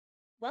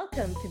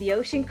Welcome to the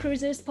Ocean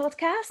Cruisers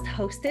podcast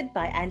hosted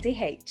by Andy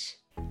H.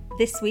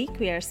 This week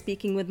we are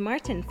speaking with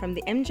Martin from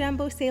the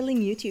mJambo Sailing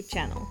YouTube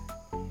channel.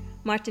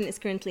 Martin is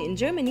currently in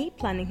Germany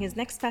planning his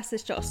next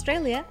passage to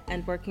Australia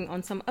and working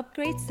on some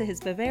upgrades to his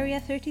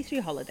Bavaria 33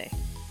 holiday.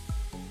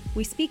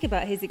 We speak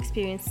about his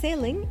experience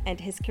sailing and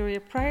his career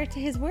prior to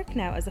his work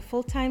now as a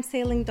full-time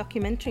sailing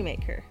documentary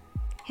maker.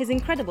 His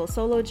incredible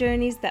solo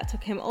journeys that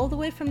took him all the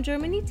way from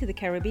Germany to the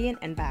Caribbean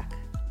and back.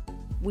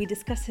 We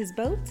discuss his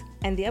boat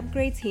and the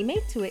upgrades he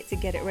made to it to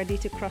get it ready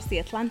to cross the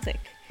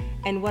Atlantic,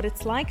 and what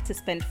it's like to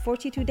spend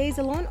 42 days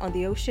alone on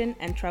the ocean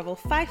and travel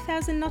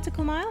 5,000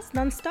 nautical miles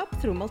non-stop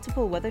through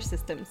multiple weather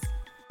systems.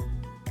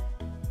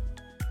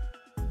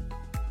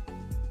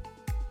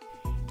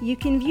 You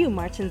can view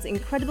Martin's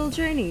incredible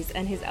journeys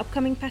and his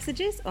upcoming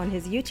passages on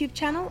his YouTube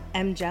channel,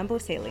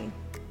 mJambo Sailing.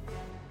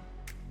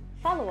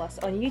 Follow us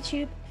on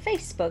YouTube,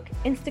 Facebook,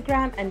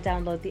 Instagram, and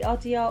download the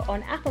audio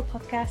on Apple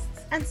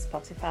Podcasts and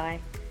Spotify.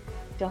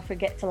 Don't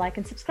forget to like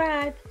and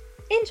subscribe.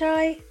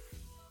 Enjoy!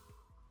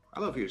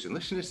 Hello viewers and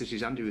listeners, this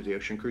is Andy with the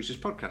Ocean Cruisers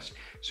podcast.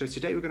 So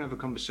today we're going to have a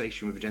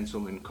conversation with a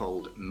gentleman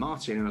called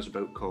Martin who has a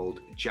boat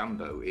called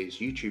Jambo. His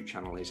YouTube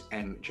channel is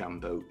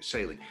mJambo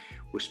Sailing.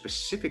 We're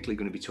specifically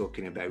going to be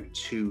talking about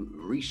two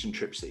recent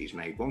trips that he's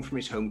made. One from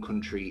his home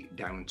country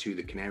down to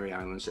the Canary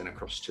Islands and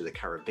across to the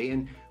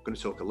Caribbean. We're going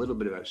to talk a little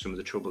bit about some of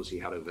the troubles he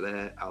had over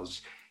there,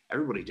 as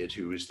everybody did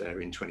who was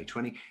there in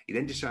 2020. He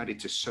then decided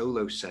to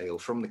solo sail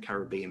from the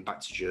Caribbean back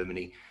to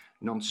Germany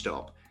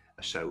non-stop.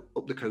 So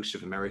up the coast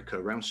of America,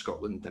 around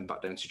Scotland, then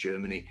back down to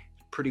Germany.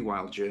 Pretty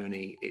wild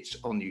journey. It's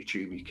on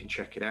YouTube. You can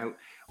check it out.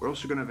 We're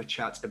also going to have a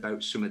chat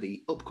about some of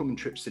the upcoming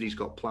trips that he's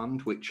got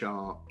planned, which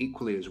are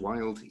equally as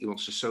wild. He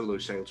wants to solo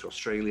sail to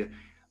Australia.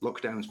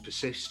 Lockdowns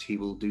persist. He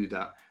will do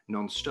that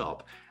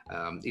non-stop.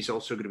 He's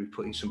also going to be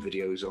putting some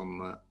videos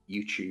on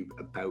YouTube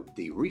about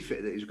the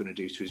refit that he's going to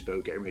do to his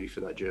boat, getting ready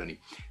for that journey.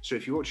 So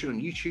if you're watching on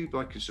YouTube,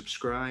 like and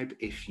subscribe.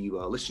 If you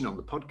are listening on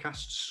the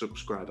podcast,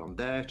 subscribe on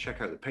there.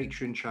 Check out the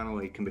Patreon channel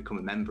where you can become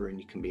a member and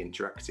you can be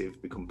interactive,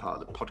 become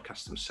part of the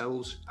podcast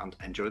themselves, and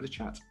enjoy the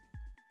chat.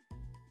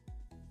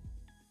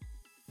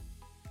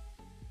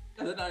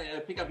 And then I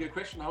pick up your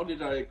question, how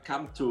did I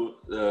come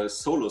to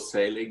solo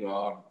sailing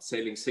or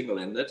sailing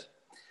single-ended?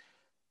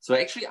 So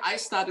actually, I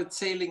started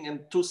sailing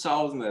in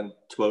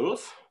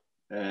 2012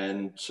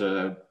 and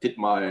did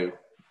my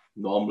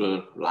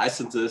normal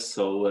licenses,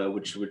 so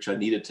which I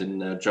needed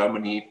in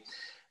Germany.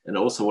 And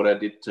also what I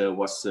did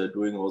was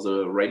doing all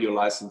the radio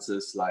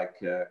licenses, like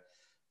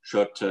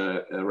short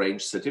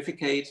range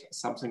certificate,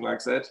 something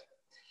like that.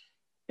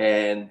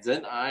 And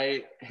then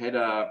I had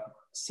a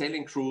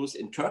sailing cruise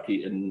in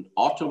Turkey in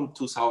autumn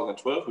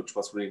 2012, which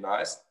was really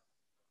nice.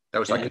 That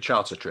was like a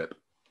charter trip.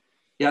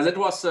 Yeah, that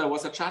was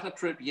a charter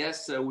trip.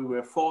 Yes, we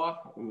were four.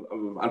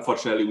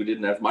 Unfortunately, we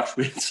didn't have much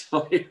wind,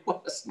 so it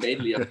was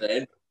mainly at the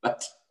end.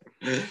 But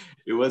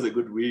it was a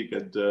good week,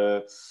 and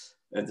the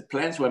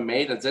plans were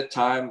made at that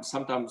time.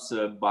 Sometimes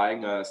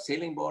buying a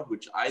sailing boat,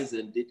 which I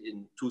then did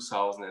in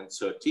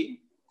 2013.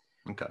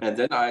 Okay. And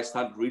then I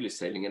started really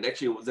sailing, and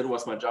actually that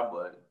was my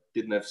Jambo. I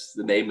didn't have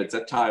the name at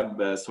that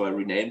time, so I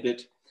renamed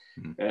it.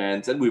 Mm-hmm.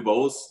 And then we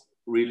both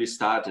really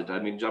started. I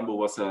mean, Jambo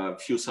was a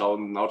few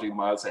thousand nautical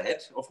miles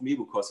ahead of me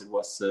because it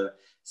was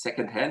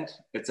second hand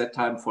at that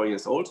time, 4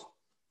 years old.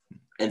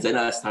 And then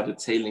I started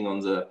sailing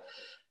on the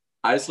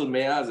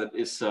IJsselmeer. That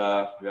is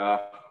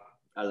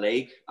a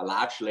lake, a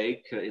large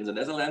lake in the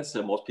Netherlands.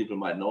 Most people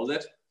might know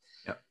that.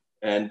 Yeah.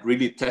 And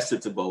really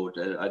tested the boat.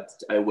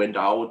 I went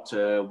out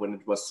when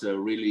it was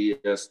really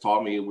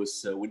stormy with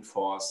wind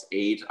force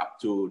 8 up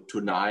to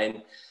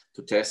 9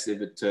 to test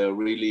if it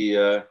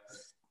really...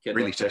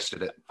 Really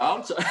tested it.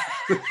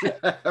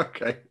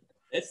 Okay.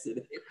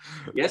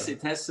 Yes,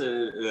 it has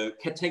a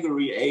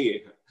category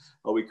A,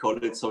 how we call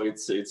it. So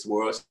it's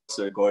worth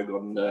going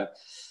on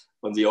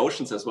the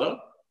oceans as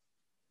well.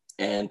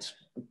 And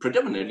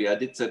predominantly, I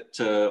did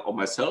that on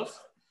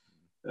myself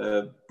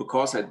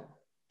because I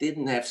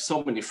didn't have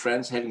so many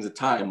friends having the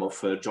time of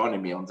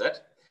joining me on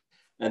that.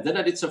 And then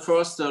I did the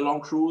first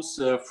long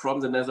cruise from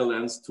the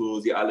Netherlands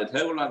to the island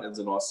Helgoland in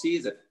the North Sea.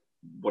 That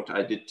what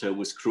I did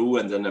with crew,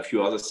 and then a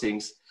few other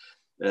things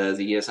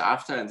the years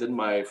after. And then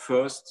my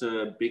first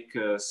big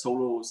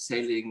solo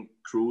sailing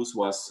cruise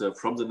was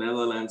from the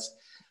Netherlands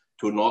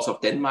to north of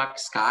Denmark,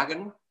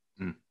 Skagen.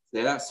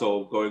 There,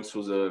 so going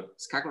through the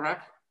Skagerrak.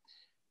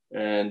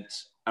 And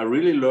I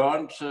really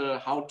learned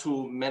how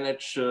to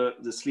manage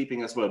the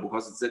sleeping as well,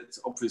 because that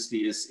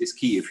obviously is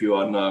key. If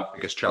you're on a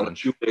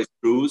few days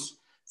cruise,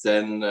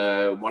 then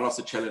one of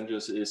the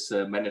challenges is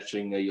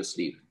managing your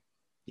sleep.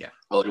 Yeah.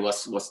 Oh, it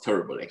was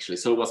terrible, actually.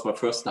 So it was my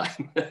first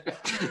time.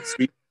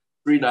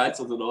 Three nights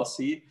on the North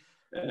Sea,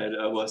 and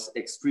I was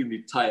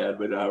extremely tired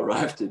when I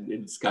arrived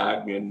in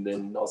Skagen and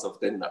then north of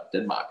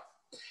Denmark.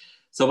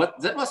 So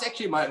that was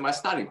actually my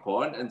starting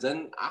point. And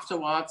then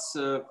afterwards,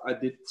 I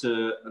did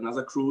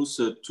another cruise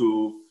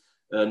to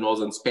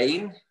northern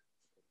Spain.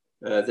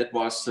 That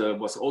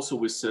was also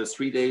with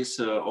 3 days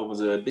over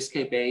the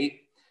Biscay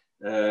Bay,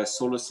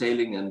 solo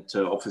sailing, and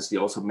obviously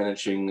also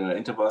managing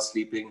interval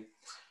sleeping.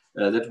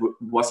 that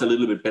was a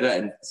little bit better.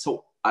 And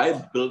so I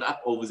built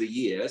up over the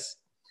years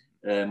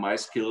my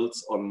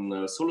skills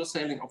on solo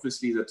sailing.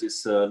 Obviously, that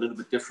is a little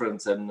bit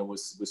different than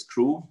with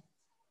crew,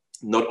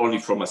 not only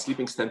from a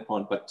sleeping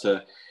standpoint, but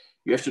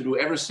you have to do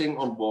everything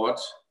on board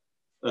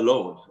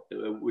alone,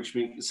 which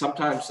means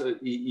sometimes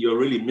you're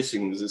really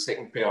missing the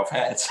second pair of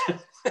hands,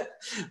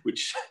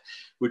 which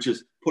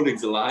is pulling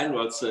the line,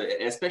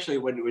 especially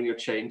when you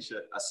change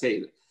a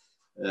sail.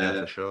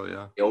 Yeah, for sure,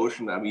 yeah. The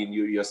ocean, I mean,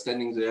 you're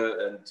standing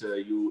there and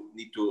you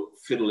need to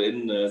fiddle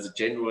in the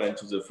Genoa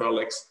into the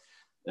furlegs,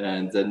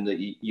 and then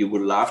you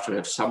would love to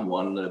have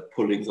someone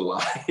pulling the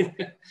line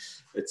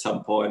at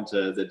some point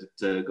that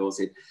it goes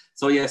in.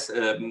 So yes,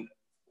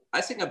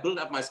 I think I built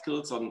up my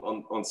skills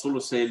on solo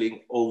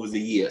sailing over the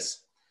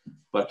years,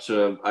 but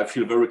I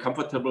feel very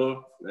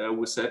comfortable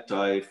with that.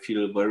 I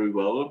feel very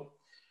well.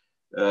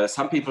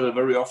 Some people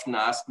very often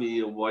ask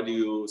me, why do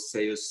you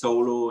sail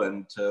solo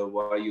and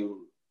why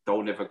you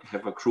don't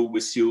have a crew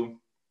with you?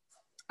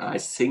 I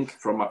think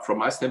from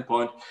my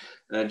standpoint,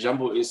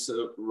 Jumbo is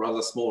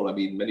rather small. I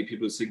mean, many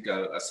people think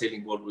a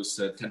sailing boat with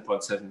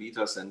 10.7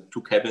 meters and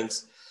 2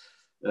 cabins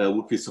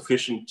would be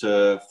sufficient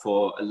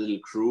for a little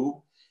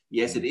crew.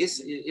 Yes, it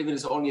is. If it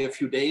is only a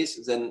few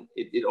days, then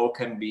it all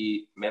can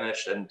be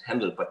managed and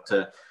handled.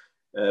 But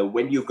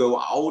when you go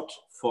out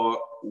for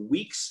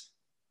weeks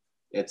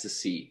at the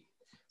sea,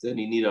 then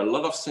you need a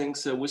lot of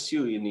things with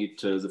you. You need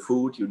the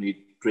food, you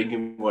need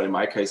drinking water. In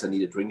my case, I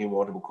needed drinking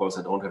water because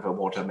I don't have a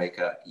water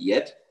maker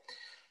yet.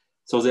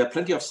 So there are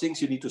plenty of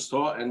things you need to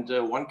store. And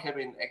one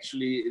cabin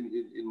actually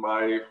in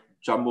my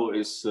Jumbo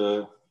is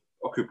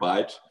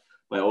occupied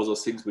by all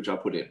those things which I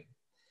put in.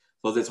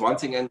 So that's one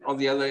thing. And on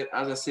the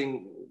other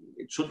thing,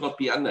 it should not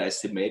be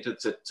underestimated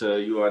that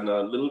you are in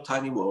a little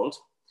tiny world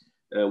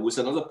with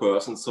another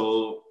person.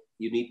 So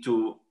you need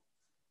to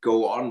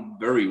go on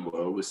very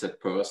well with that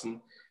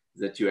person,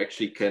 that you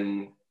actually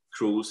can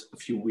cruise a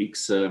few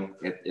weeks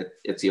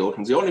at the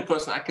ocean. The only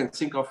person I can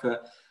think of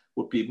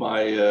would be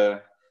my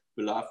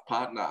beloved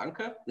partner,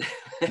 Anke.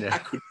 Yeah. I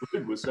could do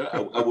it with her. I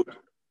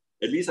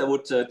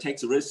would take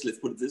the risk, let's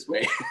put it this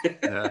way.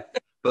 Yeah.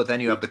 But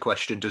then you have the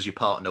question, does your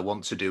partner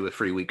want to do a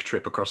 3-week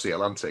trip across the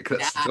Atlantic?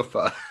 That's the tough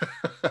part.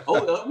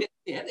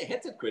 We had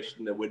that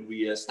question when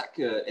we stuck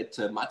at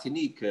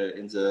Martinique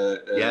in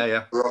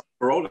the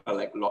Corona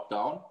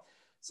lockdown.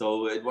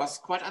 So it was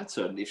quite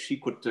uncertain if she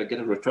could get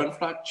a return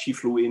flight. She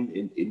flew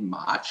in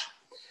March,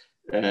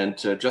 and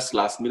just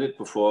last minute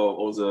before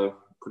all the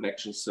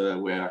connections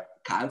were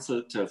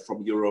cancelled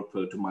from Europe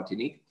to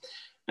Martinique.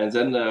 And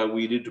then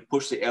we need to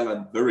push the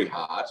airline very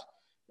hard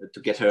to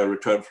get her a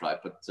return flight.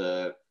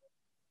 But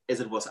as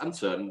it was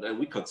uncertain,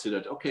 we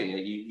considered, okay,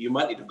 you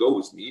might need to go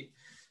with me.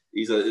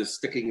 Either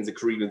sticking in the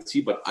Caribbean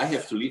Sea, but I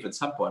have to leave at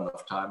some point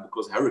of time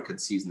because hurricane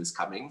season is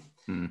coming.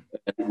 And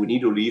we need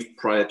to leave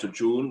prior to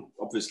June.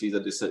 Obviously,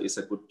 that is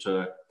a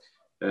good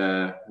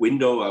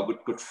window, a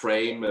good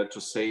frame to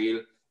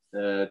sail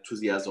to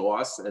the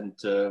Azores. And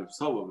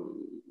so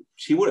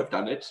she would have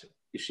done it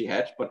if she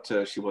had, but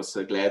she was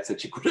glad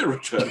that she could have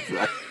returned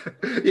flight.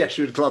 Yeah,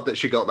 she was glad that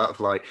she got that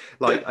flight.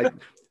 Like, I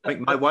think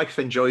my wife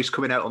enjoys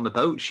coming out on the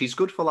boat. She's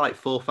good for like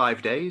 4 or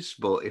 5 days,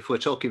 but if we're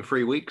talking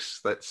 3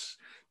 weeks,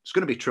 it's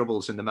going to be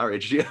troubles in the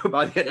marriage.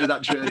 By the end of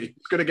that journey,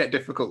 it's going to get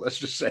difficult. Let's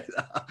just say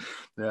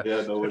that.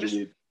 Yeah, no,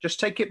 just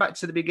take it back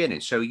to the beginning.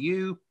 So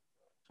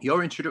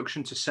your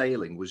introduction to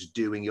sailing was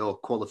doing your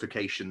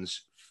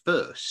qualifications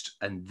first,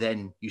 and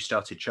then you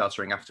started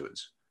chartering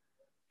afterwards.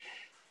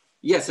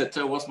 Yes, it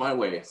was my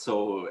way.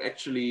 So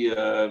actually,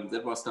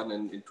 that was done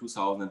in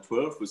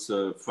 2012 with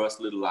the first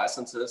little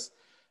licenses,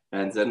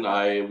 and then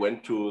I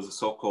went to the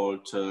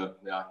so-called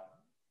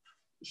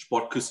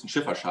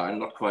Sportküstenschifferschein,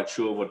 not quite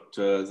sure what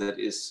that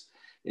is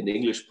in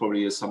English,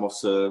 probably some of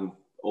the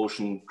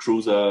ocean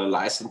cruiser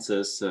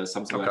licenses,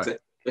 something like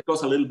that. It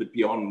goes a little bit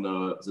beyond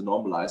the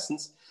normal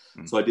license.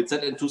 So I did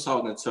that in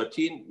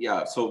 2013.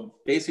 Yeah, so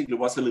basically it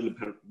was a little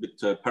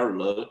bit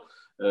parallel,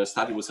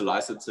 starting with the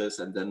licenses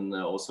and then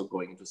also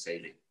going into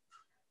sailing.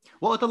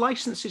 What are the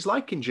licenses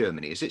like in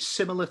Germany? Is it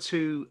similar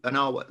to an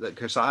RYA?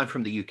 Because I'm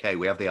from the UK,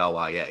 we have the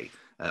RYA.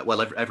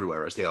 Well,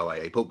 everywhere is the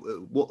RYA, but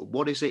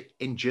what is it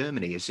in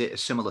Germany? Is it a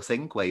similar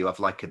thing where you have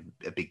like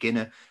a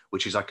beginner,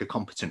 which is like a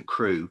competent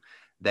crew,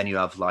 then you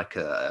have like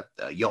a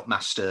yacht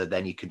master,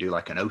 then you can do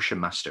like an ocean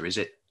master? Is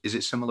it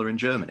similar in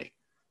Germany?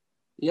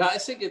 Yeah, I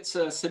think it's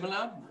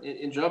similar.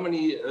 In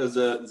Germany,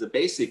 the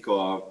basic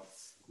or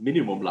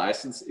minimum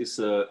license is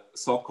a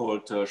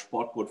so-called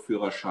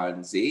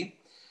Sportbootführerschein See,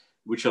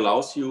 which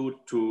allows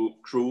you to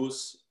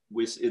cruise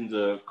within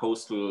the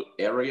coastal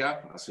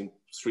area, I think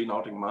 3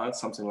 nautical miles,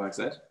 something like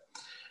that.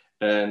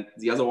 And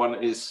the other one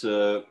is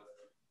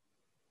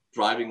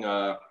driving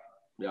a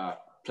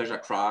pleasure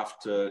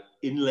craft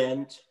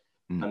inland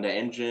under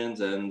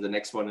engines, and the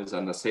next one is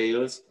under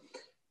sails.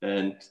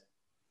 And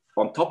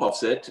on top of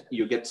that,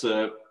 you get,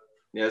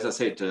 as I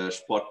said,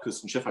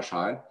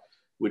 Sportküstenschifferschein,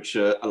 which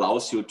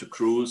allows you to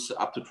cruise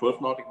up to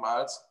 12 nautical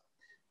miles.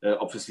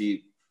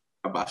 Obviously,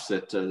 above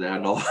that,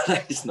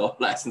 there is no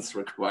license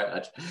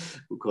required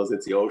because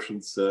it's the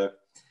oceans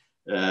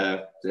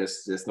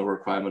there's no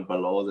requirement by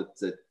law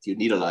that you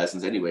need a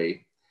license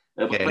anyway.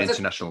 But in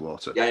international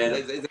water. Yeah,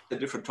 that's a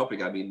different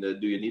topic. I mean,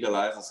 do you need a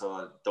license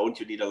or don't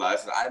you need a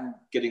license? I'm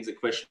getting the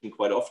question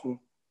quite often.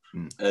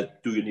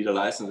 Do you need a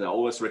license? I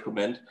always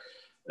recommend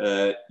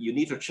you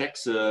need to check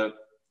the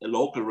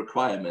local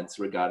requirements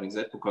regarding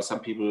that, because some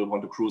people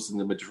want to cruise in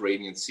the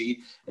Mediterranean Sea,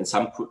 and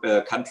some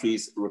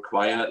countries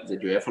require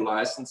that you have a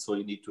license, so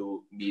you need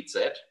to meet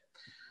that.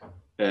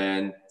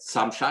 And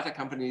some charter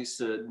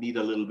companies need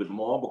a little bit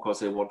more because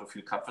they want to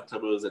feel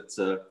comfortable that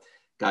the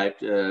guy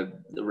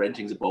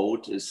renting the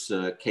boat is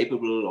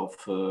capable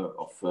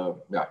of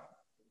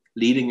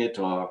leading it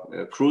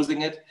or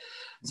cruising it.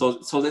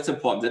 So that's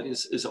important. That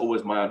is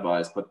always my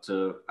advice. But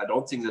I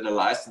don't think that a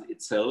license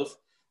itself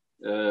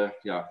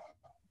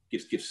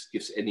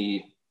gives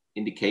any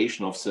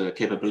indication of the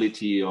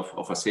capability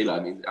of a sailor. I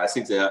mean, I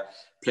think there are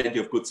plenty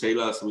of good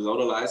sailors without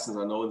a license.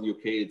 I know in the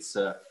UK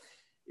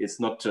it's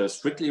not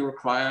strictly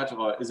required,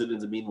 or is it in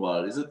the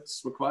meanwhile? Is it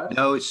required?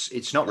 No,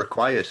 it's not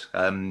required.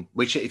 I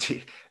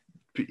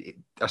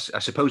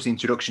suppose the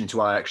introduction to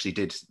why I actually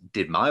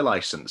did my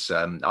license.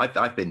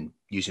 I've been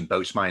using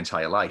boats my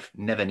entire life,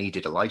 never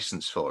needed a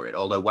license for it.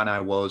 Although when I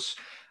was,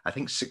 I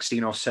think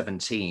 16 or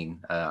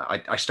 17,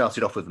 I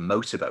started off with a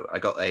motorboat. I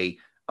got a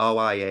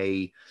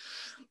OIA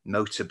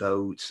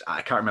motorboat.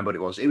 I can't remember what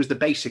it was. It was the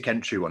basic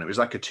entry one. It was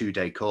like a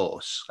 2-day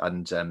course.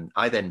 And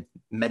I then,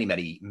 many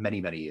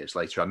years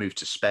later, I moved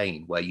to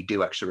Spain, where you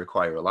do actually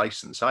require a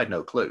license. I had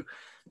no clue.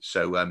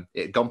 So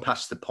it had gone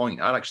past the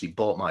point. I'd actually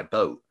bought my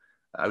boat.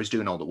 I was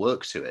doing all the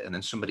work to it, and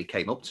then somebody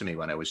came up to me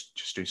when I was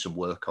just doing some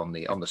work on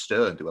the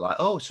stern. They were like,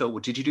 "Oh, so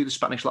did you do the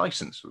Spanish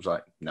license?" I was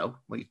like, "No,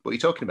 what are you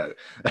talking about?"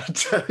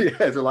 Yeah,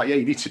 they're like, "Yeah,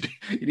 you need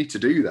to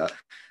do that."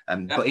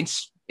 But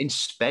in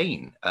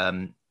Spain,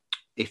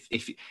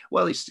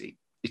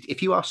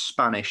 if you are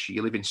Spanish,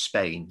 you live in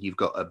Spain, you've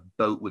got a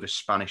boat with a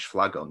Spanish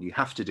flag on, you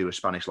have to do a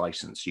Spanish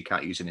license. You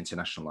can't use an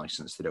international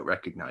license; they don't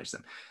recognize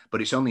them.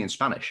 But it's only in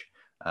Spanish,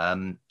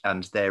 and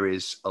there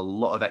is a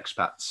lot of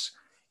expats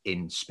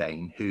in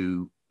Spain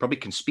who probably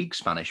can speak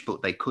Spanish,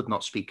 but they could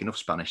not speak enough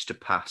Spanish to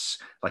pass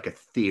like a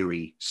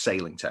theory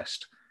sailing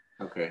test.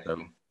 Okay.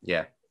 So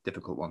yeah,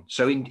 difficult one.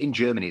 So in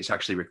Germany, it's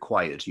actually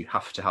required. You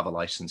have to have a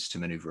license to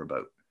maneuver a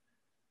boat.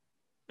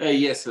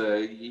 Yes,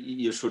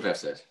 you should have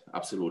that.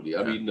 Absolutely.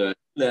 I mean,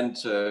 England,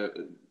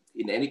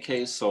 in any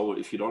case, so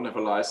if you don't have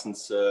a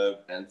license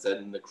and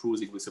then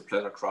cruising with a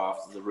pleasure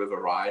craft, the River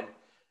Rhine,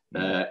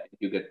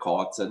 you get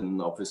caught,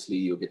 and obviously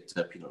you get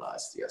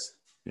penalized. Yes.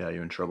 Yeah,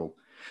 you're in trouble.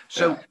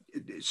 So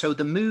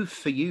the move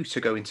for you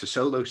to go into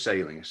solo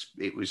sailing,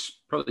 it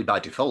was probably by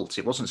default.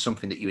 It wasn't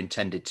something that you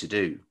intended to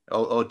do.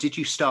 Or did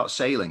you start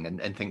sailing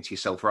and think to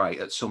yourself, right,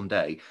 at some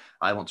day,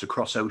 I want to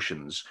cross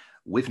oceans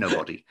with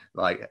nobody?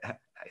 Like,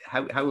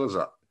 how was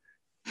that?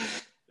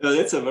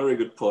 That's a very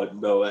good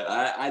point. No,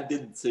 I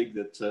didn't think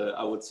that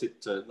I would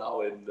sit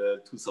now in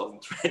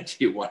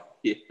 2021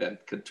 here and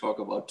can talk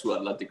about 2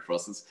 Atlantic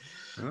crosses.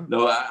 Oh.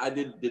 No, I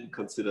didn't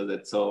consider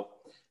that. So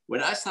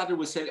when I started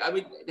with sailing, I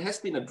mean, it has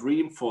been a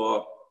dream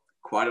for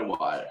quite a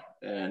while.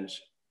 And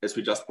as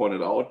we just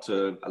pointed out,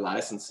 a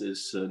license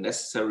is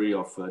necessary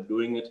of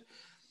doing it.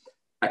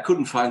 I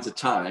couldn't find the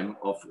time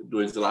of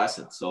doing the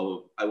license.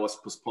 So I was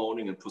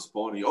postponing.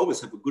 You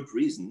always have a good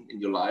reason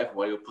in your life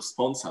why you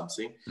postpone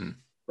something.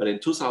 But in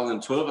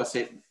 2012, I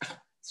said,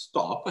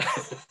 stop.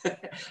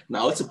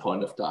 Now it's a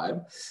point of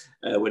time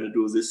when to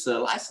do this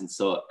license.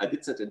 So I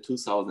did that in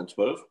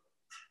 2012.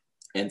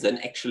 And then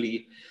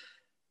actually,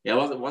 I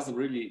wasn't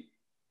really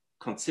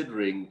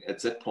considering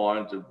at that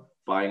point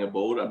buying a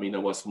boat. I mean, I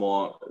was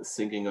more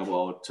thinking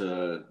about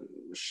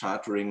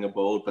chartering a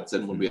boat. But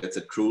then when we had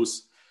the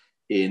cruise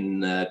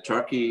in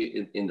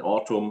Turkey in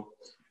autumn,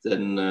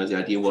 then the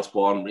idea was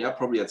born,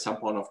 probably at some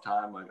point of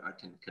time I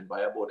can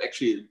buy a boat.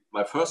 Actually,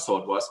 my first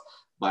thought was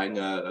buying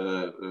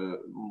a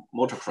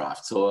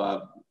motorcraft, so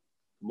a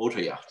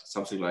motor yacht,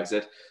 something like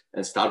that,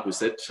 and start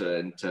with it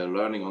and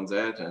learning on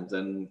that, and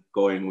then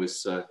going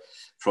with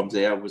from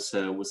there with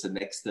the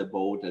next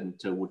boat,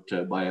 and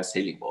would buy a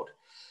sailing boat.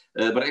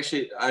 But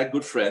actually, I had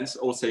good friends,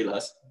 all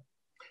sailors,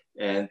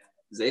 and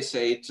they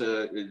said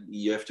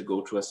you have to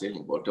go to a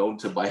sailing boat.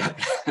 Don't buy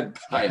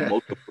a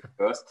motor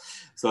first.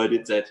 So I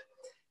did that,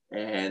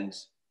 and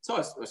so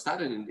I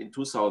started in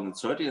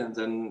 2013, and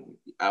then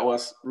I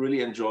was really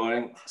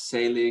enjoying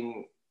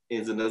sailing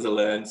in the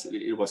Netherlands.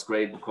 It was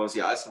great because the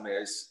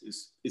IJsselmeer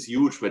is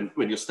huge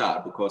when you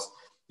start, because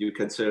you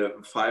can sail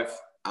 5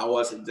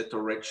 hours in that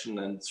direction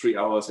and 3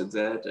 hours in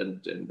that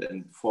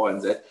and 4 in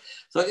that.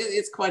 So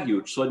it's quite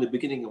huge. So in the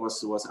beginning, it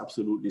was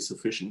absolutely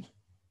sufficient.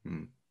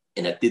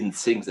 And I didn't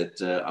think that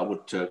I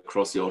would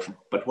cross the ocean.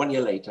 But 1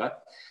 year later,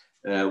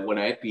 when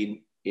I had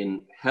been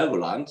in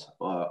Helgoland,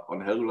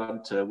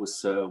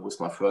 with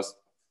my first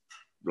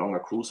longer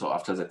cruise, or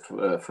after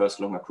that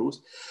first longer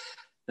cruise,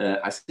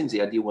 I think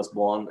the idea was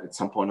born at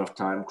some point of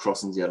time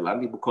crossing the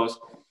Atlantic, because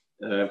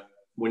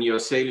when you're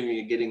sailing,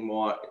 you're getting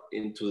more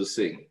into the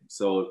thing.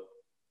 So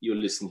you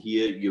listen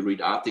here, you read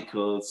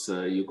articles,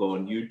 you go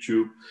on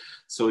YouTube.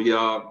 So you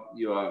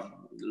are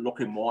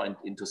looking more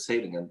into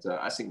sailing. And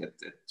I think that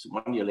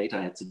 1 year later,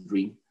 I had the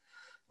dream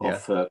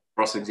of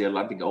crossing the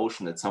Atlantic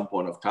Ocean at some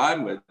point of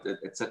time.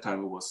 At that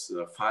time, it was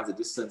far the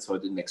distance, so I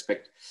didn't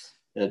expect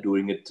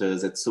doing it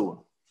that soon.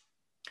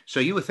 So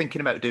you were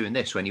thinking about doing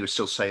this when you were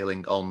still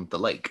sailing on the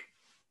lake?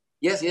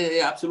 Yes,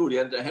 yeah, absolutely.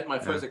 And I had my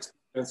first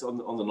experience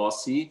on the North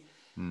Sea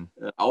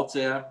out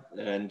there.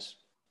 And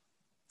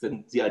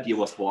then the idea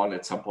was born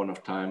at some point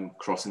of time,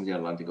 crossing the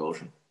Atlantic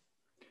Ocean.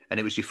 And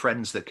it was your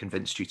friends that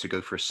convinced you to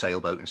go for a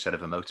sailboat instead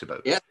of a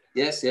motorboat?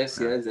 Yes, they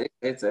said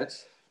that.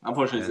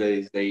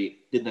 Unfortunately, they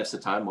didn't have the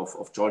time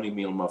of joining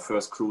me on my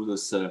first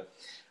cruises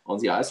on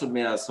the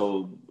IJsselmeer.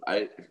 So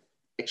I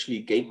actually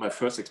gained my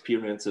first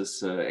experiences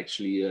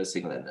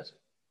single-handed.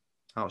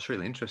 Oh, it's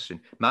really interesting.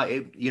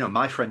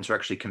 My friends were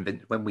actually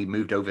convinced when we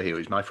moved over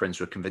here. My friends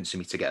were convincing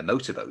me to get a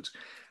motorboat,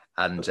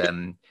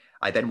 and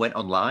I then went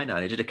online and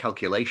I did a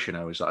calculation.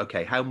 I was like,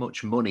 okay, how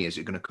much money is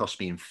it going to cost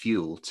me in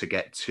fuel to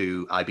get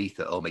to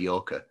Ibiza or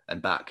Mallorca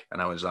and back?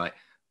 And I was like,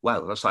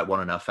 wow, that's like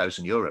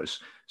 €1,500.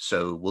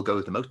 So we'll go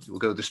with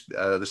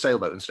the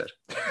sailboat instead.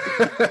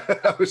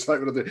 That was like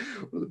one of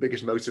the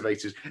biggest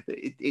motivators.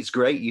 It's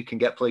great, you can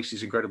get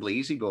places incredibly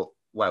easy, but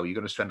wow, you're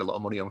going to spend a lot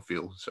of money on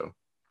fuel. So.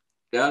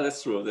 Yeah,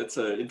 that's true. That's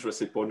an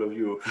interesting point of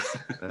view.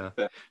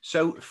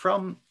 So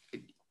from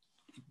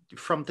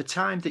the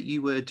time that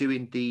you were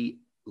doing the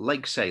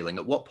lake sailing,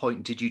 at what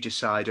point did you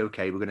decide,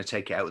 okay, we're going to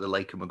take it out of the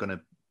lake and we're going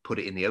to put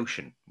it in the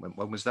ocean?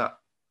 When was that?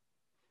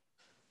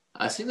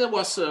 I think that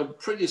was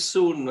pretty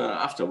soon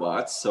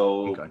afterwards.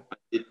 So I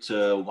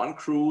did one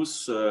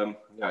cruise,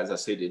 as I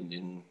said,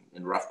 in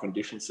rough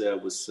conditions there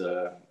with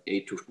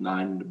 8 to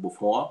 9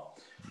 before.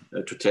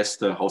 To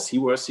test how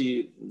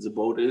seaworthy the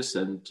boat is.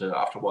 And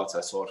afterwards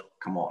I thought,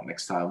 come on,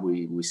 next time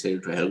we sail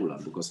to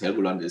Helgoland, because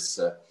Helgoland is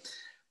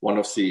one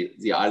of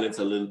the islands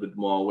a little bit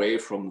more away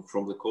from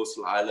the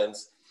coastal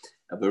islands,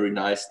 a very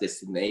nice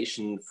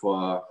destination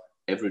for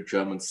every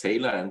German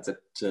sailor. And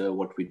that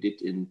what we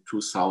did in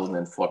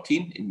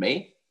 2014 in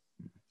May.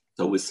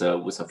 So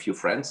with a few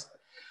friends,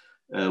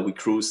 we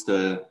cruised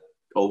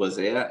over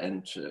there.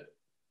 And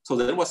so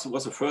that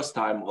was the first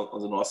time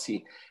on the North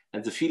Sea.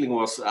 And the feeling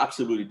was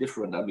absolutely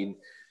different. I mean,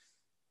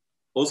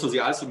 also the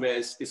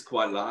IJsselmeer is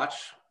quite large,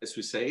 as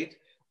we said,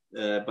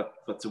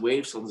 but the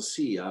waves on the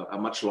sea are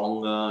much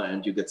longer,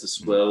 and you get the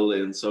swell.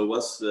 And so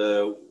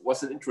it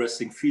was an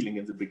interesting feeling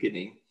in the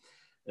beginning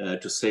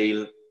to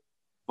sail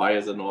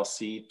via the North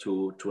Sea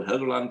to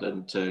Helgoland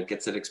and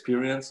get that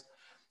experience.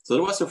 So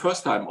that was the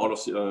first time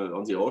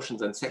on the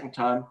oceans. And second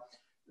time,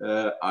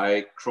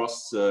 I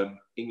crossed the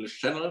English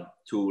Channel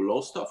to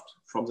Lowestoft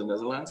from the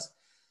Netherlands.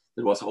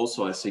 It was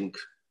also, I think,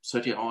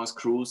 30 hours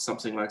cruise,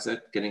 something like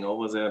that, getting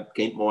over there,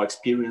 gained more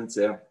experience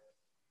there.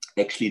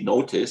 Actually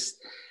noticed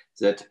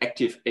that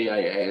active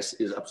AIS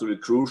is absolutely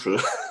crucial.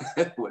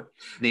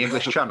 The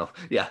English Channel,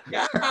 yeah.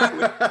 Yeah,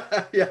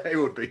 it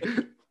would be.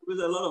 With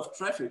a lot of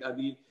traffic. I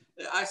mean,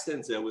 I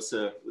stand there with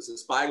a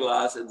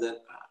spyglass and then,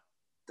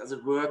 does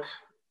it work?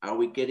 Are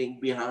we getting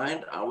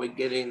behind? Are we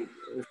getting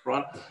in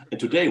front?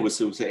 And today with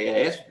the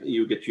AIS,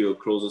 you get your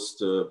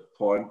closest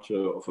point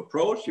of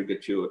approach, you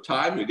get your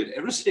time, you get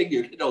everything,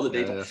 you get all the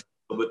data.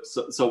 But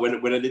so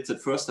when I did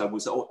it first time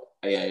with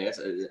AIS,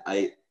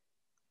 I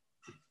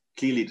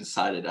clearly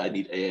decided I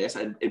need AIS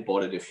and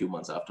bought it a few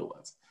months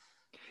afterwards.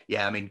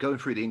 Yeah, I mean, going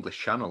through the English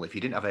Channel, if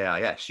you didn't have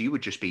AIS, you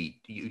would just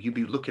be you'd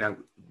be looking out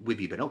with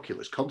your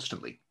binoculars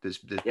constantly. There's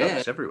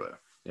boats everywhere.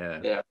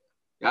 Yeah,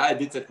 I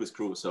did that with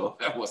crew, so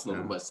that was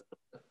not myself.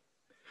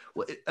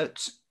 Well,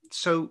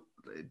 so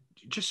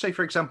just say,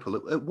 for example,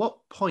 at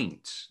what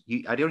point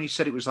I know you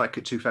said it was like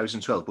at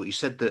 2012, but you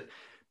said that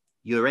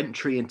your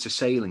entry into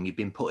sailing, you've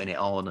been putting it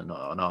on and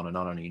on and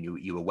on, and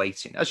you were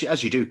waiting, as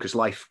you do, because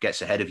life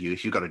gets ahead of you.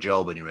 If you've got a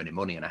job and you're earning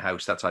money and a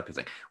house, that type of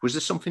thing. Was there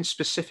something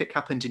specific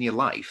happened in your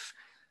life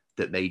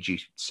that made you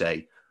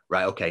say,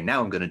 right, okay,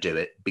 now I'm going to do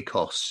it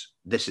because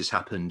this has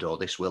happened or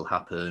this will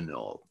happen?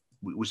 Or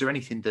was there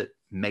anything that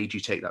made you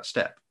take that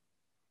step?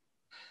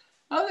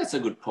 Oh, that's a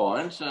good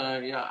point.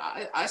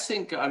 I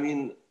think, I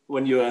mean,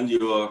 when you're in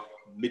your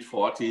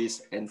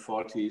mid-40s and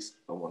 40s,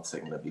 one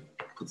second, let me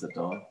put that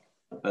down.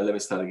 Let me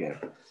start again.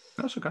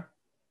 That's okay.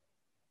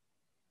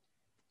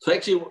 So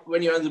actually,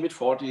 when you're in the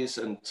mid-40s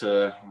and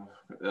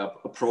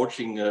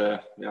approaching the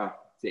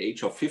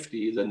age of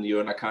 50, then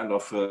you're in a kind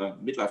of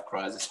midlife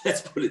crisis.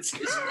 Let's put it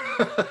this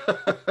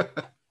way.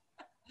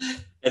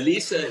 At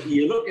least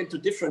you look into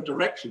different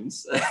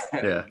directions.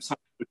 Some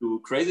people do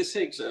crazy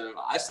things.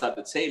 I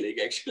started sailing,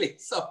 actually.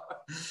 So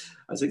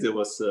I think that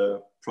was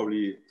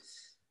probably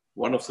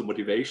one of the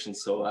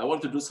motivations. So I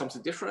want to do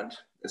something different,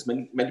 as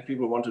many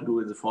people want to do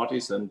in the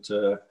 40s.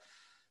 And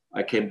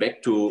I came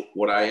back to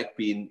what I had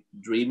been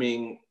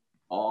dreaming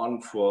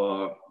on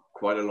for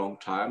quite a long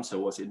time. So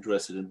I was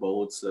interested in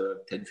boats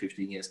 10,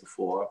 15 years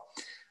before.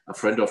 A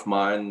friend of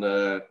mine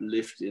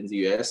lived in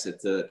the US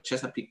at the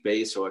Chesapeake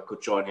Bay, so I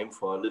could join him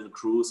for a little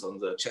cruise on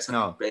the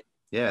Chesapeake Bay.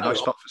 Yeah, nice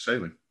spot for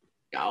sailing.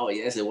 Oh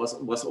yes, it was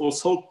all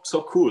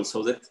so cool.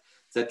 So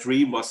that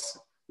dream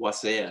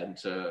was there, and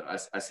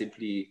I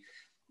simply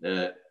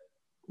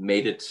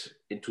made it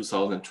in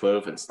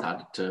 2012 and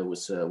started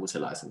with the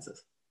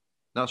licenses.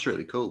 That's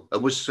really cool.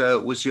 And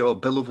was your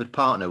beloved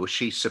partner, was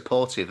she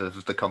supportive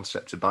of the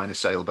concept of buying a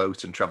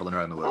sailboat and traveling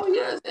around the world? Oh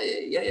yeah.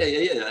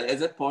 At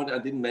that point, I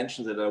didn't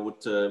mention that I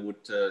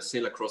would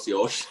sail across the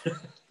ocean.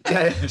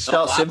 Yeah,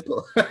 start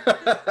simple.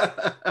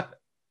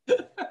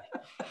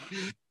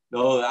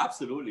 No,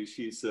 absolutely.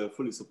 She's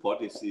fully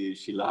supportive.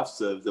 She loves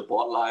the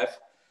board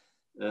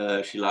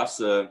life. She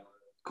loves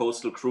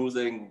coastal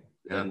cruising,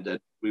 and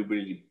we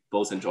really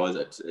both enjoy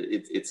that.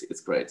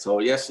 It's great. So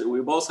yes,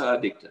 we both are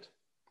addicted.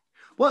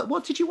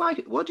 What did you?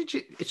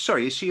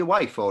 Sorry, is she your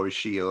wife or is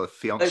she your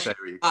fiance?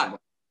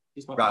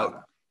 She's my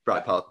partner.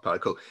 Right, partner.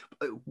 Cool.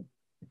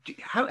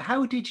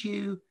 How did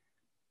you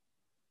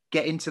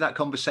get into that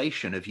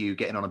conversation of you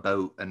getting on a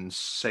boat and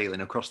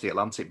sailing across the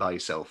Atlantic by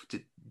yourself?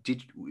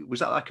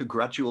 Was that like a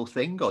gradual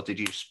thing, or did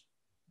you just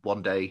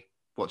one day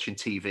watching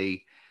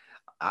TV,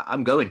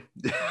 I'm going?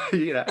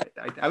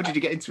 How did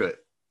you get into it?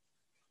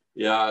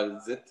 Yeah,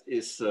 that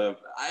is,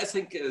 I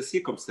think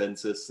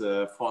circumstances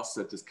forced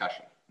the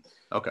discussion.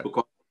 Okay.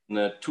 Because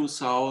in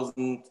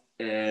 2000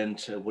 and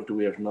what do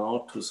we have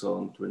now?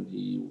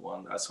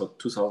 2021. So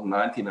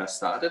 2019 I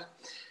started.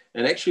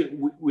 And actually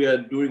we are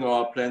doing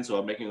our plans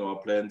or making our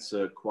plans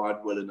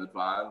quite well in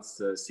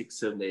advance, 6,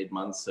 7, 8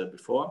 months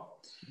before.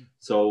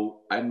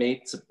 So I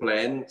made the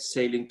plan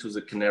sailing to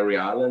the Canary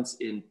Islands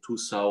in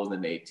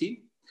 2018.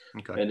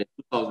 Okay. And in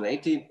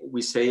 2018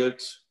 we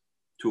sailed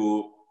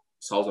to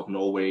south of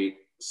Norway,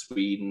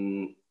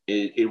 Sweden.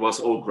 It was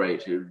all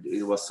great.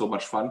 It was so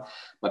much fun.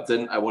 But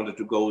then I wanted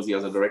to go the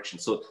other direction.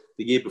 So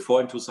the year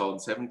before, in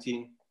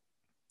 2017,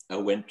 I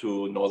went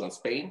to northern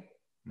Spain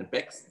and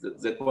back.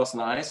 That was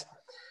nice.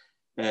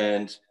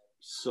 And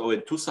so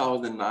in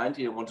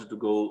 2019, I wanted to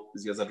go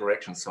the other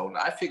direction. So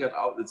I figured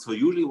out that, so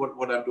usually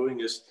what I'm doing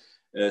is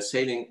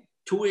sailing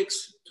 2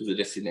 weeks to the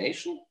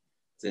destination,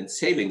 then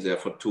sailing there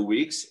for 2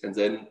 weeks, and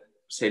then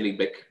sailing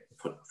back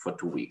for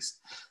 2 weeks.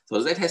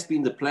 So that has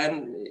been the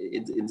plan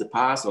in the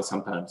past, or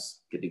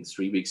sometimes getting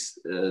 3 weeks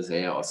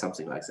there or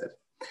something like that.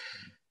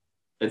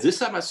 And this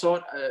time I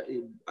thought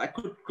I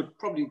could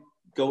probably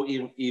go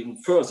even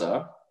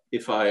further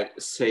if I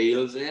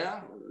sail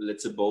there,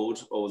 let the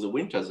boat over the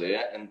winter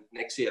there, and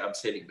next year I'm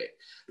sailing back.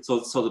 So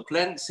the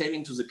plan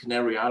sailing to the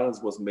Canary Islands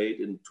was made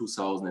in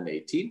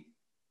 2018.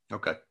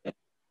 Okay. And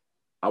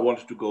I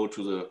wanted to go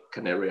to the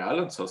Canary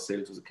Islands, so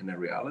sail to the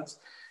Canary Islands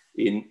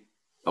in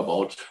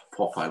about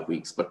 4 or 5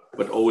 weeks,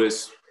 but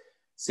always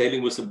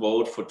sailing with the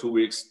boat for 2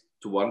 weeks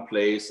to one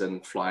place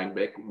and flying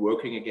back,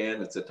 working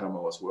again. At that time I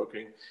was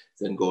working,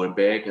 then going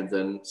back and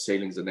then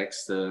sailing the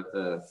next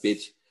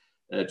bit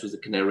to the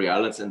Canary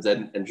Islands, and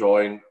then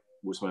enjoying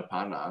with my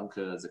partner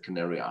Anke the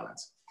Canary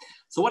Islands.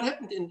 So what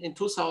happened in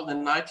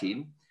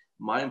 2019,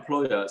 my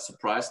employer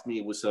surprised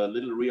me with a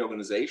little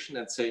reorganization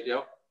and said,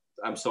 yeah,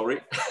 I'm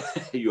sorry,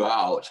 you are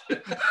out.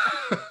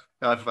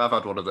 I've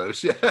had one of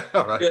those. Yeah,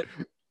 all right.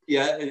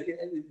 Yeah,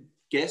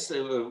 guess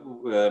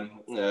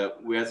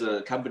where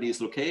the company is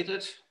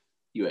located?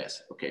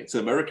 US. Okay, it's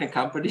an American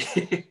company.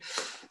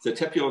 They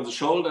tap you on the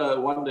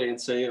shoulder one day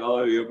and say,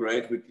 oh, you're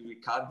great, we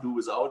can't do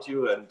without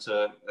you. And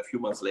a few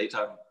months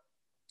later,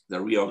 they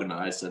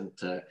reorganize and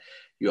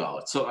you're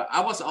out. So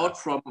I was out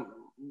from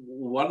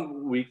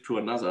 1 week to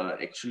another,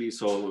 actually.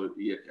 So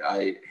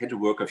I had to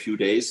work a few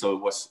days.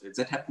 So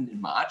that happened in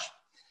March.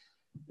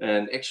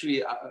 And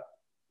actually,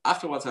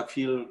 afterwards, I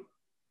feel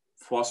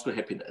forced to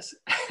happiness.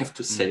 I have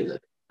to say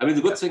that. I mean,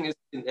 the good thing is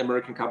in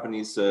American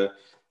companies,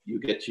 you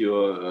get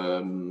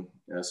your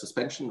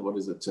suspension. What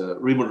is it?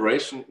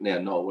 Remuneration?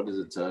 No. What is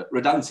it?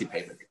 Redundancy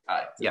payment.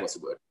 That was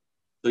the word.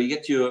 So you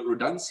get your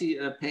redundancy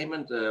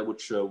payment,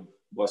 which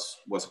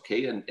was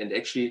okay. And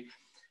actually,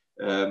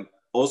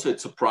 also it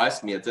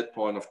surprised me at that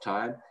point of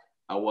time.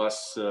 I was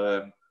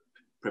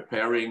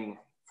preparing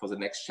for the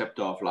next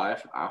chapter of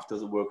life after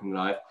the working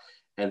life,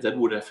 and that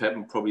would have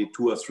happened probably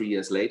 2 or 3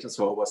 years later.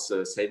 So I was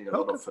saving a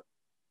lot of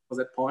for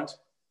that point,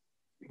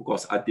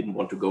 because I didn't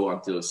want to go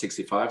until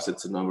 65.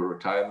 That's the normal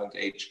retirement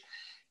age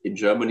in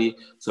Germany.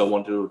 So I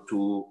wanted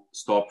to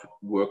stop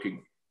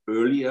working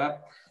earlier,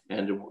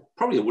 and it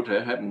probably would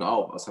have happened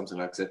now or something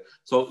like that.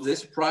 So they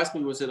surprised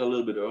me with it a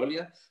little bit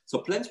earlier. So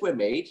plans were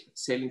made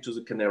sailing to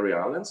the Canary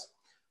Islands.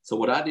 So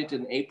what I did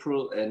in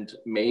April and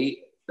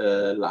May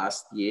the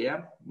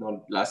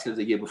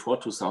year before,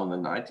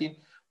 2019,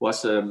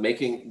 was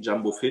making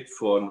Jumbo fit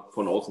for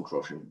an ocean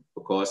crossing,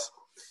 because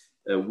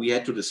we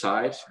had to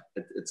decide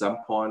at some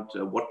point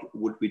what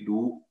would we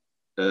do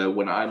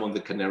when I'm on the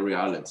Canary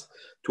Islands.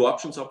 2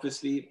 options,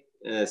 obviously,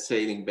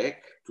 sailing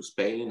back to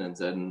Spain and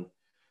then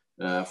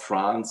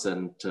France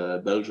and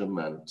Belgium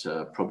and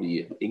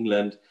probably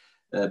England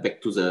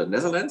back to the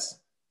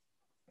Netherlands.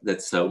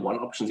 That's one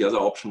option. The other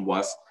option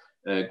was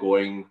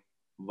going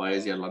via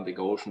the Atlantic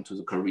Ocean to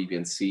the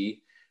Caribbean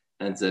Sea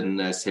and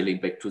then sailing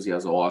back to the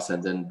Azores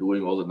and then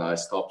doing all the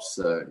nice stops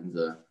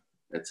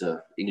at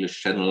the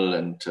English Channel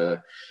and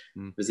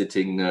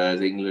visiting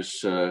the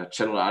English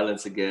Channel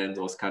Islands again,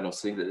 those kind of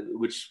things,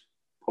 which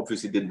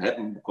obviously didn't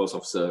happen because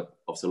of the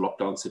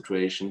lockdown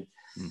situation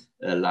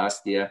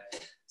last year.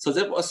 So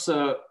that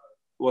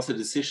was a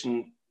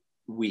decision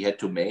we had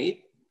to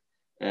make.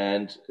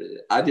 And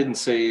I didn't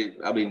say,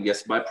 I mean,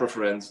 yes, my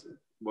preference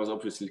was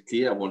obviously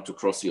clear. I want to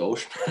cross the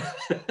ocean.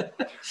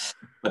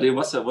 But it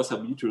was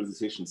a mutual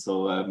decision.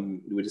 So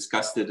we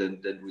discussed it,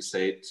 and then we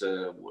said,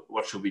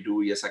 what should we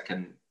do? Yes, I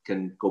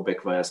can go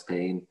back via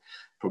Spain,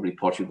 probably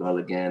Portugal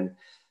again,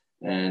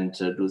 and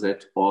do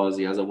that, or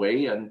the other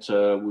way. And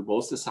we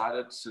both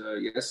decided,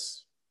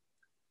 yes,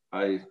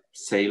 I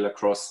sail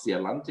across the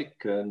Atlantic,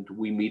 and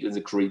we meet in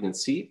the Caribbean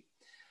Sea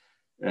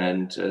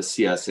and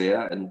see us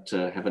there and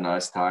have a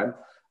nice time.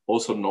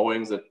 Also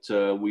knowing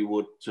that we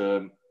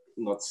would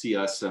not see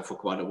us for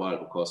quite a while,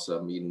 because I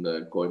mean,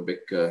 going back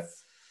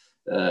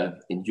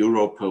in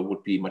Europe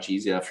would be much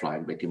easier,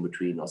 flying back in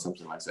between or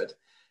something like that.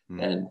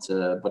 And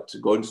but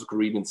going to the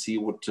Caribbean Sea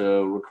would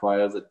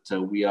require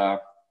that we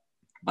are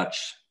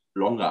much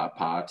longer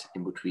apart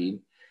in between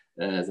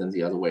than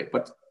the other way.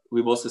 But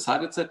we both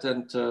decided that,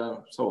 and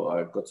so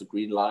I got the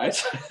green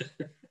light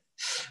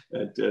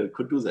and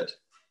could do that.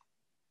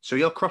 So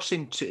you're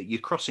crossing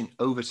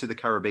over to the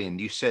Caribbean.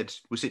 You said,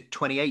 was it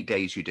 28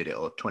 days you did it,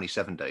 or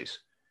 27 days?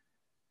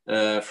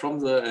 From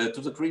the to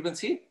the Caribbean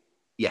Sea?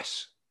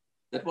 Yes.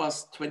 That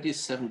was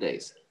 27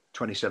 days.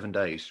 27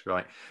 days,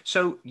 right.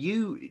 So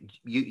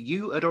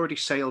you had already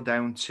sailed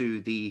down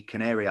to the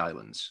Canary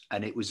Islands,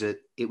 and it was a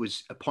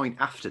point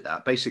after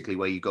that, basically,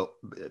 where you got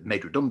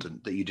made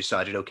redundant, that you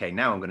decided, okay,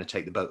 now I'm going to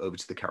take the boat over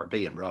to the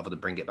Caribbean rather than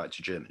bring it back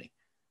to Germany.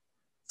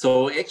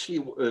 So actually,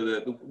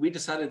 we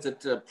decided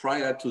that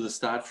prior to the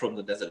start from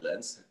the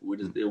Netherlands,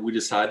 we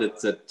decided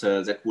that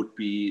that would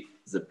be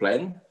the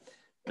plan,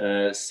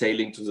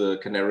 sailing to the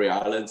Canary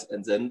Islands,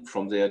 and then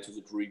from there to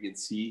the Caribbean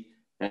Sea,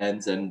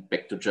 and then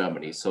back to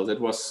Germany. So that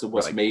was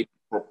right. Made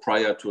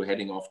prior to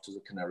heading off to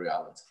the Canary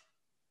Islands.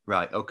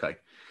 Right. Okay.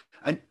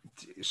 And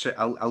so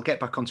I'll get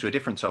back onto a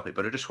different topic,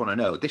 but I just want to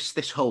know,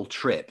 this whole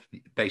trip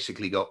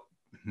basically got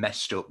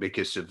messed up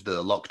because of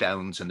the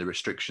lockdowns and the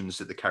restrictions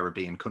that the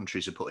Caribbean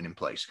countries are putting in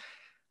place.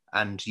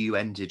 And you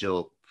ended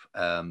up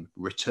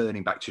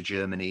returning back to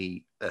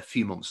Germany a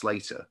few months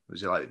later.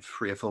 Was it like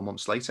 3 or 4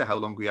 months later? How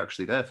long were you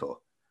actually there for?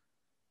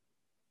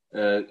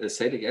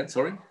 Say it again,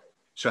 sorry.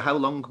 So how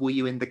long were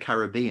you in the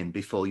Caribbean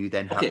before you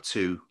then had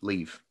to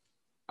leave?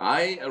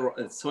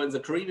 So in the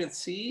Caribbean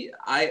Sea,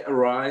 I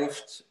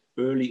arrived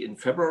early in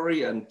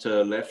February and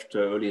left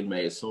early in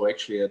May. So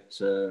actually at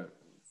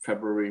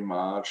February,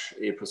 March,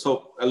 April.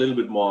 So a little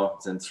bit more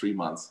than 3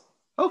 months.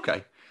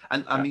 Okay.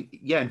 And I mean,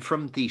 yeah, and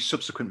from the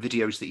subsequent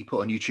videos that you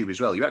put on YouTube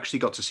as well, you actually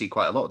got to see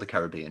quite a lot of the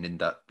Caribbean in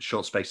that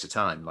short space of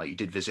time. Like, you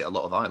did visit a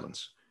lot of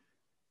islands.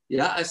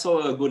 Yeah, I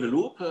saw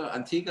Guadeloupe,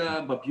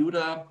 Antigua,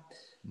 Barbuda.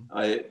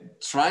 I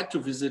tried to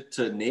visit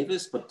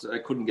Nevis, but I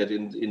couldn't get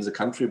in the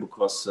country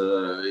because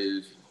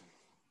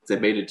they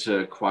made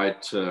it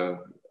quite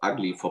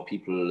ugly for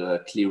people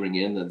clearing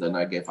in. And then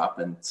I gave up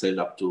and sailed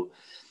up to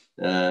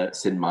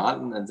Saint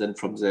Martin, and then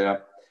from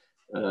there,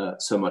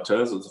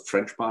 Saint-Martin, so the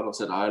French part of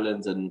that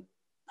island, and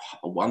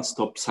one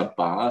stop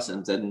Saint-Barth,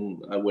 and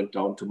then I went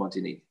down to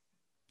Martinique.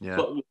 Yeah,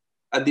 but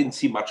I didn't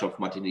see much of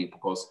Martinique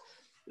because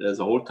the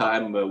whole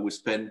time we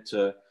spent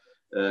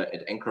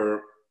at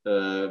anchor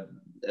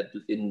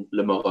in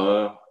Le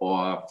Marin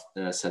or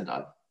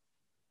Saint-Anne.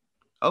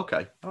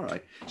 Okay, all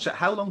right. So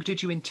how long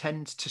did you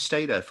intend to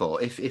stay there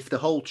for? If the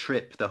whole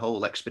trip, the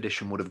whole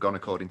expedition would have gone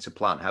according to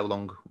plan, how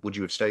long would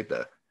you have stayed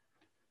there?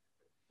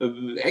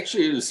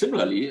 Actually,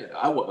 similarly,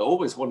 I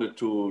always wanted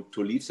to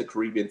leave the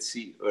Caribbean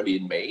Sea early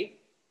in May.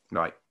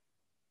 Right.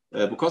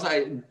 Because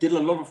I did a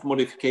lot of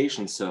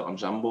modifications on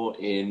Jumbo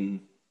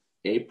in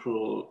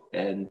April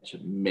and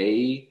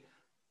May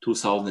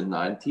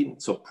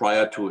 2019. So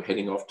prior to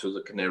heading off to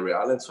the Canary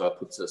Islands, so I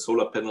put the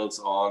solar panels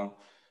on,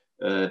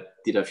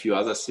 did a few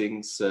other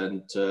things.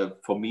 And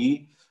for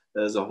me,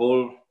 the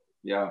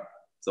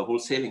whole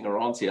sailing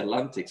around the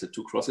Atlantic, the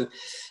 2 crosses,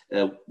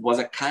 was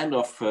a kind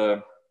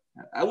of...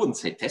 I wouldn't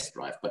say test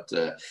drive, but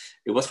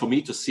it was for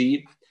me to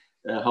see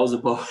how the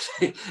boat...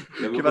 Can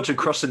you imagine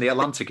crossing the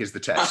Atlantic is the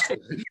test?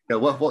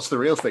 What's the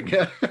real thing?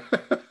 Yeah.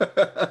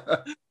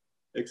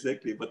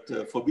 Exactly.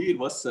 But for me, it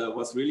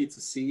was really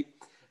to see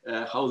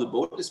how the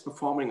boat is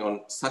performing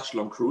on such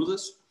long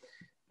cruises.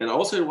 And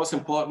also it was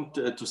important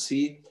to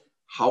see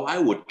how I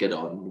would get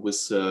on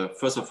with,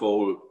 first of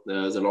all,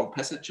 the long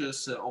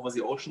passages over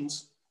the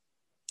oceans.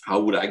 How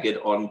would I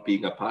get on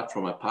being apart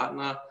from my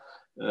partner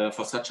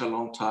for such a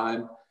long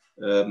time?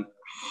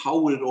 How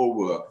will it all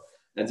work?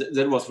 And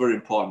that was very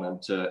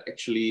important. And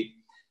actually,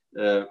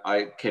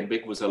 I came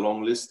back with a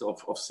long list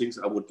of things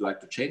I would like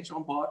to change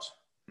on board.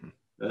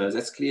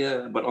 That's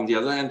clear. But on the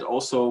other hand,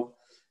 also,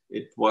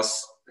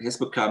 has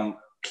become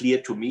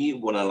clear to me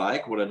what I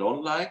like, what I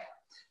don't like.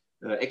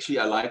 Actually,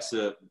 I like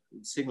the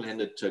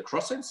single-handed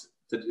crossings.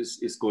 That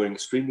is going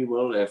extremely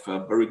well. I have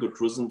a very good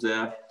rhythm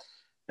there.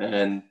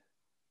 And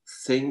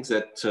things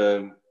that,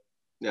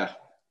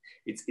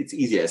 it's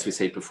easier, as we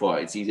said before.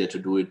 It's easier to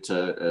do it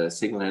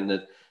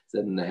single-handed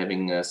than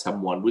having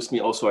someone with me.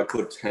 Also, I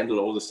could handle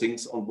all the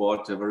things on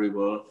board very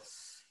well.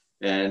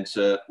 And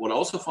what I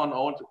also found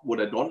out,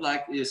 what I don't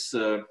like is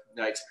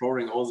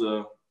exploring all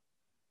the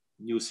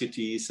new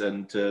cities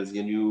and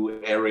the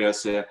new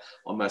areas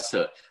on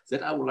myself.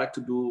 That I would like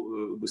to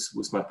do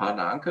with my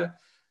partner Anke.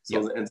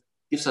 So and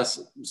gives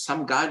us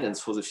some guidance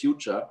for the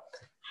future,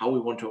 how we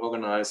want to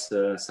organize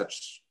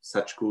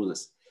such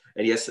cruises.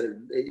 And yes,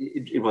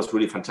 it was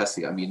really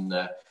fantastic. I mean,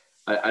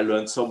 I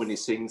learned so many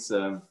things.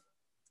 It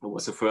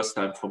was the first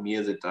time for me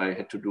that I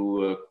had to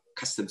do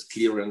customs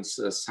clearance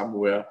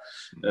somewhere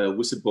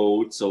with a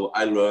boat. So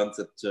I learned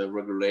that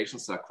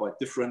regulations are quite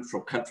different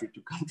from country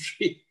to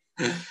country.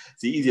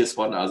 The easiest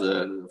one are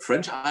the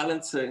French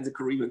islands in the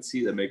Caribbean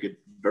Sea. They make it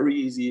very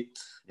easy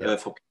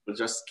for people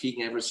just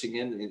keying everything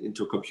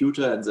into a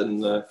computer. And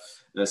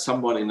then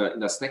someone in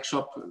a snack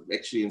shop,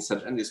 actually in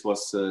St. Andrews,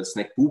 was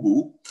Snack Boo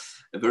Boo,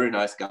 a very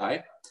nice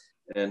guy.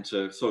 And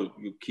so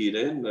you key it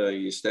in,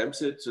 you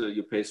stamps it,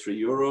 you pay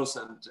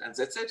 €3, and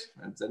that's it.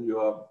 And then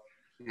you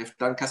have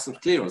done customs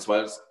clearance.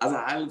 While other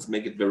islands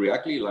make it very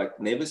ugly, like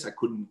Nevis, I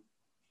couldn't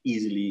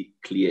easily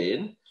clear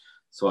in.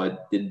 So I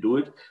didn't do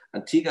it.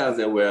 Antigua,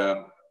 they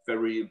were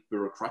very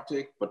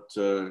bureaucratic, but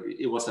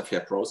it was a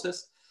fair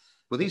process.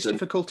 Were these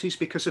difficulties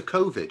because of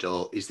COVID,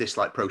 or is this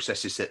like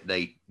processes that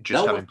they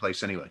just have in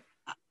place anyway?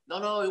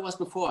 No, it was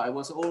before. I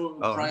was all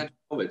prior to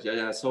COVID.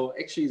 Yeah. So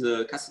actually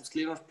the customs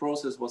clearance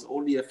process was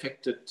only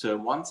affected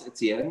once at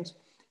the end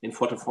in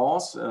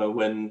Fort-de-France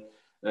when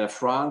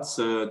France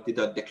did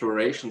a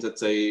declaration that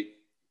they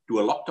do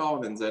a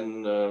lockdown, and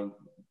then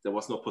there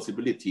was no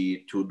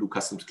possibility to do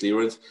customs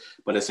clearance.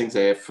 But I think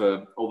they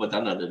have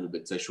overdone a little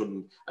bit. They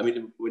shouldn't. I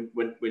mean,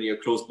 when you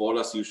close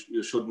borders,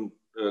 you shouldn't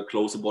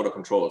close the border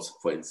controls,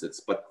 for instance.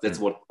 But that's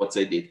what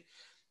they did.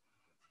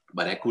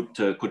 But I could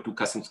do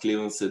customs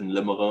clearance in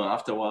Le Marin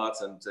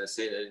afterwards, and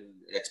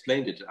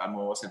explained it. I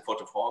was in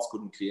Fort-de-France,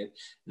 couldn't clear,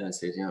 and I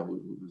said, "Yeah,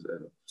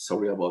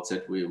 sorry about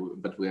that.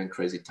 But we're in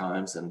crazy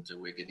times, and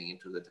we're getting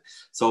into that."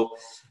 So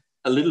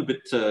a little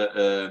bit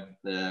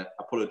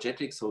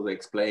apologetic. So they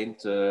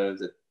explained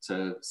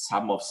that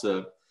some of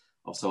the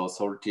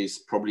authorities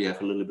probably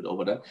have a little bit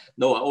overdone.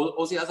 No,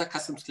 all the other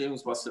customs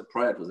clearance was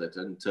prior to that,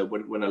 and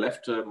when I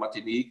left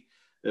Martinique.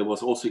 It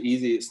was also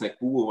easy. Snack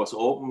Boo Boo was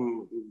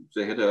open.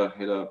 They had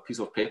a piece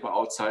of paper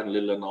outside, a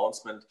little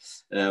announcement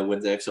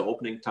when they have the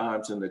opening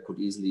times, and they could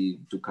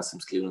easily do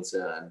customs clearance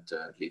there and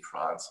leave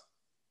France.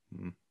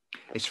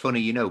 It's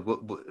funny, you know,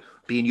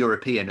 being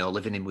European or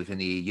living within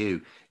the EU,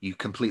 you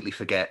completely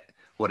forget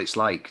what it's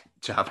like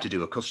to have to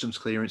do a customs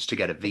clearance, to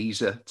get a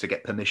visa, to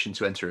get permission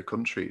to enter a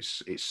country.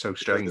 It's so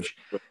strange.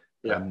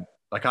 Yeah.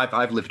 Like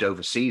I've lived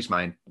overseas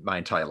my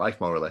entire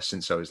life, more or less,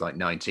 since I was like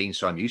 19,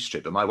 so I'm used to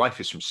it. But my wife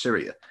is from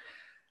Syria.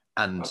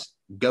 And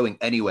going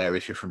anywhere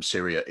if you're from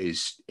Syria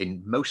is,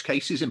 in most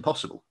cases,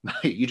 impossible.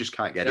 You just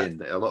can't get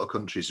in. A lot of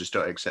countries just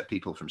don't accept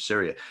people from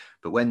Syria.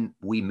 But when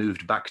we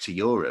moved back to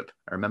Europe,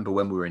 I remember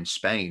when we were in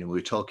Spain and we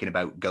were talking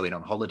about going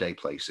on holiday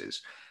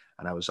places.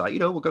 And I was like,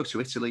 we'll go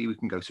to Italy, we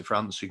can go to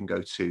France, we can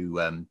go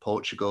to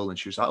Portugal. And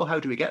she was like, oh, how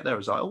do we get there? I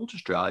was like, we'll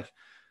just drive.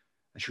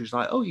 And she was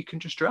like, oh, you can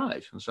just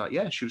drive. I was like,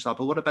 yeah. She was like,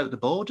 but what about the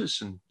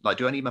borders? And like,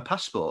 do I need my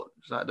passport?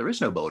 I was like, there is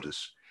no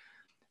borders.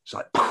 It's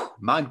like,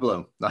 mind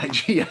blown. Like,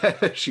 she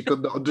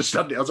couldn't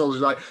understand it. I was always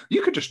like,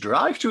 you could just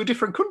drive to a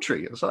different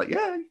country. I was like,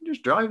 yeah, you can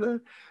just drive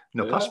there.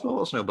 No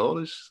passports, no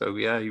borders. So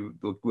yeah,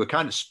 we're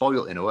kind of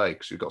spoiled in a way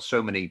because we've got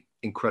so many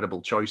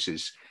incredible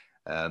choices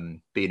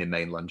being in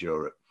mainland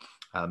Europe.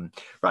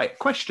 Right,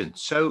 question.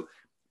 So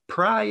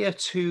prior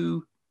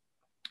to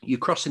you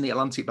crossing the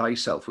Atlantic by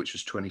yourself, which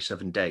was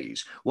 27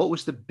 days, what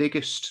was the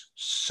biggest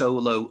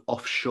solo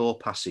offshore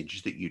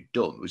passage that you'd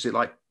done? Was it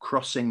like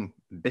crossing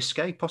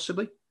Biscay,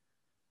 possibly?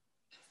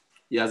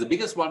 Yeah, the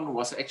biggest one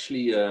was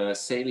actually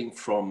sailing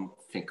from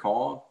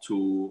Fécamp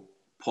to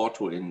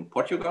Porto in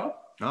Portugal.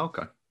 Oh,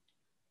 okay.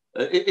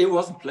 It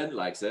wasn't planned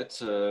like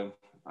that.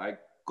 I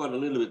got a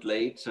little bit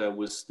late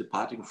with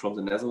departing from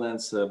the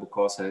Netherlands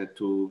because I had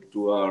to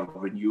do a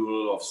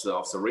renewal of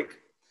the rig.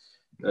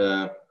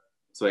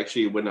 So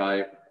actually, when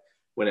I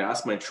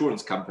asked my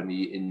insurance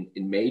company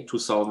in May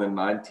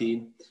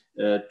 2019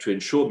 to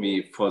insure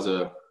me for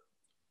the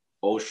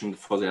ocean,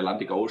 for the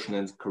Atlantic Ocean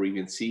and the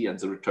Caribbean Sea and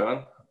the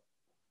return,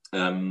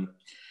 they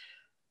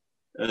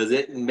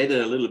made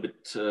it a little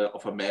bit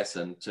of a mess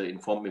and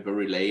informed me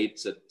very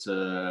late that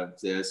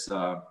there's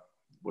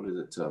what is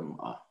it?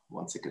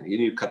 1 second, you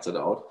need to cut that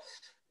out.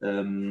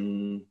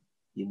 You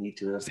need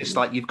to. It's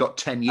like you've got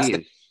 10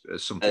 years or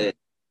something.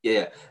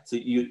 Yeah. So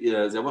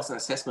there was an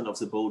assessment of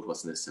the boat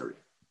was necessary.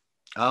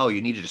 Oh,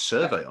 you needed a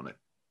survey on it.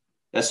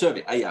 A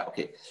survey. Yeah.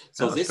 Okay.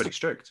 So that's pretty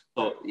strict.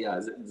 So yeah,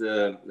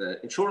 the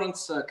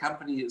insurance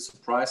company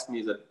surprised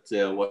me that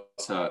there was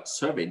a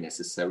survey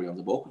necessary on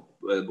the boat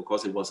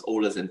because it was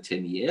older than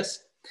 10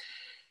 years.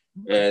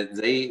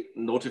 They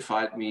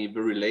notified me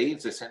very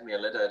late. They sent me a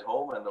letter at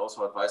home and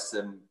also advised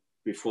them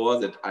before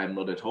that I'm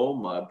not at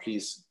home.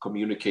 Please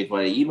communicate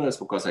via emails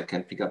because I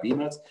can't pick up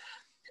emails.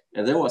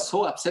 And they were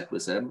so upset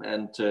with them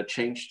and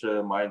changed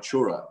my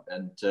insurer.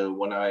 And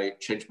when I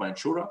changed my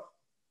insurer,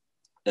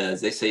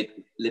 they said,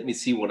 let me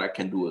see what I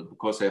can do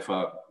because I have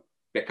a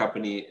back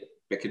company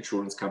back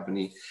insurance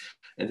company,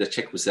 and they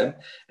checked with them,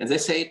 and they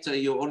said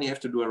you only have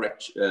to do a rig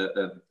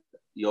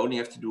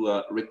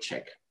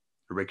check.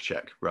 A rig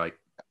check, right?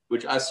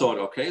 Which I thought,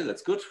 okay,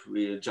 that's good.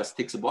 We just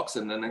tick the box,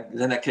 and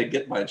then I can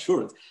get my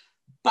insurance.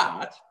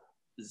 But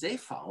they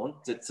found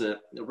that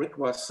the rig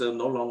was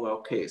no longer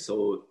okay,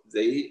 so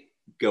they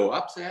go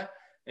up there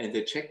and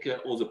they check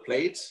all the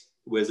plates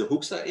where the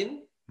hooks are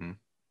in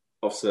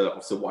of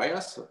the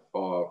wires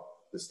or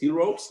the steel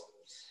ropes.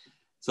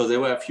 So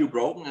there were a few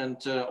broken,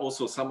 and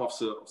also some of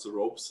the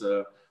ropes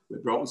were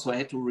broken. So I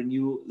had to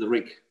renew the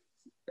rig,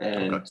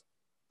 and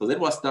so that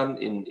was done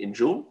in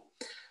June.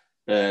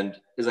 And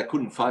as I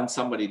couldn't find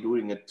somebody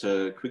doing it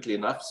quickly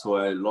enough, so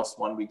I lost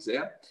 1 week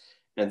there.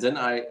 And then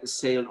I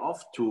sailed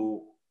off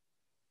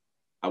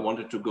I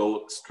wanted to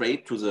go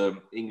straight to the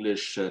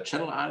English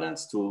Channel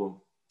Islands,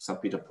 to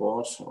St. Peter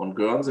Port on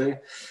Guernsey.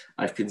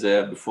 I've been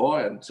there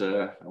before, and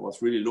I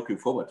was really looking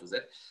forward to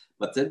that.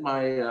 But then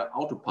my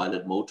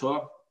autopilot motor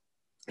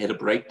had a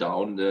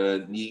breakdown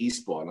near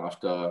Eastbourne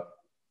after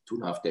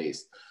 2.5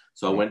 days.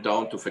 So I went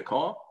down to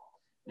Fécamp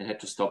and had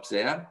to stop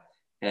there,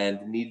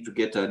 and needed to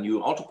get a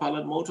new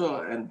autopilot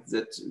motor, and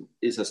that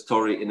is a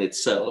story in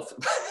itself.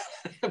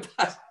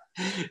 But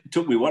it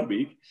took me 1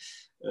 week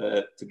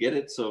to get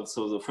it. So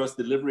the first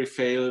delivery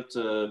failed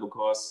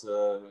because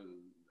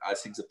I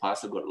think the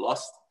parcel got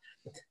lost.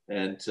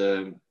 And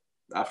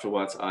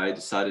afterwards, I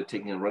decided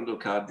taking a rental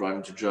car,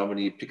 driving to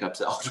Germany, pick up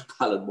the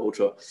autopilot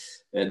motor,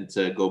 and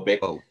go back.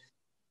 Oh.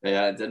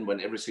 And then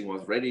when everything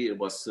was ready, it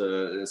was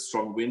a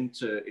strong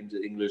wind in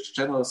the English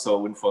Channel, so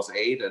wind force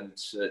 8. And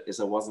as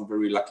I wasn't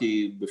very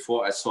lucky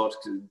before, I thought,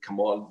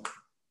 come on,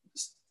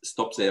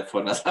 stop there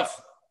for another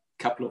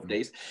couple of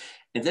days.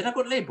 And then I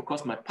got late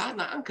because my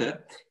partner,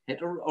 Anke,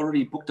 had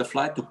already booked a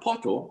flight to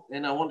Porto,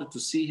 and I wanted to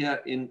see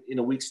her in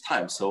a week's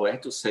time. So I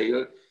had to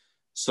sail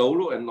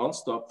solo and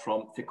nonstop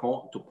from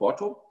Fécamp to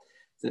Porto.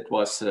 That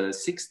was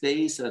 6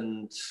 days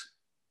and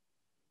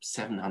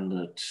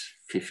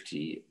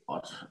 750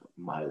 odd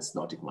miles,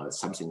 nautic miles,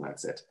 something like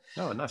that.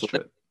 Oh, nice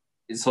trip.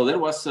 So that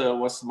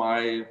was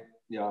my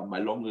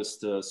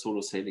longest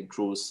solo sailing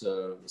cruise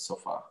so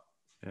far.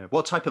 Yeah.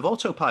 What type of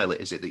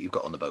autopilot is it that you've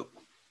got on the boat?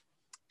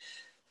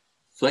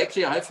 So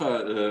actually, I have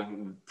a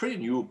pretty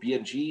new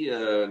B&G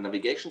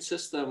navigation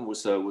system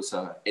with a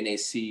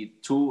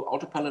NAC2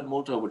 autopilot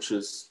motor, which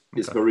is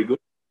very good,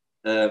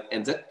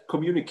 and that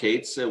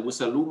communicates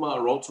with a Luma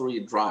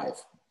rotary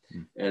drive.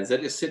 And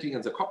that is sitting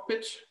in the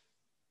cockpit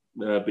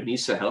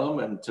beneath the helm,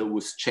 and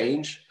with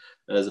change,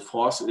 the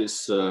force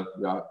is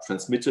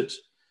transmitted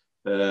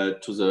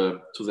to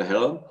the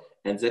helm,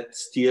 and that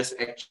steers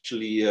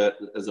actually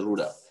the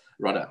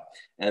rudder.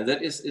 And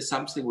that is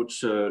something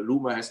which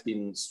Luma has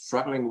been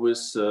struggling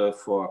with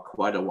for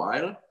quite a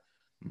while.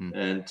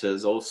 And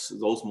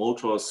those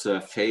motors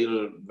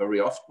fail very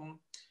often.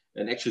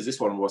 And actually, this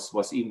one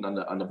was even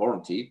under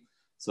warranty.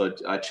 So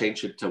I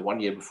changed it 1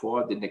 year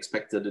before. I didn't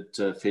expect that it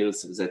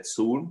fails that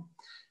soon.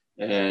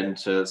 And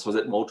so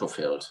that motor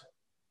failed.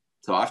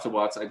 So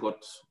afterwards, I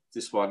got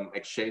this one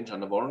exchanged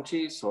under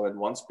warranty. So I had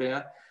one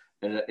spare.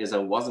 And as I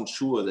wasn't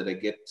sure that I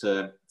get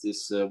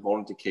this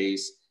warranty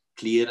case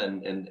cleared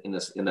and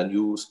in a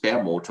new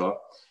spare motor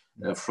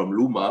from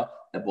Luma,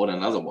 I bought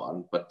another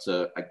one. But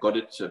I got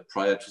it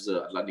prior to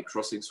the Atlantic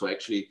crossing. So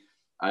actually,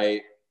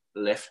 I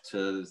left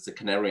the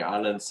Canary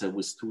Islands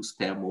with 2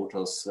 spare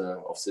motors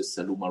of this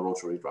Luma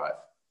rotary drive.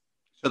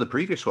 So the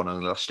previous one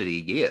only lasted a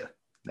year,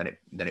 then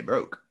it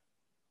broke.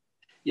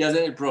 Yeah,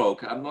 then it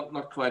broke. I'm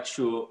not quite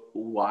sure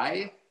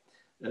why.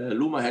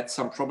 Luma had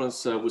some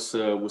problems with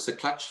the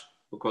clutch,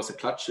 because the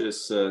clutch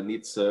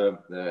needs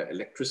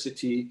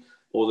electricity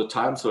all the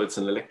time, so it's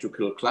an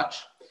electrical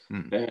clutch.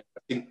 And I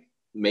think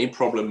main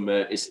problem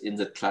is in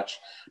the clutch.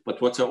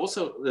 But what they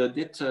also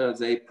did,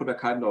 they put a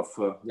kind of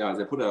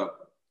they put a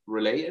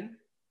relay in,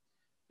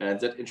 and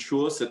that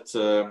ensures that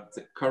the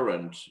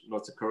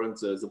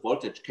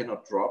voltage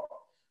cannot drop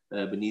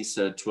beneath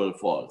 12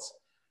 volts.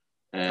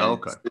 And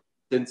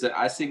since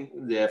I think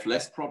they have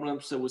less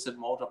problems with that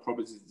motor,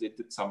 probably they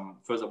did some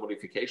further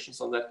modifications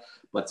on that.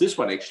 But this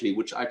one actually,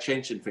 which I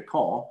changed in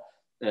Fécamp,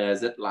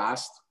 that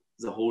lasts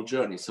the whole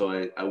journey.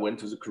 So I went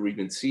to the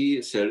Caribbean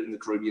Sea, sailed in the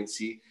Caribbean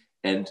Sea,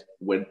 and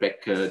went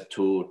back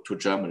to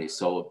Germany.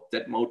 So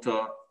that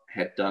motor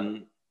had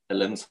done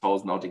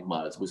 11,000 nautic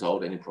miles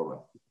without any problem.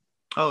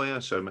 Oh yeah,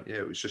 so yeah,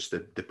 it was just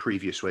the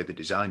previous way they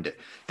designed it.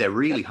 They're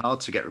really hard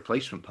to get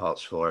replacement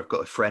parts for. I've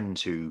got a friend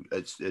who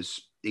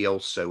he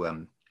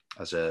also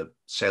has a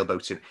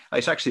sailboat in.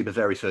 It's actually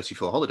Bavaria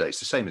 34 Holiday. It's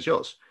the same as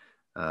yours.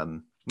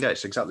 Yeah,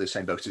 it's exactly the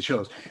same boat as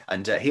yours.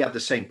 And he had the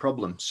same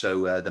problem.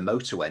 So the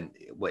motor went.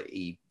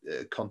 He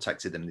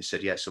contacted them and they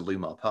said, yeah, it's a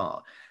Luma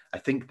part. I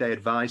think they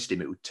advised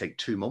him it would take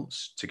 2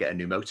 months to get a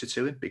new motor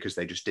to him because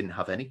they just didn't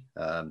have any.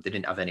 They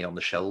didn't have any on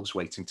the shelves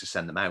waiting to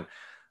send them out.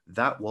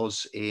 That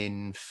was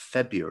in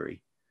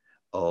February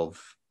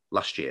of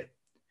last year.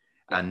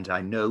 And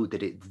I know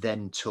that it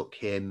then took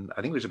him,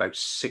 I think it was about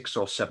 6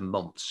 or 7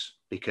 months,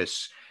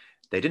 because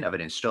they didn't have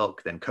it in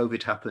stock. Then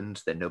COVID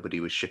happened. Then nobody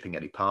was shipping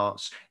any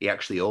parts. He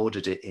actually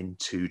ordered it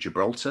into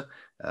Gibraltar,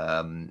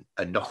 and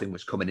nothing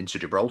was coming into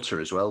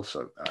Gibraltar as well.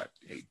 So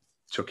it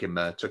took him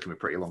a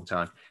pretty long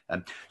time.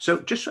 So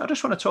I just want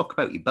to talk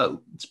about your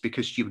boat,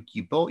 because you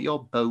bought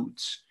your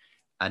boat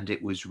and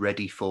it was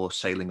ready for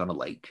sailing on a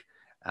lake,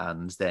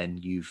 and then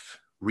you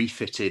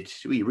refitted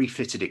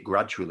it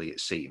gradually, it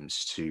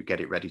seems, to get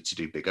it ready to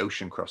do big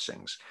ocean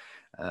crossings.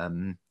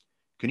 Can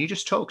you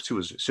just talk to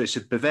us? So it's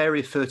a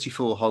Bavaria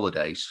 34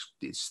 Holidays.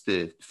 It's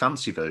the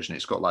fancy version.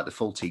 It's got like the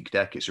full teak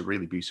deck. It's a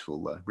really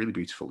beautiful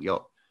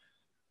yacht.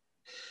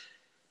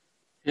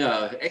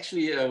 Yeah,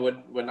 actually,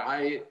 when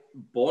I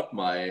bought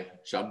my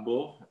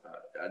Jumbo,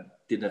 I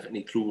didn't have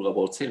any clue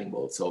about sailing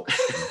boats. So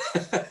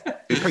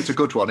you picked a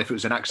good one if it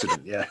was an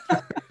accident, yeah.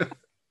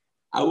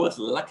 I was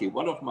lucky.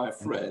 One of my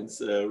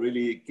friends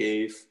really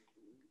gave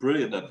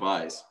brilliant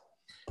advice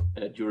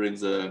during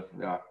the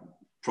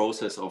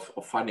process of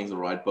finding the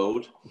right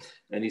boat.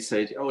 And he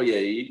said, oh yeah,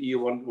 you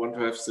want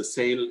to have the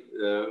sail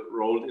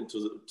rolled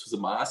into the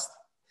mast.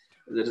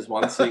 That is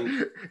one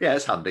thing. Yeah,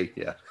 it's handy.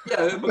 Yeah.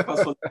 Yeah,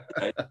 because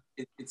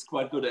it's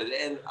quite good,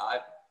 and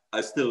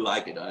I still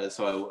like it.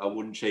 So I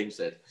wouldn't change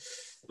that.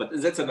 But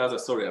that's another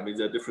story. I mean,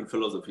 there are different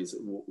philosophies.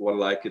 One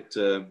like it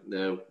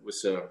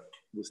with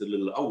a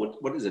little.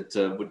 What is it?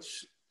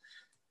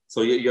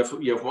 So you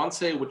have one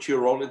sail which you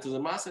roll into the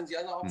mast, and the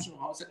other option.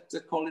 How is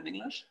that called in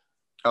English?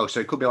 Oh,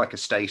 so it could be like a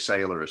stay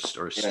sail or a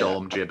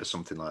storm jib or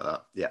something like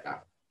that.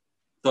 Yeah.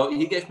 So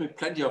he gave me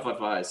plenty of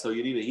advice. So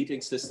you need a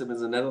heating system in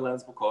the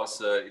Netherlands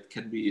because it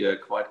can be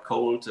quite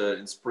cold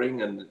in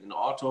spring and in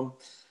autumn.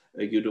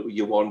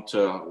 You want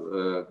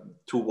 2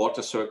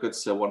 water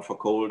circuits, one for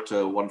cold,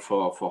 one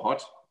for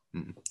hot,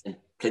 and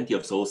plenty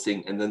of those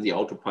things. And then the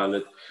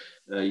autopilot,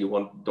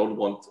 you don't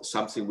want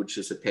something which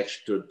is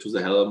attached to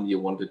the helm. You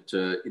want it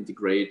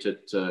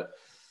integrated.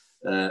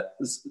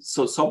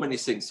 So many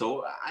things.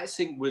 So I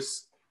think with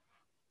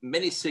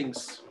many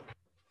things,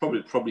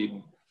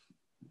 probably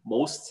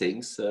most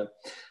things,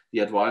 the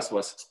advice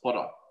was spot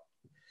on.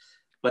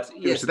 But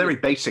yes, it was a very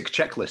basic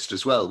checklist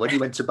as well. When you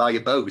went to buy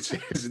your boat,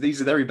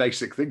 these are very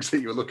basic things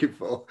that you were looking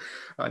for.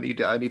 I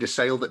need a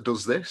sail that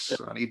does this.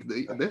 I need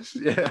this.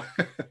 Yeah.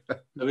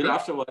 I mean,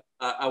 afterwards,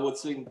 I would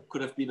think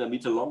could have been a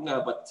meter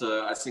longer, but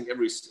I think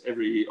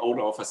every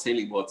owner of a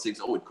sailing boat thinks,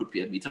 oh, it could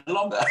be a meter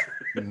longer.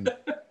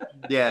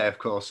 Yeah, of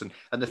course.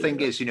 And the thing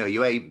is,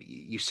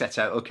 you set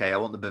out, okay, I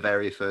want the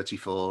Bavaria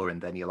 34, and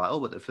then you're like, oh,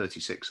 but the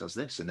 36 does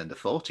this, and then the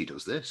 40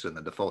 does this, and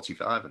then the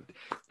 45, and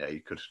yeah,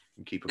 you could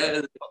keep up.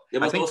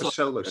 I think for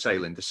solo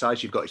sailing, the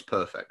size you've got is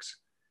perfect.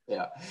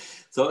 Yeah.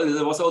 So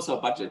there was also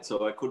a budget,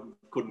 so I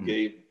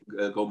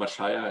couldn't go much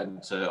higher,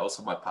 and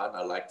also my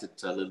partner liked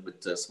it a little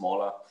bit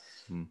smaller.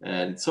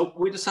 And so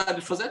we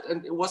decided for that,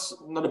 and it was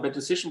not a bad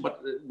decision, but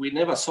we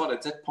never thought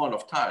at that point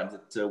of time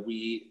that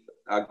we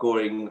are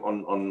going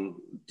on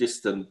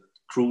distant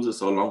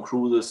cruises or long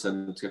cruises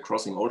and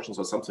crossing oceans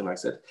or something like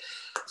that.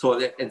 So,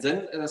 and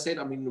then, as I said,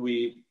 I mean,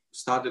 we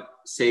started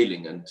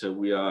sailing, and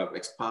we are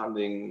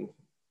expanding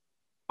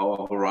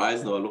our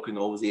horizon or looking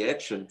over the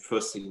edge. And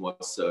first thing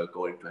was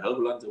going to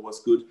Helgoland, that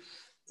was good.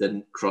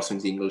 Then crossing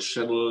the English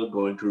Channel,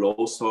 going to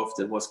Lowestoft,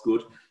 that was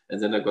good. And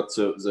then I got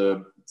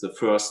the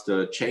first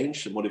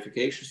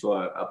modification. So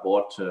I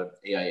bought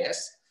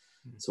AIS,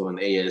 so an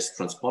AIS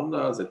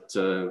transponder that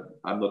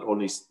I'm not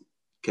only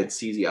can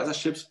see the other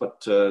ships, but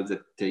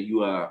that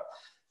you are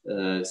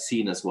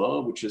seen as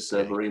well, which is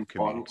very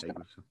important.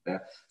 Yeah.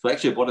 So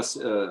actually I bought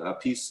a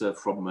piece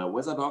from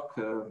WeatherDock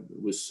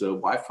with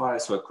Wi-Fi,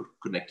 so I could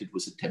connect it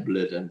with a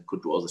tablet and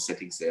could do all the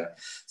settings there.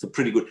 So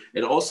pretty good.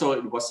 And also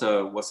it was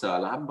a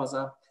alarm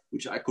buzzer,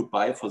 which I could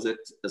buy for that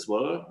as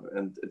well.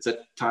 And at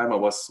that time I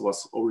was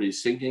already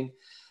thinking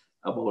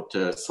about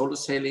solo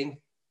sailing,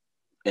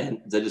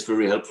 and that is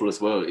very helpful as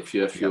well. If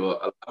you have your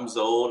alarm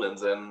zone, and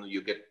then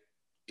you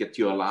get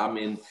your alarm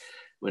in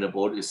when a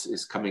boat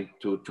is coming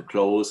to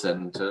close,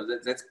 and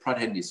that's quite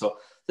handy. So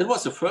that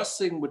was the first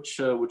thing which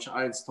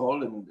I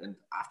installed, and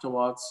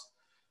afterwards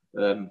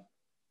a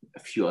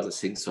few other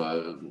things. So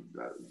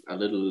a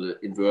little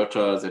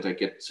inverter that I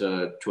get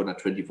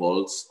 220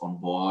 volts on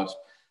board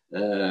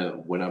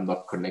when I'm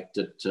not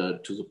connected to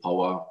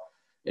the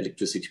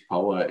electricity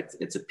power.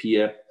 It's a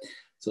pier.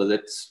 So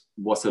that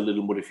was a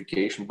little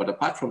modification. But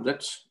apart from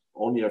that,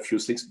 only a few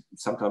things,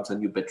 sometimes a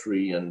new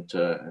battery and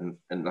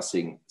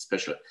nothing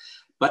special.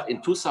 But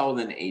in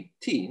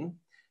 2018,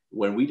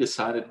 when we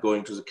decided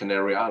going to the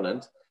Canary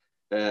Island,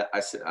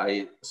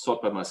 I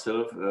thought by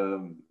myself,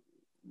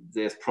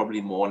 there's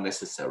probably more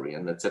necessary.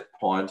 And at that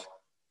point,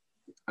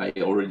 I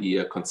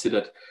already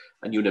considered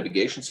a new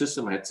navigation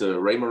system. I had the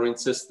Raymarine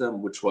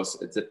system, which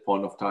was at that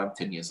point of time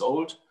 10 years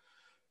old.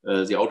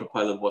 The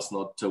autopilot was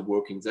not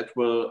working that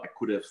well. I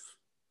could have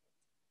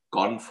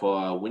gone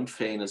for a wind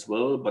vane as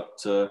well,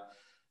 but I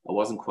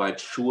wasn't quite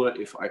sure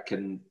if I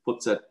can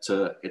put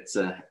that it's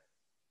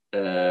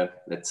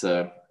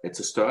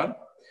a stern.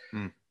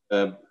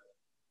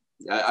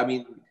 I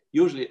mean,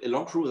 usually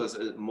long cruisers,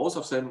 most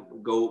of them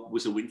go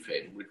with a wind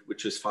vane,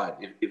 which is fine.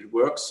 If it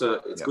works,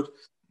 it's good.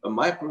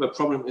 My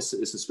problem is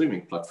a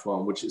swimming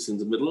platform, which is in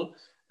the middle,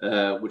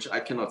 which I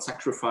cannot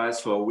sacrifice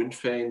for a wind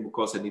vane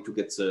because I need to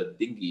get the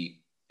dinghy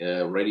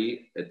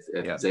ready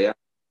at there.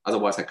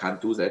 Otherwise, I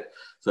can't do that.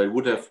 So it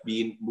would have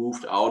been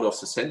moved out of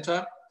the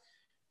center.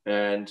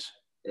 And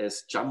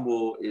as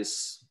Jumbo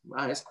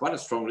has quite a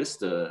strong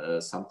list,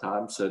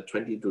 sometimes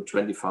 20 to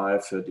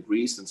 25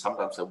 degrees, and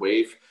sometimes a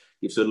wave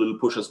gives a little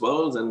push as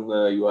well. Then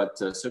you are at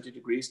 30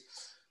 degrees.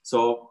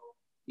 So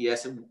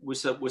yes,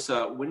 with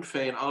a wind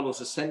vane out of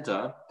the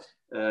center,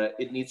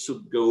 it needs to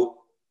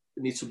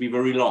be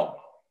very long.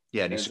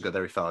 Yeah, it needs to go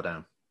very far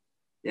down.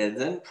 And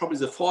then probably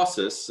the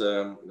forces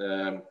at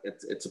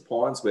the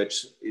points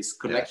which is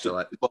connected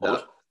to the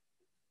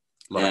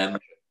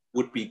boat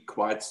would be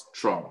quite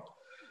strong.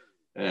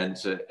 And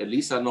at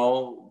least I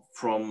know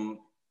from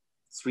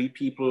 3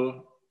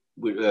 people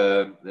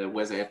where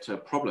they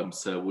had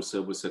problems with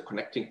the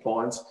connecting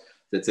points,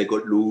 that they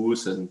got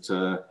loose. And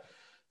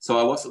so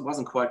I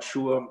wasn't quite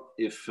sure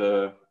if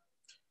the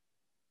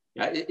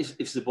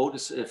boat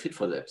is fit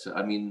for that.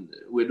 I mean,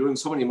 we're doing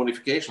so many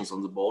modifications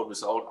on the boat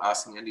without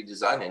asking any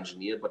design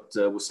engineer, but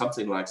with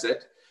something like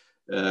that,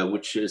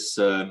 which is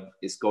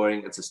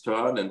going at the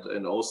stern,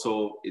 and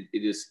also it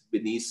is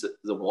beneath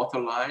the water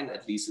line.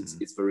 At least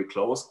it's very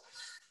close.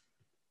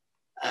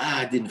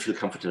 I didn't feel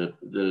comfortable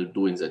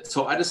doing that.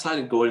 So I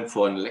decided going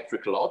for an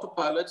electrical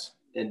autopilot,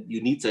 and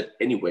you need that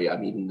anyway. I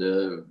mean,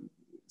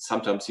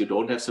 sometimes you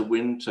don't have the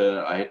wind.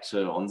 I had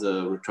on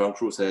the return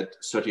cruise, I had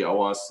 30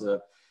 hours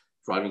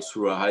driving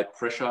through a high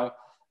pressure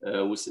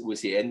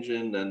with the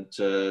engine. And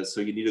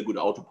so you need a good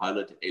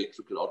autopilot,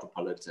 electrical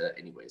autopilot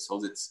anyway. So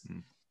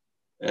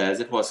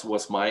that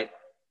was my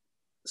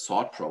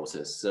thought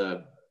process.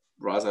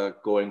 Rather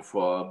going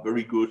for a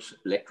very good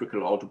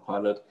electrical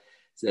autopilot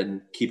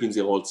than keeping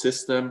the old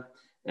system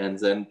and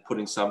then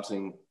putting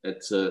something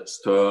at the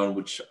stern,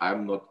 which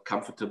I'm not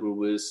comfortable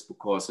with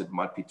because it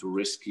might be too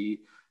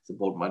risky. The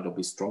boat might not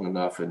be strong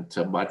enough and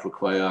might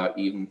require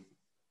even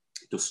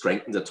to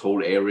strengthen that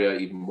whole area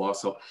even more.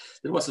 So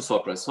that was the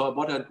thought process. So I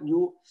bought a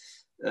new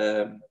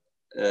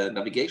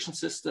navigation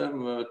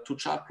system, 2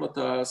 chart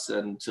plotters,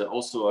 and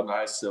also a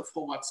nice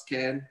forward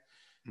scan.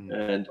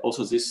 And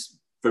also this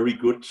very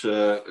good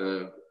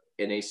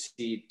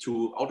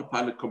NAC2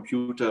 autopilot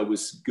computer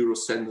with gyro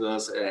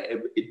sensors.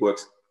 It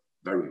works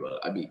very well.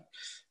 I mean,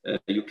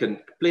 you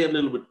can play a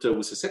little bit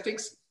with the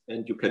settings,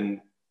 and you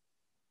can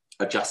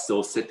adjust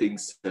those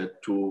settings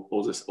to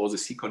all the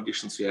sea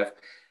conditions you have.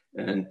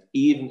 And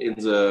even in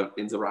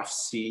the rough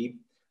sea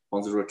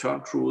on the return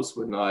cruise,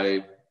 when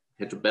I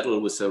had to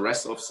battle with the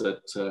rest of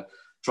that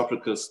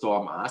tropical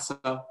storm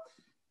Asa,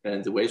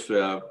 and the waves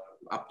were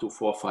up to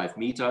 4 or 5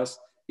 meters,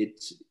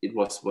 it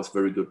was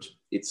very good.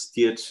 It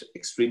steered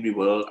extremely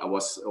well. I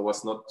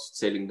was not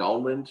sailing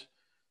downwind,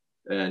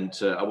 and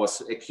I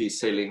was actually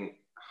sailing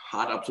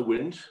hard up the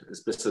wind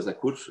as best as I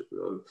could.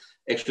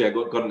 Actually, I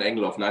got an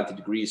angle of 90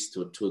 degrees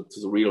to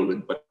the real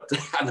wind, but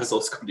under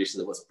those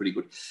conditions, it was pretty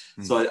good.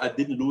 So I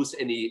didn't lose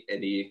any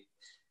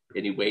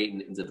way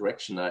in the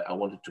direction I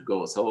wanted to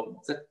go.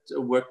 So that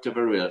worked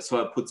very well.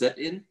 So I put that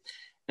in.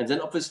 And then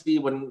obviously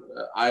when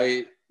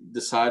I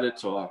decided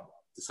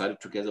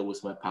together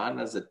with my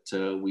partners that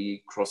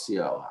I cross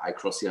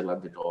the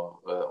Atlantic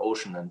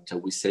Ocean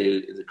and we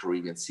sail in the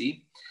Caribbean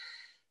Sea.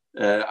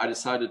 I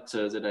decided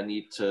that I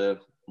need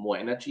more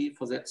energy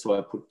for that. So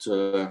I put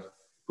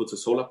the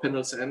solar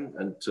panels in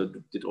and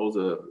did all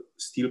the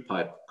steel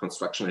pipe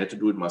construction. I had to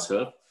do it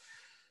myself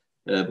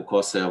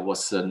because there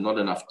was not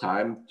enough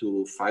time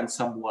to find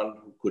someone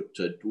who could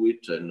do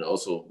it, and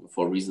also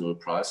for a reasonable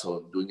price.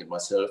 So doing it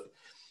myself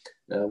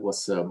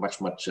was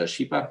much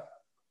cheaper.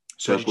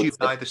 So did you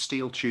buy the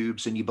steel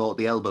tubes and you bought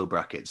the elbow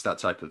brackets, that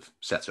type of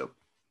setup?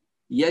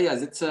 Yeah,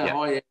 that's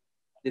how I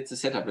did the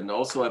setup. And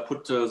also I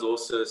put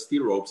those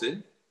steel ropes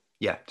in.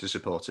 Yeah, to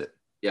support it.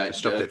 Yeah, to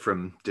stop it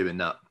from doing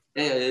that.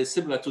 Yeah,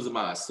 similar to the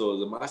mast. So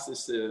the mast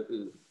is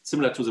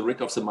similar to the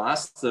rig of the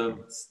mast,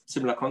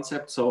 similar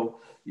concept. So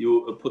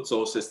you put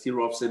those steel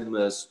ropes in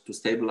to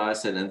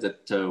stabilize it, and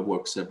that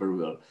works very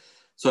well.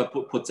 So I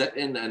put that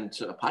in, and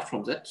apart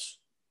from that,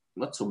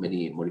 not so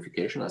many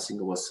modifications. I think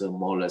it was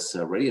more or less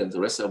ready, and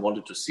the rest I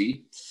wanted to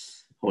see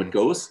how it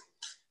goes.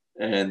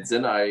 And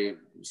then I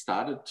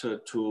started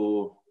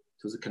to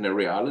the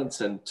Canary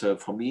Islands, and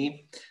for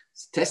me,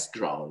 it's test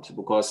ground,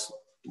 because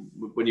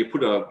when you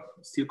put a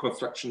steel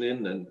construction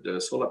in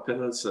and solar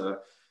panels,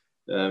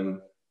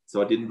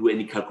 so I didn't do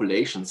any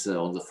calculations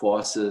on the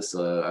forces.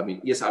 I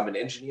mean, yes, I'm an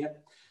engineer,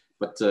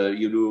 but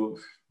you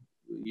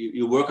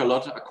work a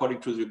lot according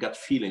to your gut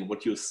feeling,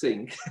 what you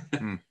think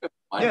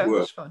might work.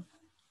 That's fine.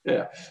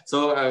 Yeah.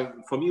 So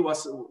for me,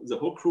 was the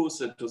whole cruise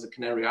to the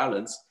Canary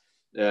Islands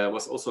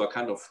was also a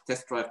kind of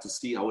test drive to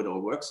see how it all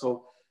works.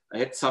 So I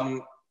had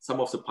some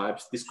of the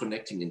pipes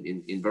disconnecting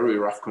in very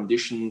rough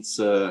conditions,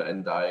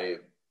 and I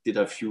did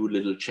a few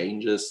little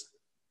changes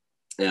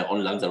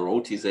on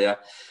Lanzarote there.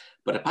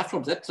 But apart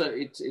from that,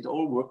 it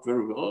all worked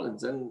very well. And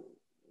then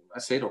I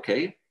said,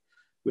 okay,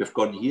 we have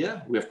gone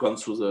here. We have gone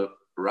through the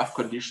rough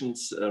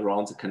conditions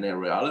around the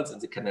Canary Islands. And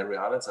the Canary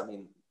Islands, I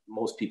mean,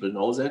 most people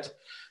know that.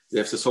 They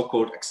have the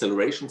so-called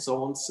acceleration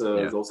zones.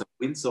 Those are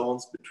wind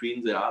zones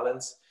between the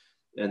islands,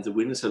 and the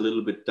wind is a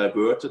little bit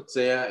diverted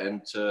there,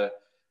 and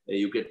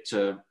you get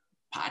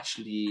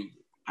partially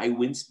high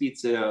wind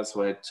speeds there.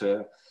 So I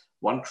had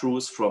one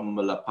cruise from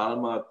La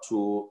Palma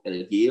to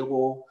El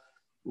Hierro,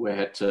 where I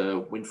had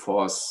wind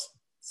force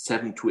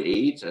 7 to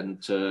 8,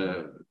 and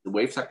the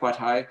waves are quite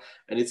high.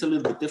 And it's a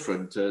little bit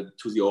different to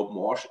the open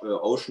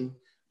ocean.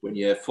 When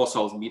you have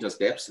 4,000 meters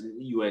depth,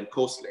 you are in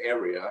coastal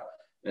area,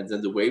 and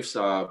then the waves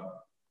are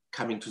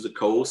coming to the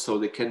coast, so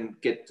they can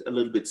get a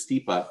little bit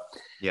steeper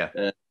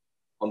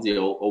on the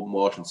open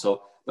ocean.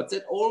 So, but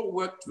that all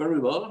worked very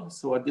well.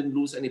 So I didn't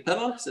lose any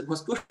pedals. It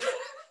was good.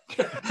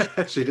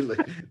 So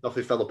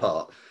nothing fell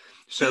apart.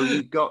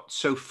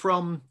 So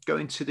from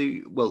going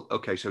to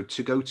so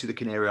to go to the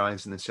Canary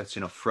Islands and then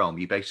setting off from,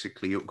 you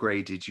basically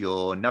upgraded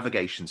your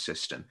navigation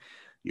system,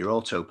 your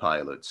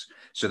autopilots.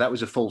 So that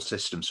was a full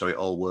system, so it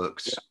all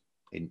works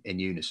in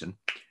unison.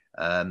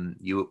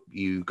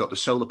 You got the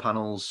solar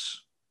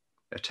panels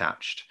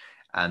attached,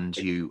 and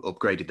you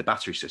upgraded the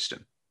battery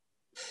system.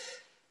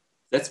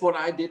 That's what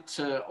I did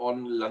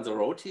on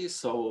Lanzarote.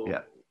 So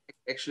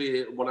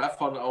actually, what I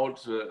found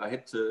out, I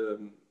had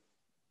 2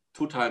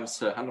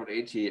 times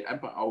 180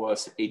 ampere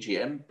hours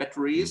AGM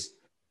batteries,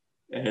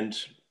 and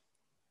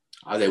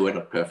they were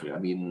not perfect. I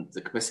mean,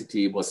 the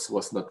capacity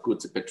was not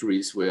good. The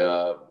batteries were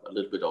a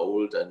little bit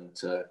old and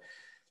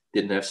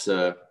didn't have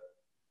the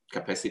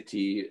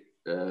capacity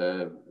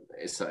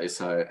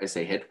as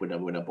I had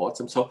when I bought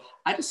them. So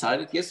I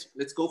decided, yes,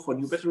 let's go for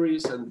new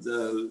batteries and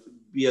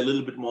be a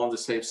little bit more on the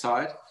safe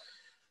side.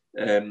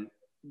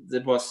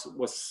 That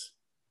was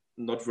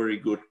not very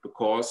good,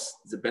 because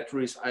the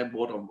batteries I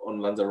bought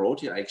on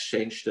Lanzarote, I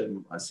exchanged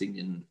them, I think,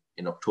 in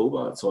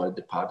October. So I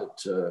departed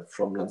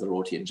from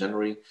Lanzarote in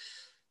January,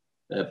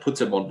 put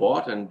them on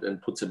board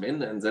and put them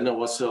in. And then I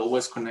was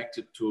always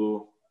connected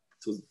to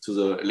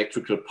the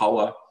electrical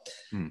power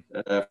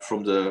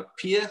from the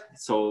pier.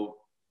 So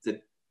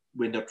that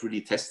we're not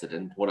really tested.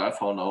 And what I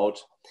found out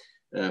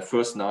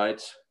first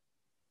night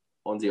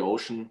on the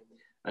ocean,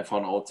 I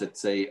found out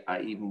that they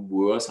are even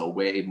worse, or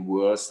were even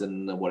worse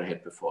than what I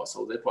had before.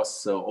 So that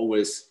was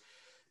always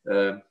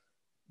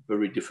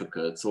very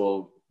difficult.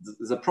 So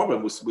the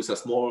problem with a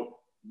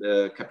small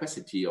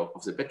capacity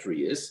of the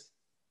battery is,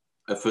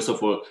 first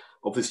of all,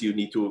 obviously you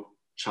need to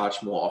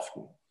charge more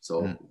often.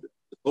 So the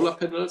solar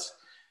panels,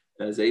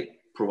 they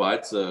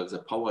provide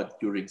the power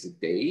during the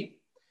day,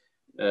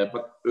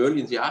 but early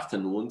in the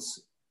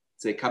afternoons,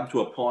 they come to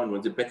a point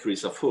when the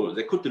batteries are full.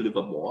 They could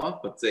deliver more,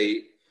 but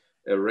they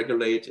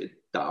regulate it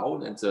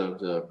down, and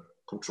the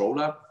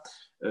controller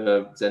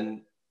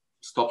then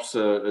stops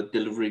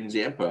delivering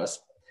the amperes.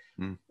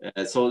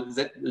 So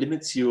that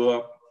limits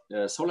your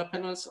solar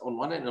panels on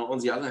one hand, and on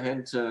the other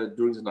hand,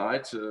 during the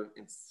night,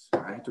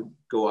 I had to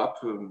go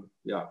up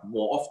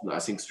more often, I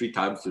think 3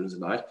 times during the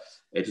night.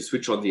 I had to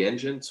switch on the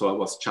engine, so I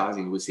was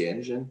charging with the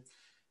engine.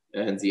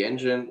 And the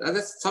engine,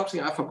 that's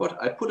something I forgot.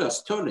 I put a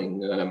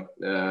Sterling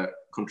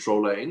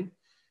controller in,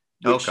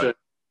 which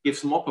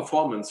gives more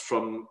performance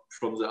from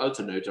the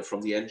alternator,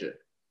 from the engine.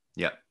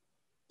 Yeah.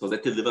 So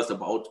that delivers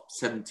about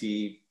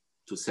 70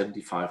 to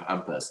 75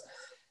 amperes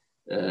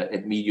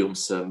at medium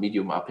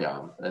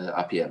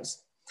RPMs.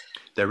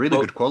 They're really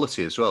good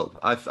quality as well.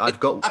 I've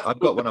got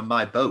one on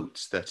my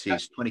boat that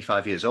is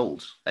 25 years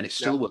old, and it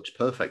still works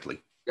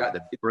perfectly. Yeah,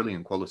 they're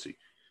brilliant quality.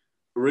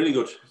 Really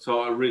good.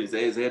 So really,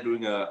 they are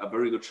doing a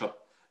very good job,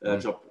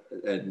 and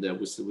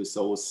with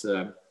those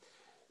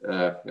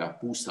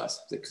boosters,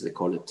 they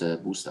call it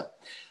booster.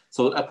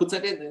 So I put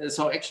that in.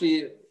 So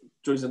actually,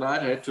 during the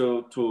night, I had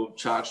to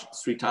charge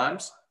 3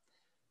 times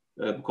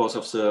because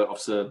of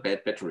the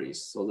bad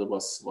batteries. So that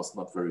was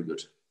not very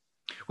good.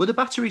 Were the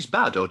batteries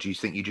bad, or do you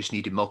think you just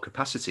needed more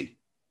capacity?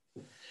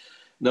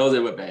 No, they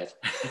were bad.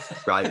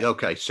 Right.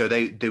 Okay. So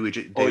they were.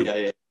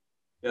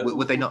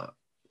 Were they not?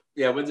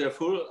 Yeah, when they're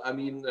full, I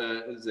mean,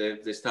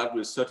 they start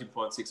with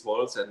 13.6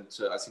 volts, and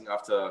I think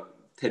after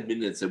 10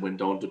 minutes they went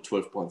down to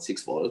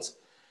 12.6 volts.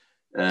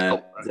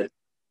 That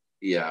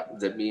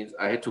means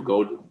I had to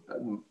go.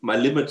 My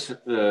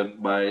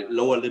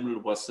lower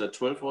limit was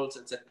 12 volts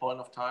at that point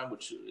of time,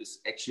 which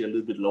is actually a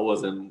little bit lower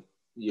than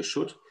you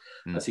should.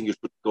 I think you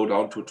should go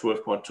down to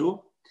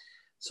 12.2.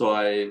 So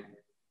I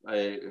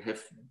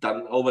have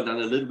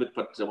overdone a little bit,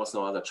 but there was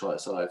no other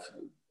choice.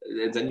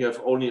 And then you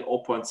have only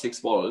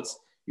 0.6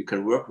 volts you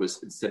can work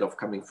with instead of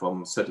coming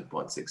from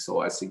 13.6. So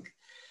I think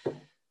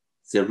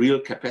the real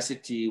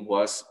capacity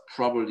was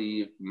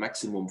probably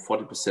maximum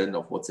 40%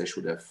 of what they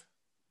should have.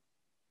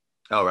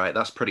 All right,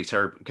 that's pretty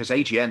terrible, because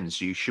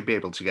AGMs, you should be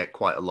able to get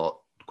quite a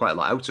lot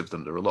out of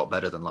them. They're a lot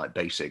better than like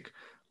basic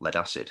lead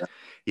acid.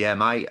 Yeah,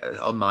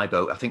 on my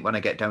boat, I think when I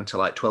get down to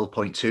like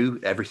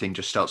 12.2, everything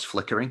just starts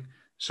flickering.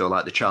 So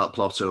like the chart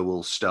plotter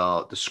will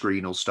start, the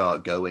screen will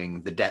start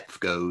going, the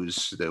depth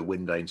goes, the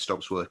wind vane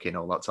stops working,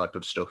 all that type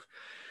of stuff.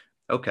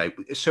 Okay,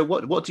 so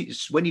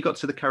when you got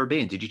to the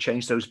Caribbean, did you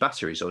change those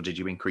batteries, or did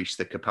you increase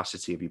the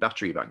capacity of your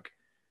battery bank?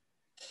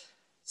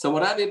 So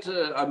what I did,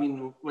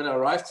 when I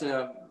arrived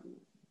there,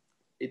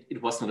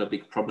 it was not a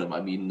big problem. I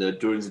mean,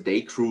 during the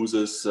day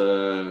cruises,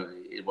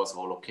 it was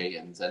all okay.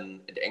 And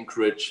then at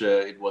Anchorage,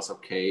 it was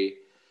okay.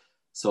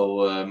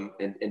 So,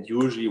 and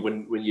usually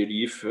when you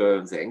leave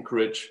the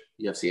Anchorage,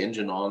 you have the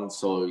engine on.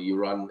 So you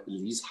run at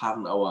least half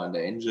an hour on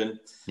the engine,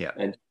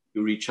 and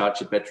you recharge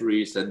the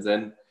batteries. And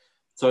then,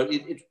 so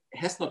it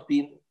has not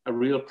been a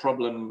real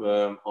problem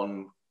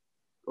on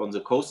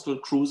the coastal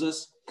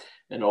cruises.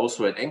 And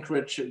also at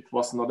Anchorage, it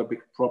was not a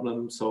big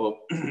problem. So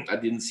I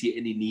didn't see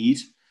any need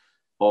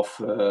of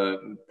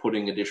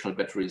putting additional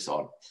batteries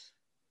on.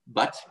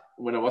 But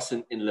when I was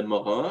in Le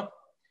Marin,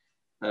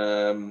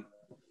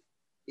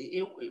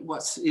 it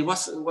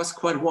was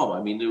quite warm.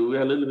 I mean, we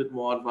were a little bit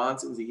more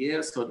advanced in the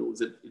year, so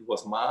it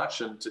was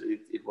March and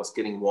it was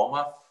getting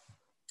warmer.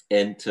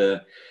 And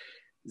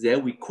there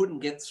we couldn't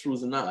get through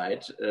the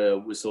night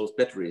with those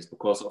batteries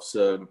because of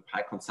the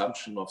high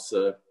consumption of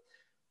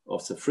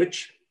the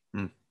fridge.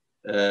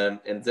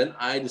 And then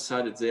I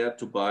decided there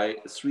to buy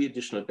 3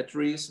 additional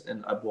batteries,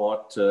 and I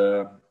bought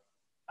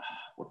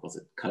what was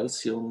it?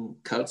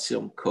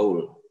 Calcium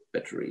coal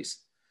batteries.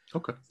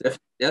 Okay.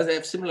 They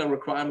have similar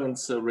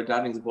requirements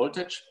regarding the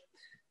voltage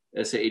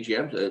as the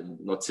AGM.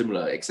 Not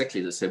similar,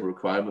 exactly the same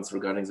requirements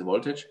regarding the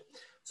voltage.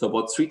 So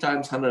about 3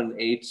 times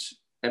 108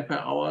 ampere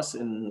hours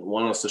in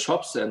one of the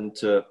shops, and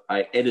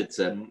I added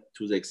them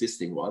to the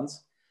existing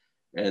ones,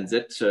 and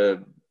that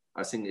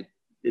I think it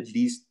at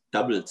least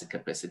doubled the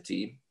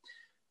capacity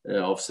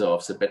of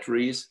the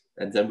batteries,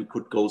 and then we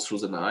could go through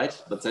the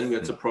night. But then we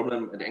had the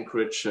problem at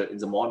Anchorage in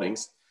the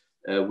mornings.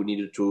 We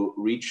needed to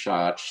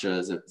recharge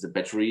the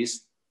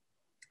batteries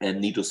and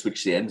need to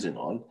switch the engine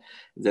on.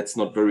 That's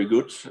not very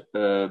good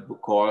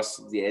because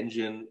the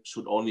engine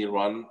should only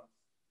run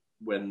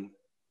when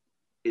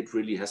it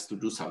really has to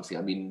do something.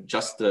 I mean,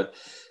 just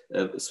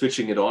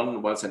switching it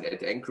on once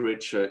at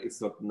Anchorage,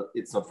 it's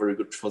not very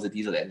good for the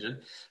diesel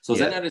engine. So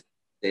then I decided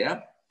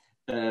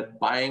there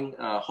buying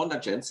a Honda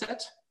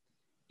Genset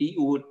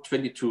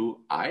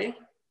EU22i,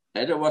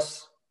 and it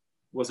was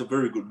a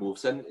very good move.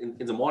 Then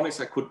in the mornings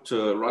I could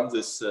run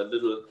this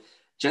little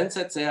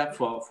genset there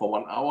for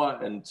 1 hour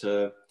and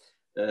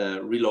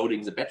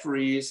reloading the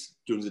batteries.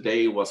 During the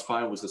day was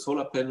fine with the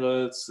solar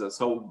panels.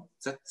 So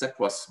that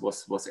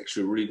was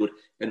actually really good.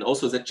 And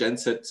also that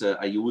genset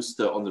I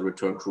used on the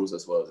return cruise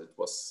as well. It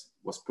was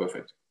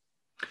perfect.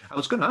 I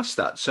was going to ask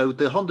that. So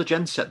the Honda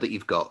genset that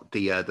you've got,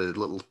 the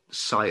little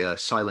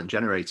silent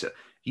generator,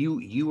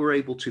 you were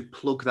able to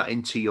plug that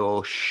into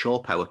your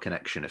shore power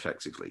connection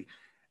effectively,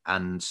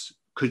 and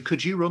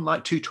could you run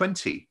like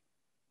 220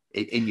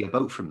 in your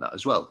boat from that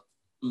as well?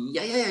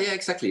 Yeah,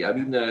 exactly. I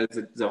mean,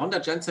 the Honda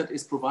genset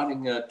is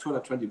providing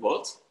 220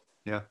 volts.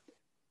 Yeah.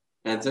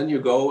 And then you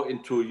go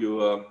into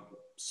your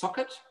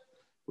socket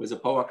where the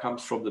power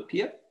comes from the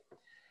pier.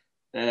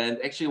 And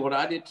actually what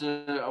I did,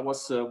 I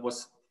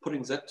was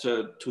putting that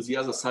to the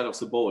other side of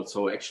the boat.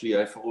 So actually I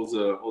have all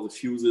the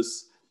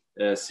fuses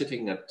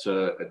sitting at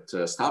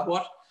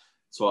starboard.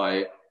 So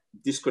I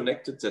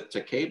disconnected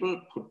that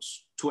cable, put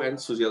 2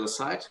 ends to the other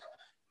side,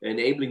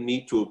 enabling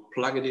me to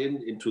plug it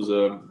into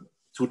the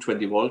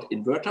 220 volt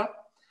inverter.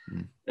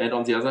 And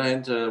on the other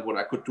hand, what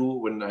I could do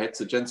when I had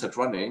the genset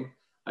running,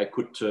 I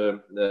could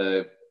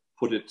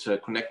put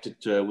it connected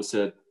with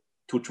the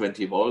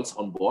 220 volts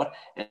on board.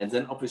 And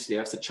then obviously I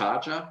have the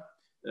charger,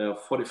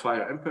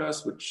 45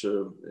 amperes, which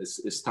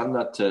is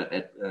standard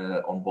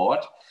on board.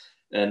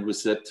 And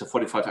with that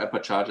 45 ampere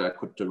charger, I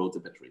could load the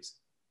batteries.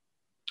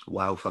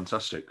 Wow,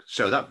 fantastic.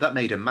 So that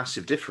made a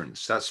massive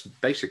difference. That's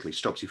basically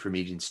stopped you from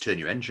needing to turn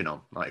your engine on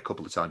like a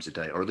couple of times a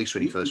day, or at least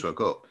when you first woke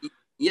up.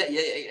 Yeah,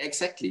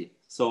 exactly.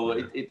 So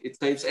it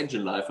saves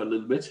engine life a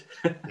little bit.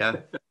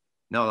 Yeah.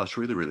 No, that's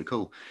really, really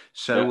cool.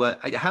 So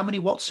how many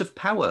watts of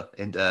power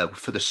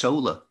for the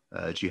solar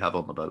do you have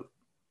on the boat?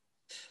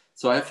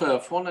 So I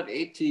have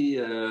 480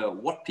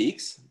 watt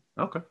peaks.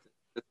 Okay.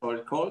 That's what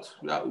it's called.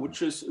 Yeah,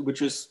 which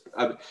is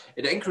at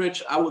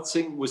Anchorage, I would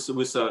think with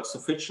a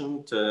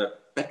sufficient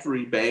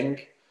battery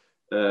bank,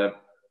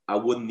 I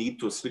wouldn't need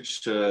to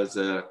switch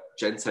the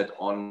genset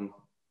on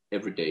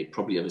every day,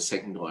 probably every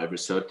second or every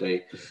third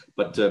day.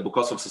 But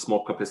because of the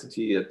small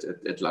capacity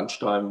at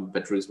lunchtime,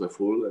 batteries were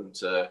full,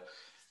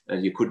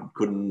 and you couldn't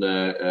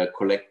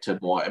collect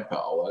more ampere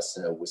hours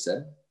with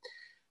them.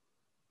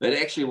 But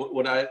actually,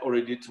 what I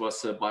already did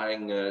was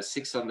buying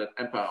 600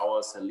 ampere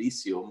hours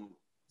lithium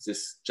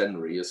this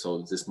January,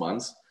 so this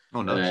month.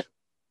 Oh, nice.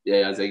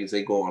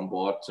 They go on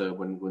board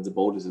when the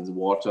boat is in the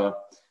water.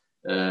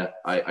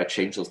 I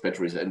change those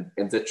batteries, and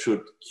that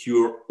should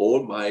cure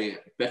all my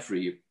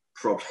battery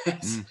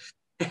problems.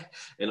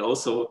 And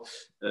also,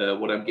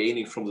 what I'm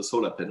gaining from the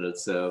solar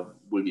panels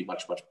will be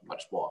much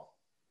more.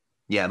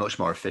 Yeah, much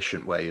more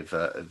efficient way of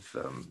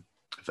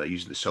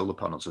using the solar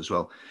panels as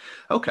well.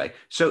 Okay,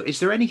 so is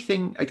there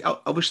anything,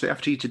 obviously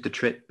after you did the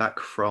trip back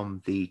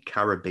from the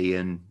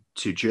Caribbean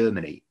to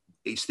Germany,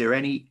 is there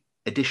any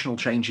additional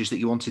changes that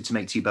you wanted to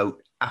make to your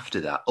boat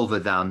after that, other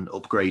than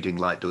upgrading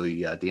like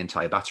the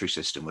entire battery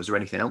system? Was there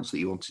anything else that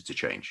you wanted to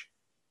change?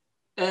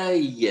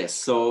 Yes.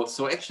 So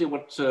actually,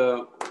 what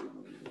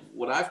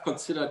what I've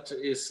considered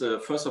is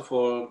first of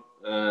all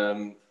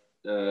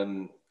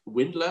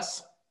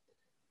windlass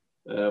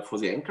for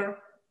the anchor,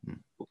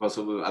 because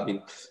I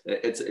mean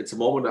it's a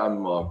moment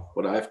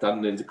what I've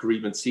done in the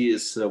Caribbean Sea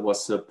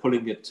was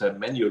pulling it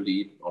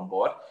manually on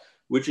board,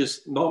 which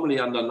is normally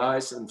under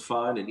nice and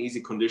fine and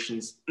easy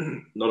conditions,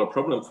 not a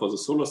problem for the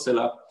solo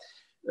sailor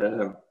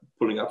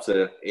pulling up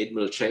the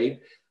 8mm chain,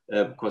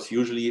 because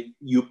usually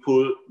you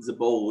pull the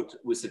boat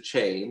with the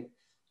chain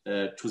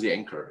to the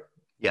anchor.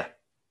 Yeah.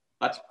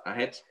 But I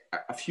had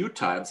a few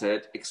times I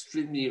had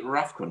extremely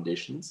rough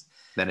conditions.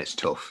 Then it's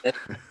tough. And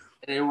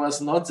it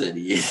was not that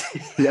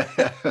easy. Yeah.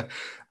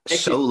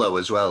 Solo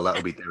as well, that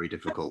would be very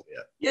difficult.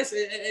 Yeah. Yes,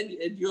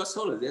 and you're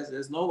solo.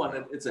 There's no one,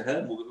 and it's a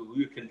helm who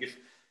you can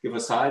give a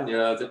sign,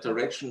 that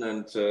direction,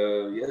 and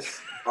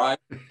yes, right.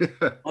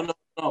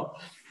 No.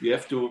 You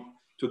have to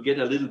get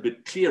a little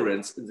bit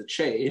clearance in the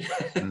chain.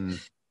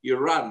 You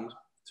run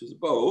to the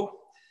bow,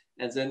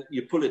 and then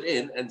you pull it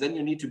in, and then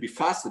you need to be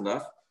fast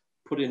enough,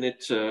 putting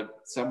it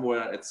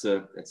somewhere. It's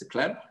a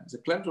clamp. Is a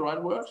clamp the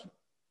right word?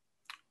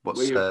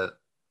 What's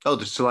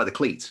just so like the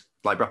cleat,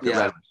 like wrap it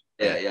around.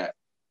 Yeah.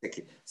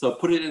 Exactly. So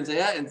put it in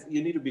there, and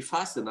you need to be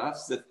fast enough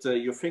that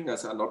your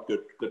fingers are not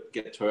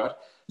get hurt.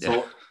 So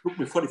it took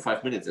me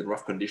 45 minutes in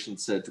rough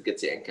conditions to get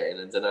the anchor in,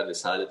 and then I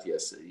decided,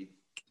 yes,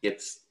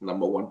 it's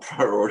number one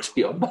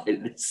priority on my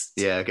list.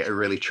 Yeah, get a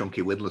really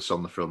chunky windlass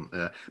on the front.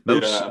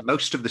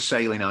 Most of the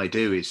sailing I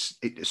do is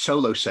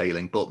solo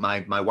sailing, but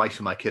my wife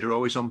and my kid are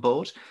always on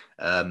board.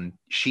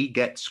 She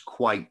gets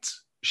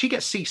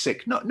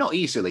seasick, not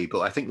easily,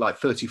 but I think like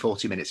 30,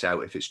 40 minutes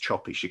out, if it's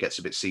choppy, she gets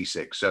a bit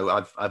seasick. So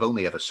I've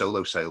only ever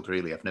solo sailed,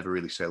 really. I've never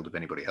really sailed with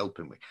anybody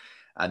helping me.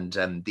 And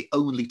the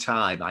only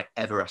time I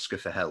ever ask her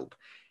for help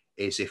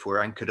is if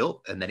we're anchored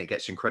up and then it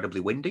gets incredibly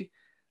windy.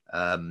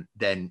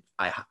 Then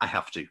I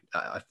have to.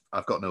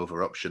 I've got no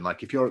other option.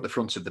 Like if you're at the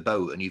front of the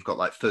boat and you've got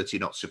like 30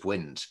 knots of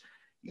wind,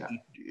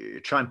 you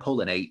try and pull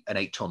an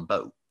 8-ton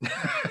boat.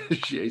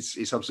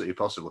 it's absolutely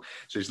possible.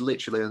 So it's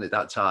literally only at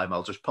that time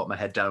I'll just pop my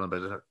head down and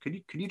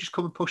be, can you just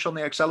come and push on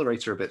the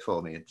accelerator a bit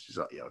for me? And she's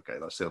like, yeah, okay,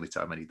 that's the only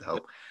time I need the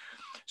help.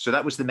 So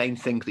that was the main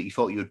thing that you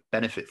thought you would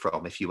benefit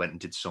from if you went and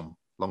did some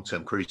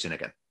long-term cruising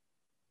again.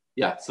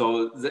 Yeah,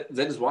 so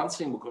that is one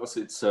thing, because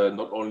it's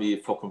not only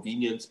for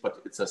convenience,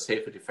 but it's a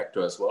safety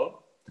factor as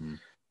well.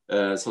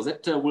 So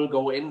that will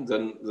go in,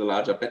 then the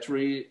larger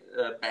battery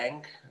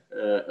bank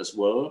as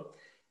well.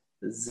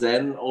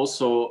 Then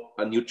also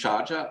a new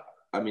charger.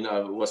 I mean,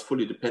 I was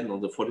fully dependent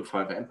on the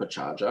 45 ampere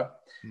charger.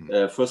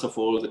 First of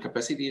all, the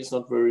capacity is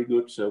not very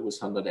good with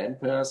 100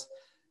 amperes.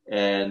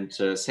 And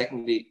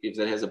secondly, if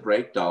there has a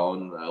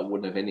breakdown, I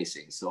wouldn't have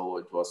anything.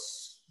 So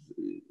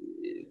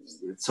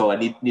I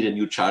need a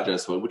new charger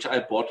as well, which I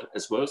bought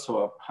as well. So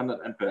a 100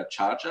 ampere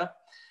charger,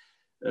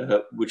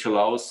 which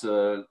allows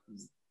a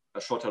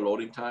shorter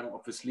loading time,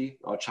 obviously,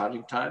 or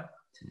charging time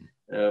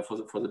for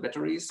the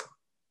batteries.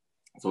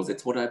 So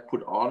that's what I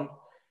put on.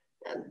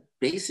 And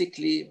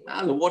basically,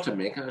 the water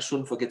maker, I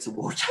shouldn't forget the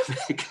water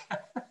maker.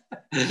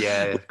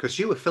 Yeah, because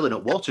you were filling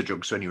up water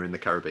jugs when you were in the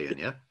Caribbean,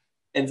 yeah?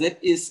 And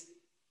that is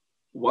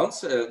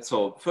once,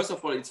 so first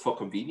of all, it's for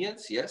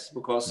convenience, yes,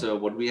 because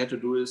what we had to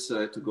do is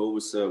to go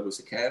with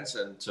the cans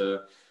and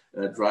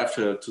drive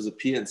to the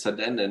pier in St.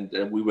 Anne,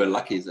 and we were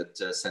lucky that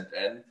St.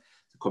 Anne,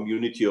 the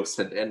community of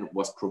St. Anne,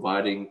 was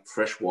providing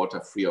fresh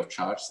water free of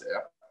charge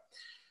there.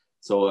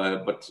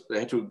 So, but I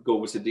had to go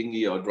with the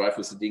dinghy or drive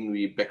with the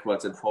dinghy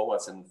backwards and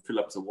forwards and fill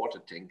up the water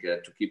tank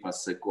to keep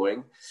us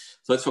going.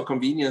 So it's for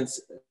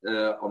convenience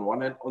on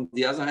one hand. On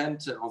the other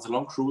hand, on the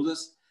long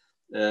cruises,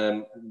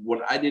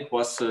 what I did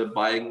was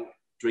buying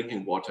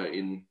drinking water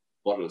in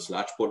bottles,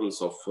 large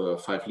bottles of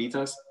 5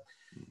 liters.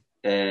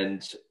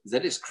 And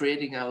that is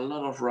creating a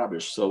lot of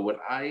rubbish. So when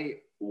I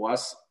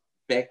was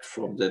back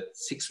from that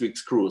 6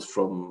 weeks cruise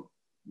from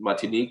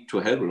Martinique to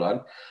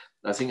Helgoland,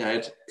 I think I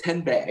had 10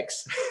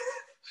 bags.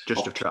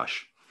 Just of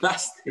trash.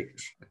 Plastic.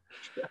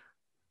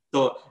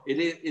 So it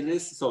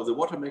is. So the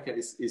water maker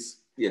is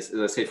yes, as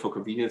I said, for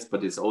convenience,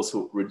 but it's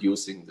also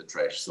reducing the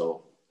trash.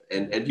 So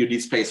and you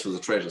need space for the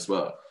trash as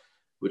well,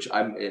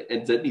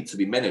 and that needs to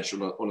be managed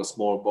on a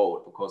small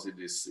boat, because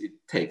it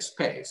takes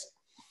space.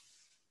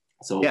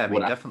 So yeah, I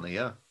mean definitely,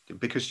 yeah,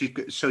 because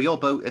your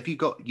boat,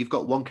 you've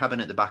got one cabin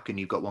at the back and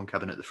you've got one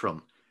cabin at the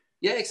front.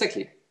 Yeah,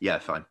 exactly. Yeah,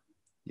 fine.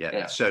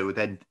 Yeah. So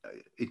then,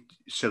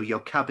 your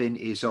cabin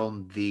is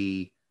on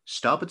the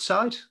starboard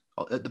side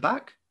at the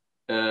back?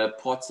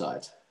 Port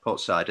side. Port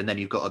side, and then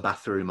you've got a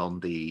bathroom on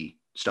the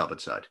starboard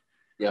side.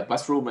 Yeah,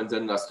 bathroom and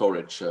then a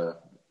storage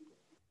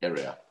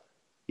area.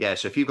 Yeah,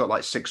 so if you've got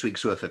like 6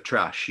 weeks worth of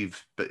trash,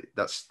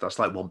 that's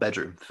like one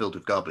bedroom filled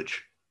with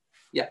garbage.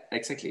 Yeah,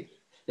 exactly.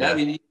 Yeah, I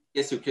mean,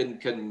 yes, you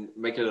can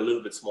make it a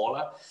little bit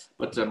smaller,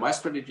 but my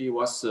strategy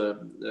was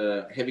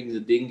having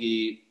the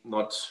dinghy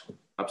not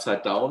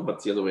upside down,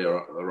 but the other way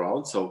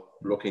around, so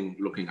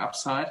looking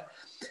upside.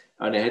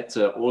 And I had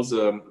all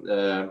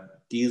the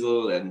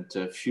diesel and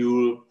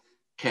fuel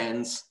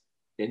cans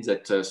in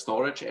that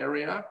storage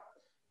area.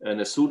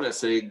 And as soon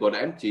as they got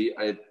empty,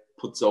 I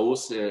put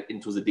those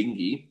into the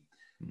dinghy,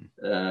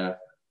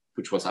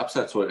 which was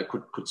upside, so I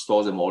could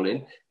store them all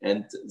in.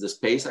 And the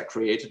space I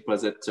created by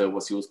that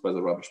was used by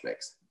the rubbish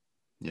bags.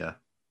 Yeah.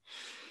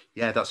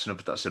 Yeah, that's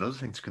another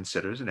thing to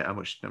consider, isn't it? How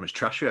much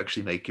trash you're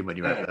actually making when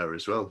you're out there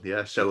as well.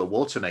 Yeah. So a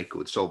water maker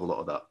would solve a lot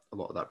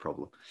of that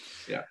problem.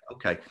 Yeah.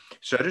 Okay.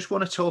 So I just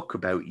want to talk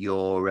about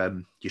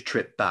your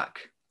trip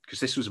back,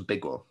 because this was a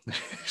big one.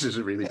 This is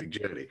a really big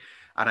journey.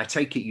 And I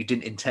take it you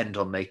didn't intend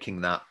on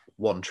making that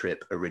one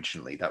trip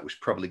originally. That was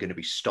probably going to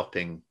be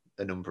stopping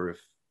a number of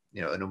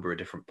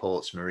different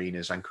ports,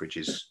 marinas,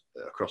 anchorages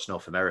across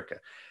North America.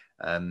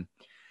 I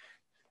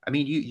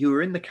mean, you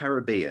were in the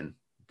Caribbean.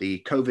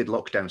 The COVID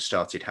lockdown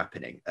started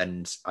happening,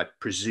 and I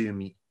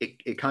presume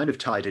it kind of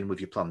tied in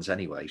with your plans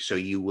anyway. So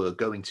you were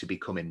going to be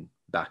coming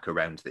back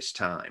around this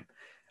time.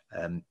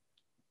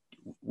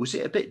 Was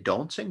it a bit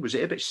daunting? Was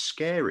it a bit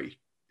scary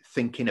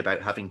thinking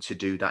about having to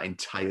do that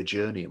entire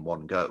journey in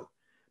one go?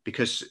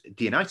 Because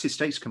the United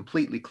States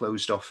completely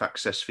closed off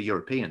access for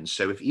Europeans.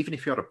 So even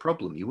if you had a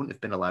problem, you wouldn't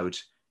have been allowed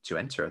to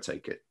enter, I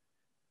take it.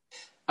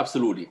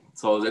 Absolutely.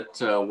 So that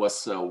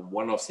was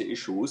one of the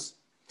issues.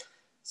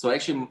 So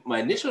actually, my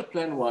initial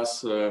plan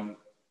was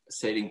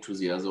sailing to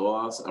the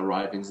Azores,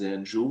 arriving there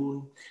in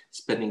June,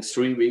 spending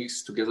 3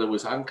 weeks together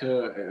with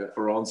Anke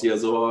around the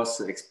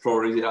Azores,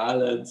 exploring the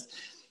islands.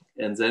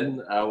 And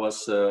then I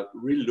was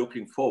really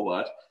looking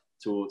forward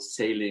to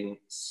sailing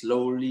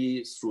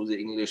slowly through the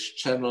English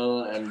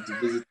Channel and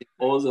visiting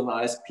all the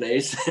nice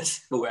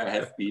places where I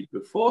have been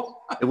before.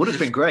 It would have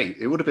been great.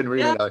 It would have been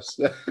really nice.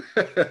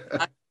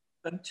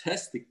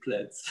 Fantastic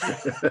plans.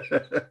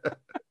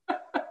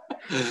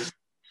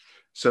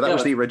 So that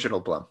was the original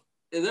plan.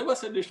 That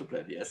was the initial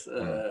plan, yes.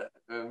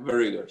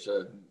 Very good.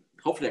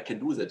 Hopefully I can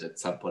do that at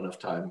some point of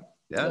time.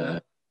 Yeah.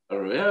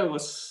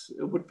 It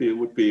would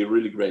be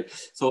really great.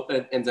 So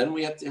and then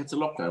we had the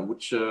lockdown,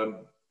 which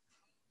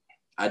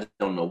I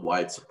don't know why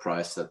it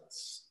surprised that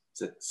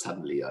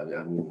suddenly. I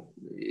mean,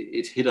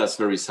 it hit us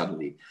very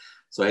suddenly.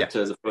 So I had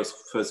the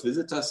first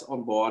visitors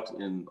on board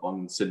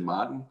on Sint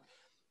Maarten.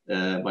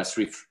 My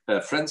 3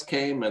 friends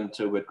came, and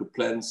we had good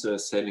plans,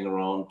 sailing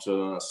around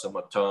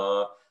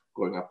Saint-Martin,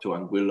 going up to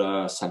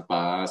Anguilla, St.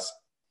 Bas.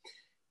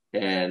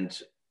 And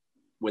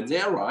when they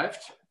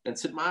arrived, and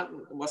Sint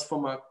Maarten was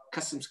from a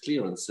customs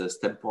clearance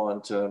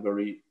standpoint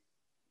very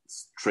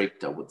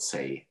strict, I would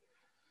say.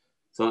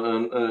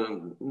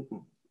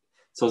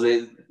 So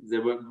they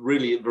were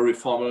really very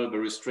formal,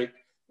 very strict.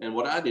 And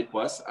what I did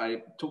was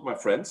I took my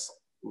friends,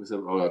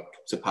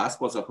 the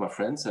passports of my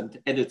friends, and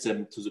added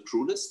them to the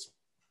crew list.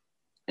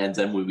 And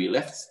then when we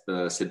left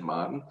Sint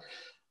Maarten,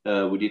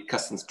 we did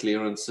customs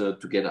clearance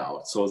to get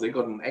out. So they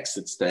got an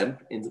exit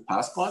stamp in the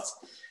passports,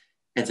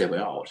 and they were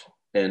out.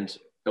 And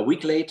a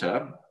week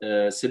later,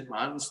 Sint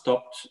Maarten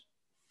stopped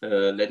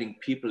letting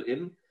people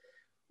in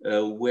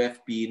who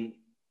have been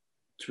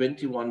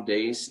 21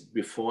 days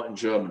before in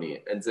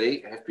Germany. And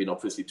they have been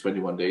obviously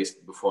 21 days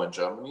before in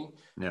Germany,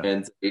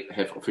 and they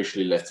have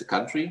officially left the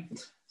country,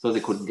 so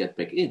they couldn't get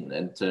back in.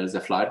 And the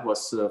flight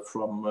was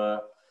from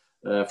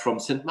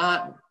Sint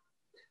Maarten.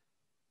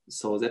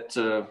 So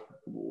that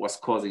was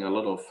causing a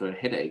lot of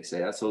headaches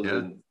there. So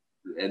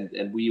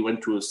and we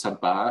went to St.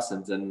 Bas,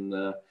 and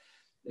then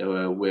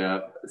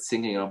we're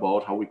thinking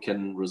about how we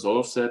can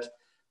resolve that.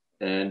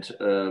 And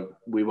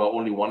we were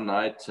only one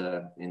night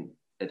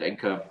at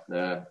anchor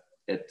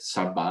at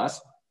St.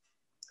 Bas.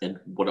 And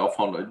what I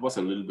found, it was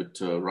a little bit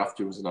rough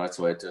during the night,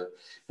 so I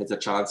had the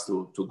chance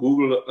to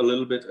Google a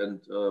little bit.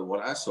 And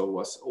what I saw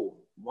was,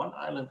 one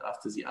island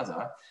after the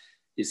other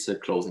is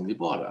closing the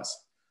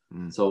borders.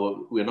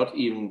 So we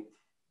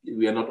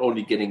are not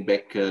only getting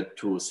back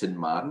to Sint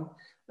Maarten,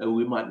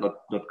 we might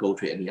not go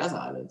to any other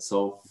island.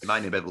 So you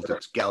might not be able to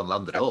get on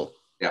land at all.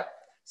 Yeah.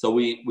 So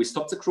we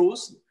stopped the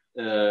cruise.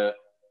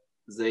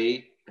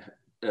 They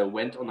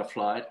went on a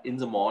flight in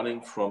the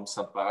morning from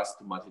St. Bas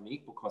to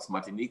Martinique, because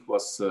Martinique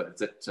was at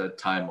that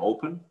time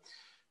open,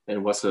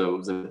 and was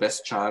the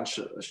best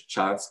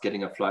chance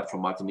getting a flight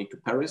from Martinique to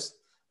Paris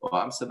or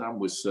Amsterdam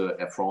with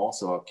Air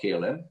France or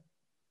KLM.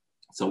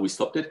 So we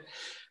stopped it.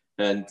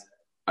 And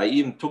I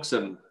even took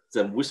them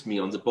with me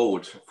on the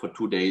boat for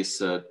 2 days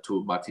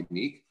to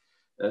Martinique.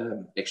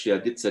 Actually, I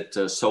did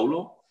that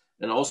solo.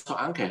 And also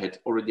Anke had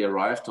already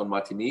arrived on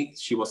Martinique.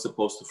 She was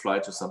supposed to fly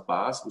to St.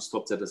 Bas. We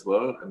stopped that as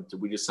well. And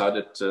we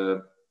decided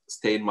to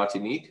stay on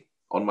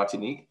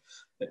Martinique.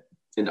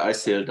 And I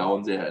sailed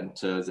down there, and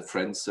the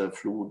friends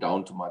flew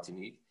down to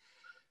Martinique.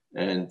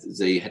 And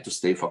they had to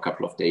stay for a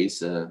couple of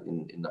days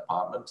in an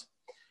apartment.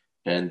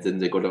 And then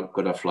they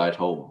got a flight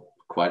home.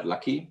 Quite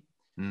lucky.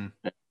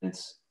 And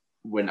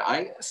when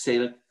I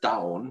sailed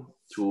down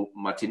to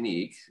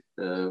Martinique,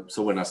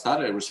 so when I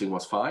started, everything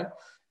was fine.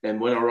 And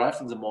when I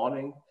arrived in the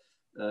morning,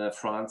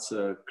 France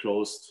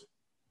closed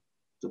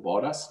the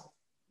borders,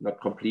 not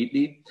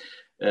completely.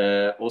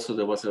 Also,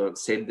 there was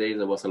same day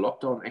there was a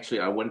lockdown.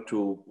 Actually, I went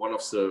to one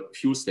of the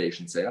fuel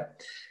stations there,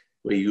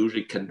 where you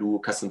usually can do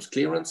customs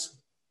clearance.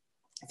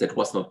 That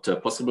was not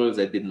possible.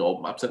 They didn't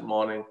open up that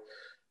morning.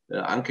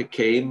 Anke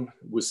came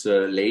with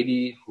a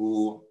lady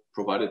who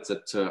provided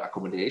that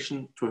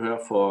accommodation to her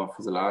for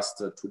the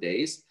last 2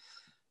 days.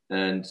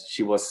 and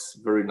she was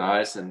very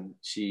nice, and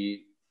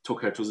she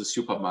took her to the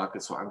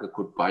supermarket so Anke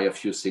could buy a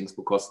few things,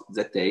 because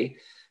that day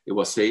it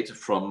was said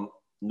from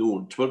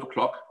noon, 12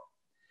 o'clock,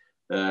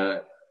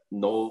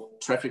 no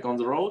traffic on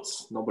the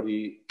roads,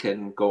 nobody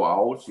can go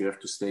out, you have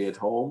to stay at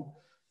home,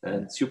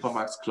 and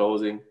supermarkets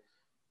closing.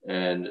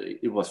 And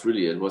it was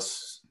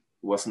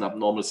an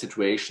abnormal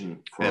situation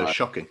for it was us.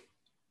 shocking.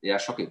 Yeah,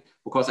 shocking.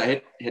 Because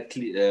I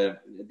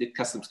did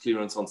customs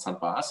clearance on St.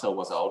 Bas, so I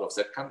was out of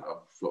that country,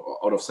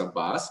 out of St.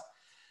 Bas,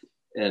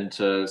 and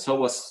so I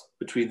was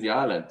between the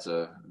island.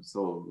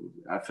 So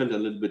I felt a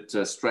little bit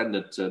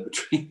stranded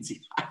between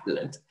the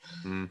island.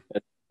 And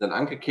then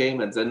Anke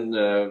came, and then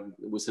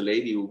with a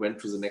lady who went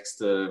to the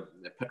next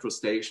petrol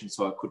station,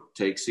 so I could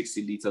take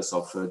 60 liters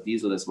of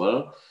diesel as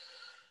well.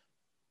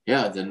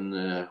 Yeah,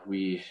 then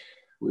we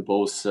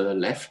both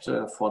left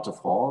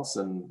Fort-de-France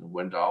and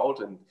went out.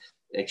 And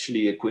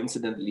actually,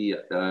 coincidentally,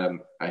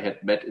 I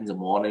had met in the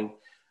morning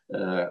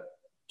 2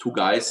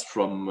 guys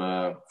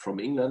from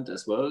England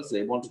as well.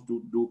 They wanted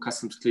to do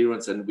customs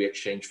clearance, and we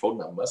exchanged phone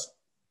numbers,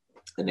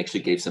 and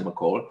actually gave them a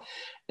call.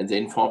 And they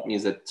informed me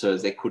that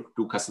they could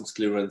do customs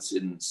clearance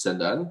in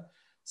Saint-Anne.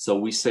 So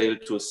we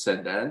sailed to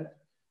Saint-Anne,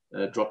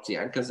 dropped the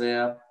anchor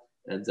there,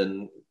 and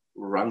then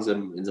rang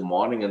them in the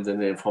morning. And then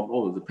they informed,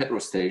 oh, the petrol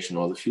station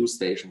or the fuel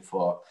station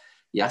for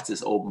yachts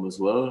is open as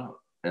well.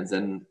 And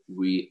then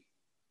we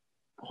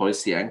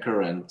hoist the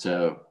anchor and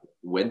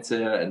went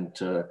there and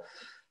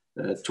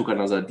took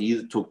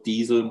took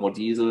diesel, more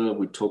diesel.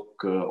 We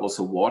took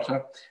also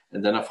water.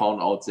 And then I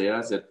found out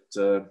there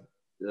that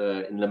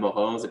in Le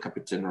Marin, the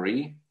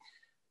Capitainerie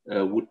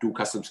would do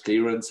customs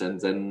clearance. And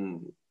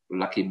then,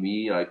 lucky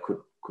me, I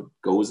could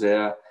go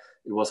there.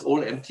 It was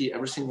all empty.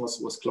 Everything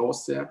was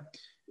closed there.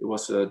 It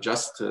was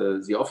just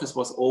the office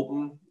was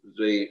open.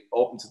 They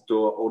opened the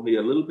door only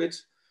a little bit.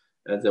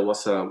 And there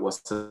was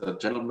a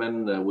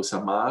gentleman with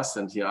a mask,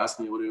 and he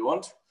asked me, what do you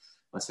want?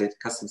 I said,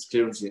 customs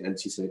clearance. And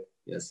he said,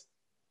 yes.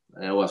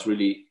 And I was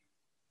really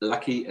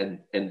lucky and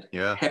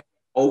happy,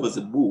 over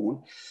the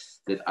moon,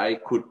 that I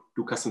could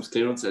do customs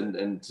clearance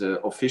and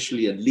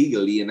officially and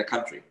legally in the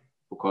country.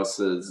 Because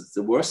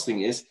the worst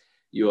thing is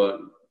you're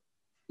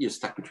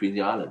stuck between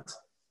the islands.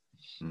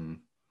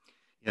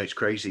 Yeah, it's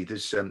crazy.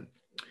 There's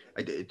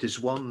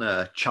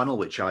one channel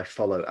which I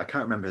follow. I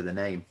can't remember the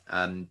name,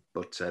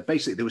 but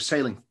basically they were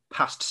sailing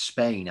past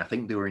Spain. I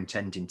think they were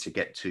intending to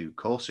get to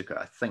Corsica,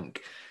 I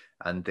think.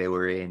 And they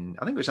were in,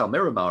 I think it was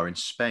Almerimar in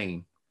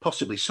Spain,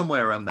 possibly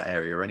somewhere around that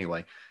area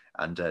anyway.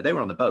 And they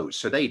were on the boat.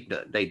 So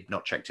they'd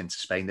not checked into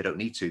Spain. They don't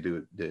need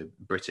to. The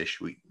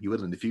British, you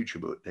will in the future,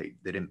 but they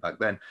didn't back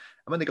then. And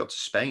when they got to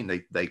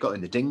Spain, they got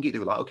in the dinghy. They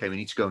were like, okay, we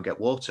need to go and get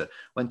water.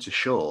 Went to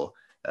shore.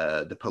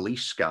 The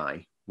police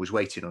guy was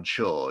waiting on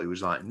shore. He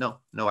was like, no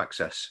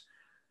access.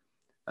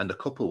 And the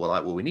couple were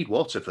like, well, we need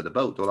water for the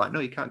boat. They were like,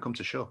 no, you can't come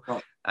to shore.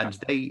 Oh. And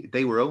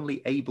they were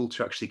only able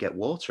to actually get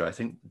water. I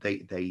think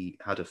they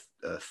had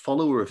a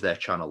follower of their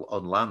channel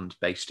on land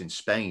based in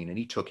Spain, and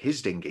he took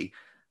his dinghy,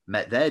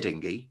 met their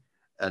dinghy,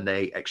 and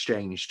they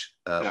exchanged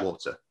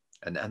water.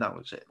 And that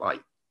was it.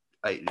 Like,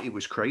 it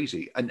was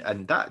crazy.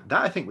 And that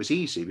I think was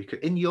easy, because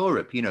in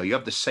Europe, you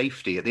have the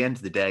safety at the end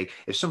of the day.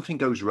 If something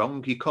goes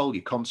wrong, you call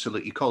your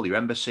consulate, you call your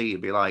embassy,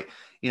 you'd be like,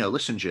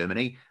 listen,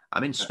 Germany,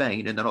 I'm in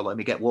Spain and they're not letting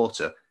me get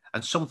water.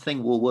 And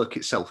something will work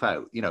itself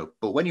out,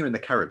 But when you're in the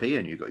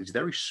Caribbean, you've got these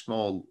very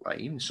small, like,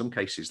 even in some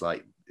cases,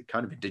 like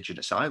kind of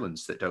indigenous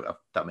islands that don't have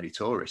that many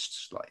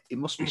tourists. Like, it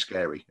must be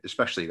scary,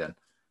 especially then.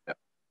 Yeah.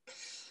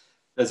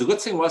 The good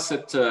thing was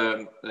that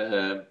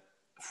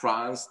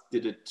France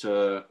did it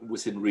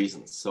within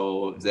reason.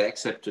 So they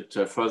accepted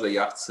further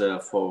yachts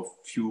for a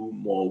few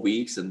more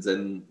weeks, and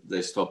then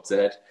they stopped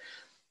that,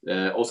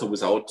 also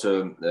without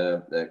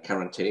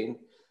quarantine.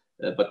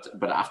 But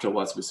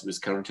afterwards,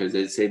 with quarantine,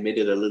 they made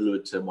it a little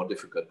bit more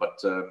difficult.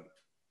 But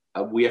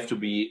we have to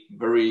be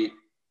very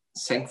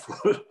thankful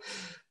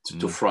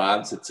to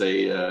France that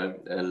they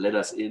let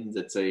us in,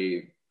 that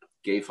they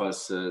gave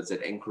us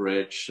that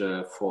anchorage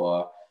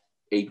for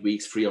 8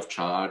 weeks free of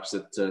charge,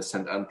 that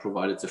Saint-Anne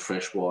provided the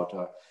fresh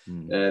water.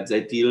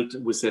 They dealt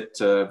with it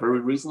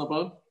very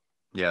reasonable.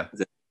 Yeah.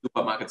 The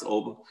supermarkets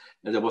open.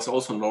 And there was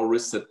also no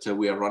risk that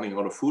we are running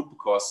out of food,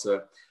 because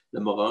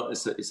Le Marin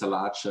is a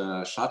large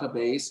charter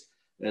base,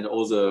 and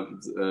all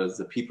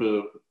the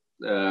people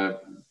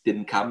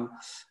didn't come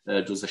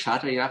to the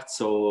charter yacht.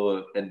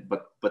 So,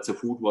 but the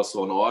food was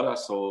on order,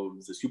 so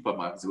the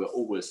supermarkets were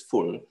always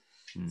full.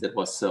 That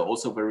was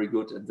also very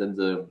good. And then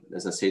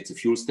as I said, the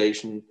fuel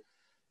station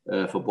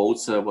for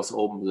boats was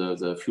open,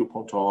 the fuel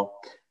ponton.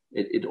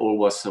 It all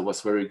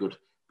was very good.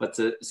 But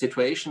the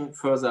situation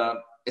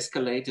further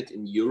escalated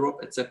in Europe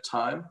at that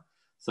time.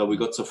 So we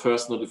got the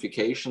first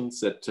notifications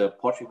that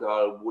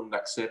Portugal wouldn't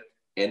accept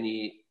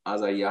any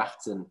other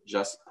yachts than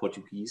just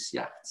Portuguese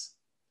yachts.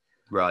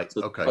 Right.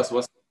 So okay. It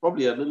was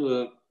probably a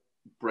little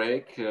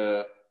break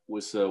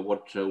with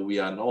what we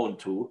are known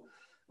to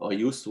or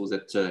used to,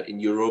 that in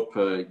Europe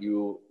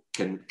you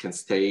can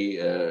stay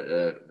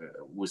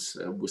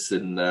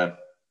within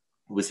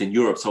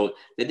Europe. So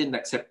they didn't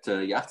accept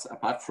yachts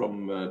apart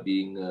from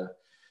being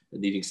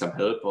needing some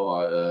help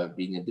or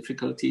being in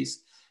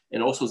difficulties.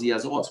 And also the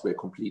Azores were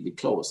completely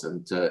closed.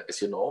 And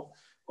as you know,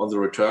 on the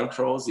return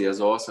cruise, the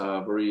Azores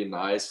are a very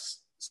nice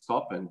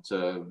stop, and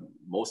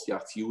most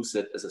yachts use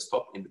it as a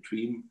stop in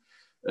between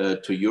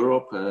to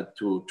Europe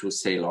to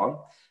sail on.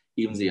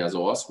 Even the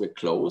Azores were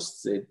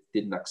closed. They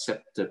didn't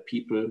accept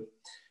people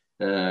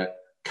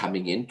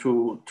coming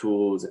into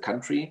the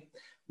country.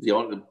 They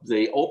opened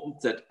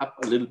that up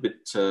a little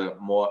bit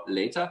more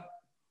later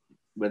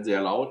when they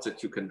allowed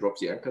that you can drop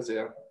the anchor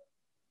there,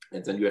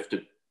 and then you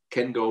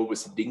can go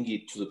with the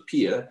dinghy to the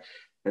pier,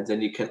 and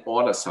then you can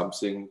order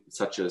something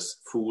such as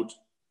food,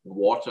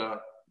 water,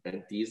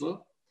 and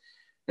diesel,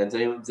 and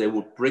they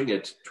would bring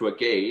it to a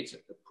gate,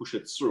 push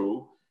it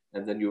through,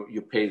 and then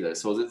you pay there.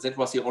 So that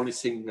was the only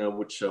thing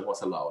which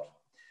was allowed.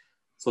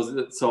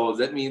 So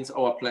that means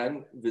our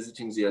plan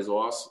visiting the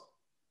Azores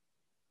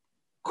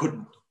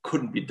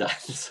couldn't be done.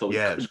 So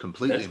yeah, it was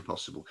completely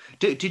impossible.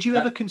 Did you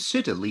ever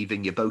consider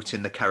leaving your boat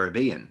in the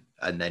Caribbean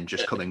and then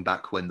just coming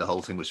back when the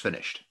whole thing was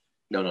finished?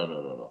 No.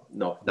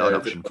 Not an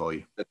option for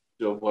you. That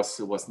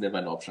was never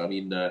an option. I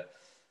mean,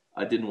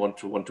 I didn't want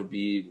to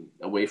be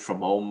away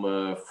from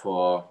home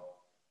for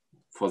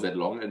that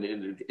long, and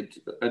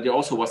it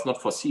also was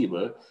not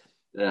foreseeable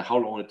how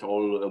long it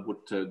all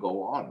would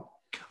go on.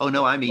 Oh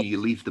no, I mean you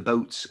leave the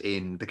boats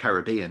in the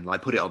Caribbean,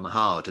 like put it on the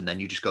hard, and then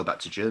you just go back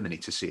to Germany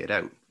to see it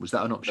out. Was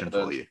that an option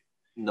for you?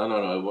 No.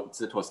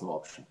 That was no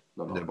option.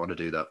 No. I didn't want to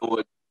do that.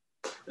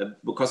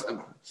 Because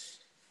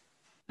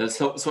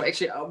so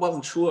actually I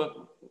wasn't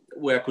sure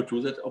where I could do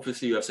that.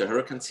 Obviously, you have the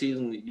hurricane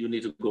season. You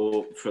need to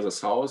go further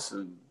south.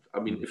 I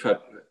mean, if I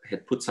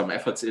had put some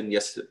efforts in,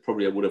 yes,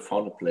 probably I would have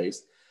found a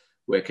place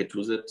where I could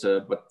do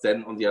that. But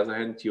then on the other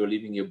hand, you're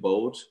leaving your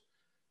boat.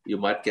 You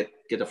might get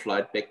a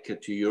flight back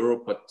to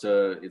Europe, but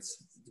it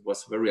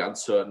was very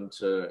uncertain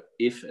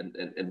if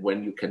and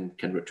when you can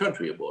return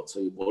to your boat. So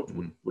your boat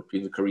would be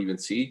in the Caribbean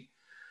Sea,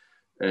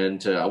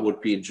 and I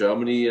would be in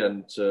Germany.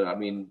 And I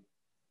mean,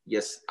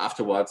 yes,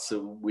 afterwards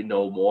we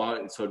know more,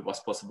 and so it was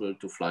possible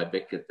to fly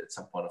back at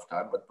some point of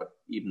time. But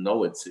even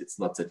though it's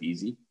not that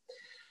easy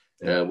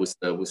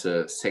with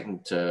a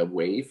second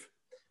wave,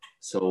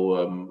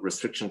 so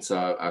restrictions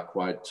are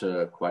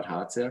quite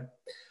hard there.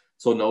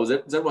 So no,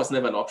 that was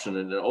never an option.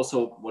 And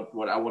also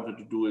what I wanted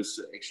to do is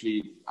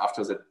actually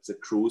after the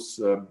cruise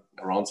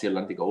around the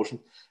Atlantic Ocean,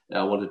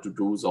 I wanted to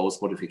do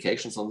those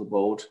modifications on the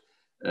boat.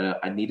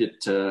 I needed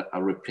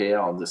a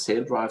repair on the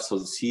sail drive. So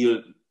the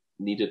seal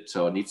needs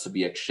to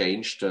be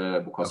exchanged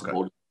because the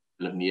boat is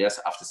 11 years.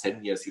 After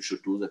 7 years, you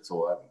should do that.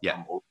 So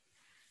I'm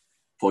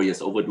 4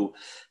 years overdue.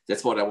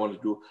 That's what I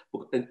want to do.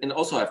 And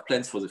also I have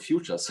plans for the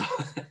future. So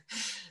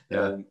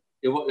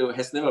it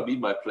has never been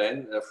my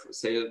plan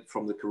sail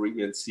from the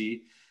Caribbean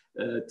Sea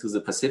to the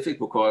Pacific,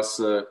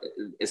 because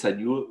as I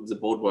knew, the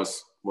boat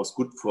was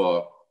good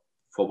for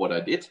what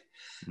I did.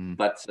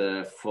 But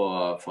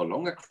for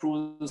longer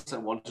cruises, I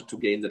wanted to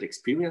gain that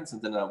experience,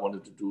 and then I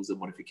wanted to do the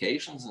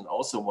modifications, and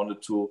also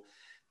wanted to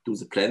do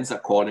the plans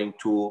according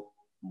to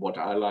what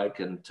I like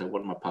and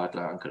what my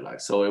partner uncle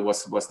likes. So it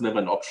was never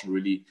an option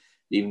really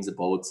leaving the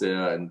boat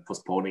there and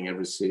postponing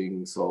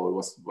everything. So it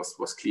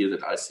was clear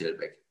that I sail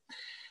back.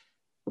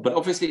 But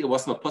obviously, it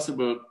was not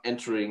possible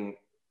entering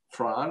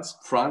France.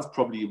 France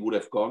probably would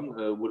have gone,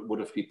 would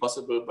have been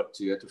possible, but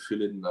you had to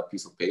fill in a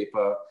piece of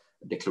paper,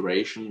 a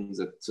declaration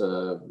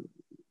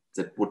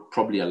that would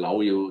probably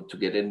allow you to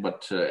get in,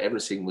 but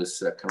everything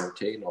was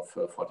quarantine of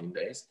 14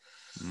 days.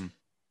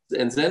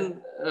 And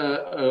then,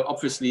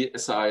 obviously,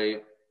 as I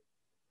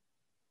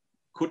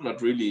could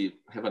not really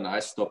have a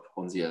nice stop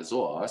on the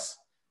Azores,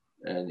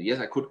 and yes,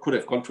 I could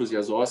have gone to the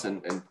Azores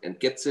and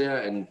get there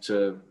and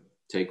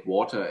take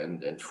water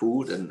and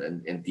food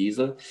and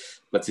diesel,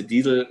 but the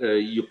diesel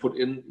you put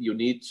in, you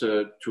need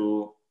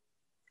to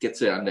get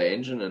there under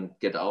engine and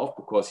get out,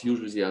 because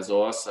usually the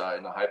Azores are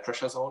in a high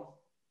pressure zone,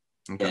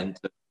 and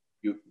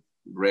you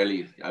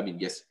rarely, under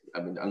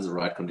the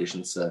right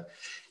conditions,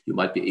 you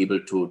might be able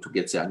to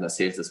get there under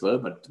sails as well,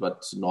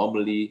 but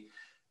normally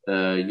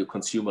you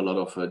consume a lot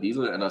of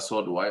diesel, and I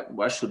thought,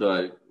 why should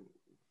I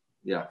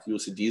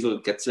use the diesel,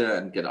 get there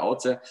and get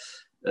out there?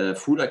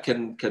 Food I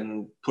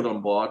can put on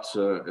board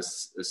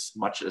as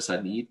much as I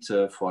need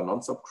for a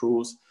non-stop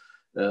cruise.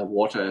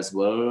 Water as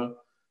well.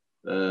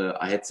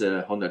 I had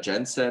the Honda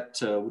genset,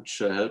 which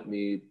helped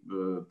me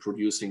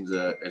producing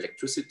the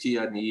electricity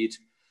I need.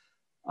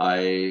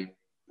 I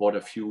bought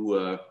a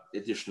few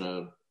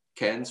additional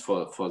cans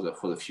for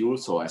the fuel.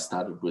 So I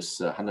started with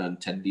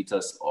 110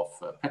 liters of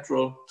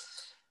petrol.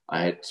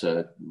 I had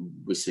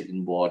with the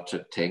inboard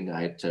tank,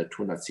 I had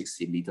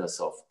 260 liters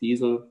of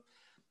diesel.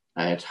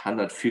 I had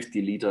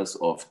 150 liters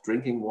of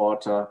drinking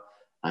water.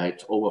 I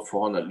had over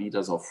 400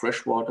 liters of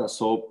fresh water.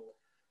 So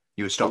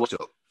you were stocked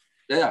up.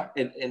 Yeah,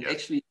 and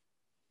actually,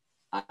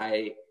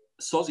 I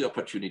saw the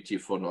opportunity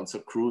for a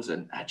non-stop cruise,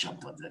 and I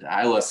jumped on that.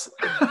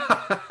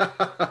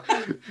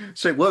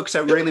 So it works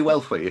out really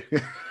well for you.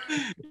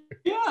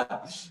 Yeah,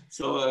 Yeah.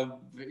 So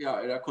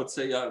I could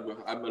say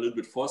I'm a little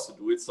bit forced to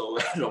do it. So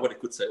nobody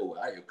could say, "Oh,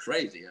 are you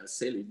crazy? I'm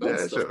sailing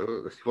non-stop."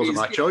 So it wasn't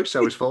my choice. I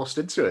was forced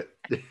into it.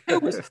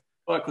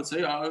 I could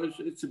say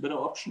it's a better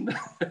option.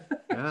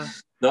 Yeah.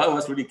 No, I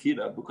was really keen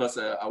because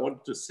I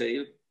wanted to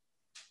sail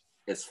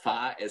as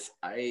far as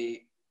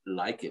I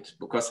like it.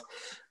 Because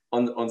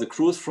on the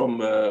cruise from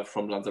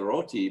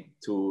Lanzarote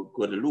to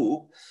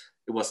Guadeloupe,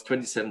 it was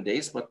 27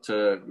 days. But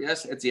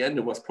yes, at the end,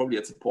 it was probably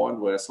at the point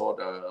where I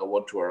thought I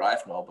want to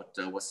arrive now. But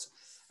I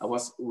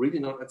was really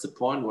not at the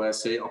point where I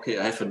say, okay,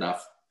 I have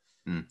enough.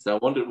 So I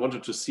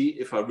wanted to see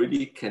if I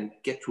really can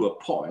get to a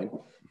point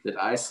that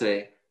I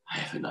say, I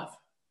have enough.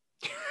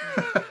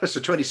 So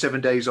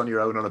 27 days on your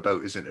own on a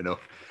boat isn't enough.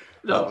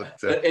 No,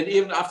 and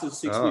even after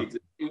 6 weeks,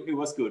 it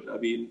was good. I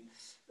mean,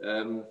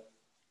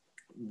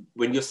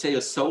 when you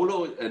sail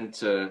solo, and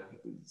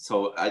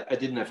so I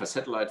didn't have a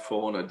satellite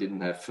phone, I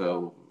didn't have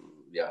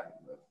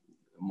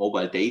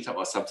mobile data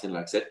or something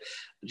like that.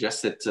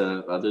 Just that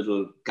a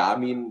little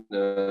Garmin.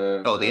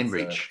 The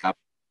InReach.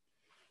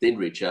 The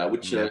InReach,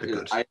 which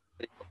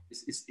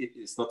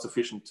is not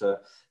sufficient.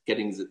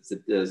 Getting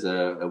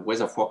the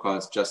weather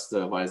forecast just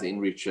via the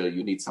InReach,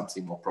 you need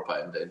something more proper,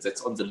 and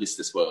that's on the list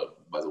as well,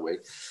 by the way.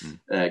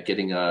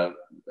 Getting a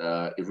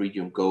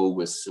Iridium Go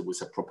with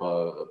a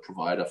proper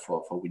provider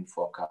for wind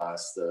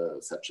forecast,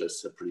 such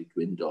as Predict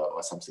Wind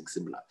or something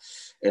similar.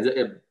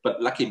 And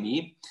but lucky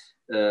me,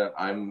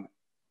 I'm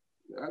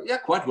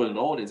quite well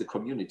known in the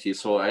community.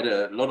 So I had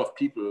a lot of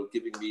people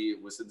giving me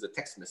within the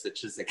text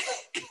messages that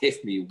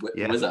gave me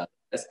weather.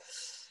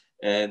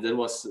 And that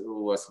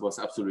was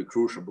absolutely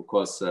crucial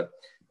because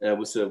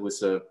with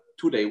a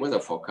 2-day weather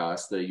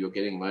forecast you're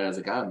getting via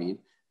the Garmin,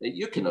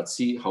 you cannot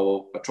see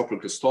how a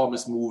tropical storm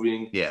is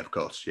moving. Yeah, of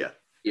course, yeah.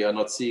 You're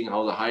not seeing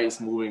how the high is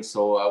moving.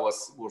 So I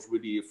was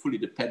really fully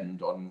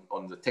dependent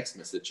on the text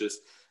messages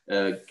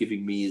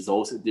giving me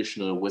those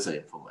additional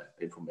weather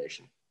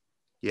information.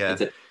 Yeah. And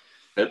that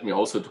helped me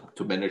also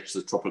to manage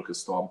the tropical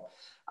storm.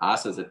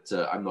 After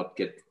that, I'm not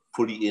get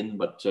fully in,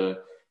 but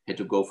had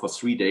to go for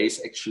 3 days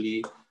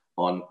actually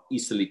on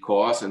easterly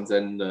course, and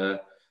then the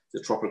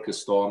tropical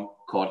storm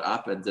caught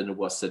up, and then it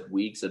was that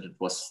week that it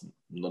was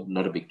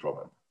not a big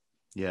problem.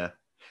 Yeah.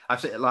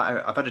 I've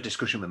had a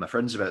discussion with my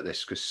friends about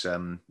this because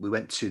we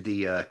went to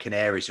the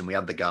Canaries and we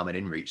had the Garmin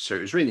InReach. So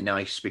it was really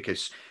nice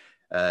because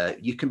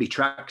you can be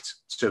tracked.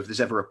 So if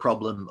there's ever a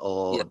problem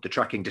or the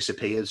tracking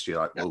disappears, you're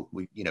like, well,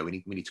 we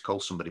need to call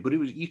somebody. But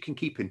you can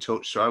keep in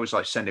touch. So I was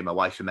like sending my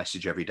wife a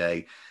message every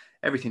day.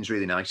 Everything's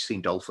really nice, seen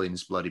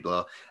dolphins, bloody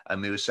blah.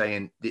 And we were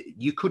saying that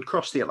you could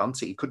cross the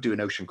Atlantic, you could do an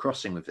ocean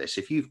crossing with this.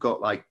 If you've got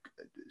like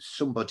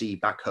somebody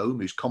back home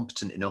who's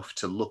competent enough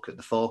to look at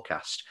the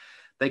forecast,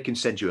 they can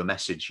send you a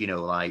message,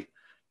 like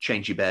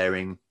change your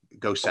bearing,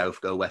 go south,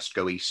 go west,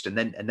 go east, and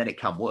then it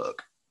can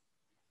work.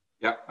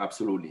 Yeah,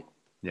 absolutely.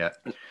 Yeah.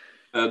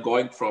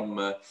 Going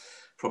from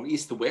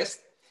east to west,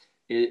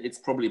 it's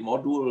probably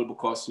more doable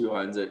because you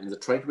are in the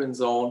trade wind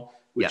zone,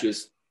 which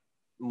is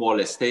more or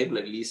less stable,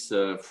 at least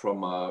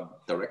from a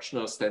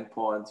directional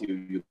standpoint.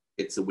 You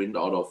get the wind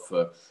out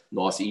of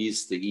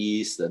northeast, the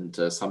east, and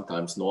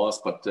sometimes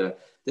north, but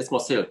that's more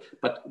stable.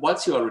 But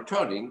once you are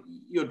returning,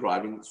 you're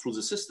driving through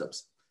the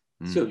systems.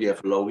 So you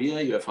have a low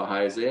here, you have a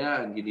high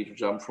there, and you need to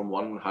jump from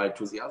one high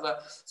to the other.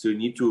 So you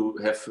need to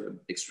have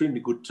extremely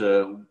good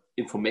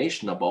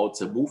information about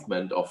the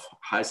movement of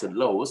highs and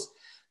lows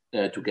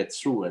to get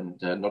through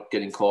and not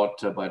getting caught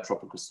by a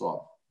tropical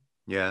storm.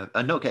 Yeah,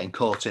 and not getting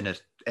caught in an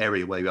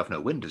area where you have no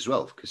wind as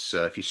well, because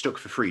if you're stuck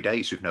for 3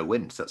 days with no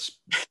wind, that's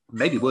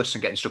maybe worse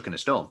than getting stuck in a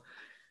storm.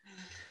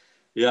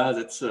 Yeah,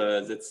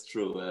 that's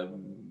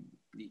true.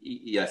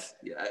 Yes,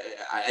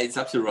 it's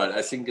absolutely right.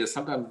 I think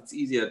sometimes it's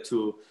easier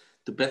to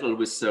battle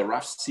with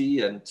rough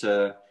sea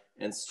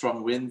and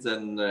strong winds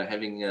than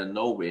having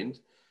no wind.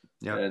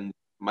 Yeah. And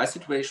my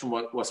situation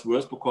was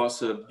worse because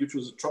due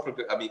to the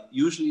tropical. I mean,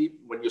 usually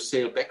when you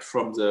sail back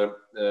from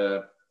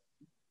the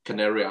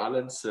Canary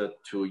Islands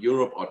to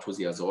Europe or to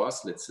the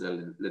Azores, let's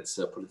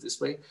put it this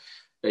way,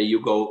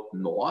 you go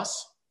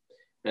north,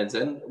 and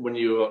then when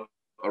you're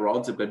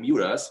around the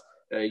Bermudas,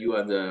 you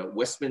are in the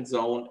west wind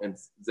zone, and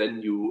then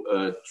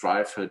you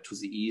drive to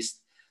the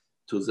east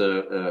to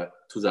the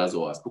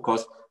Azores,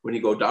 because when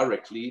you go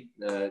directly,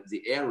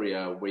 the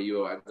area where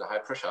you are at the high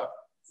pressure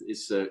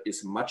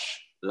is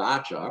much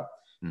larger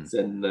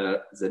than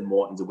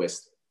more in the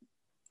west,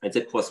 and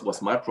that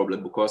was my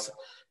problem, because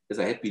as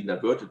I had been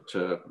diverted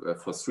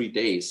for 3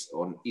 days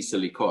on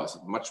easterly course,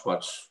 much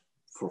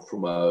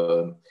from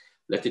a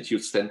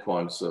latitude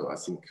standpoint, so I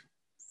think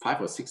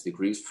 5 or 6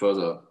 degrees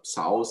further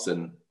south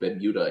than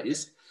Bermuda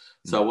is.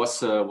 So I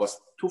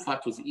was too far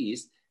to the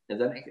east, and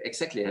then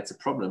exactly I had the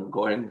problem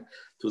going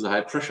to the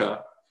high pressure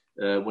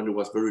when it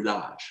was very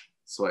large.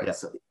 So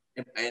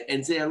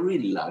and they are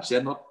really large.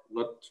 They're not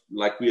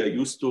like we are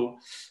used to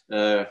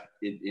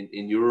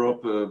in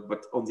Europe,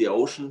 but on the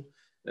ocean.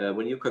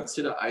 When you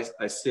consider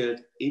I sailed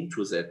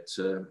into that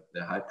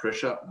high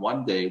pressure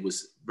one day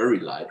with very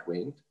light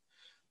wind,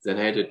 then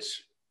I had it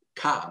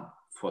calm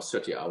for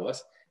 30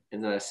 hours,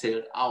 and then I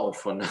sailed out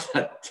for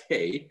another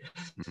day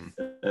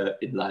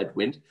in light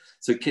wind.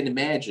 So you can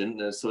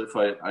imagine, so if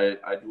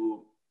I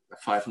do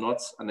 5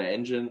 knots on the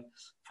engine,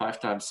 5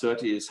 times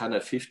 30 is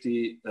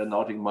 150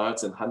 nautical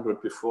miles, and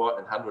 100 before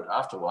and 100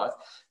 afterwards.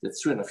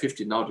 That's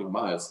 350 nautical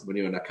miles when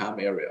you're in a calm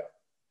area.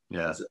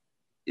 Yeah,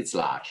 it's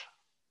large.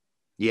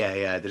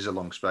 Yeah, there's a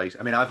long space.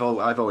 I mean, I've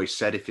always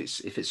said if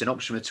it's an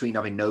option between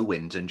having no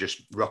wind and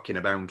just rocking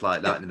around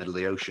like that in the middle of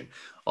the ocean,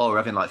 or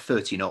having like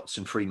 30 knots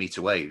and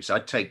 3-meter waves,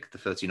 I'd take the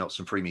 30 knots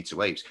and 3-meter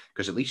waves,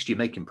 because at least you're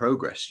making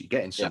progress, you're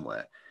getting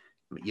somewhere.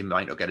 You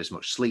might not get as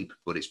much sleep,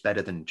 but it's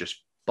better than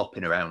just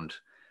bopping around.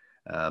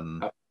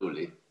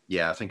 Absolutely.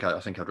 Yeah, I think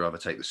I'd rather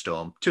take the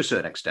storm to a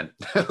certain extent.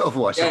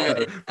 Otherwise,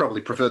 I'd probably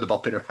prefer the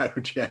bopping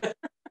around. Yeah.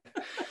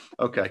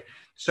 Okay.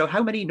 So,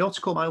 how many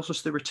nautical miles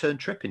was the return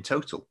trip in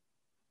total?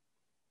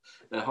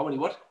 How many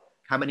what?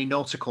 How many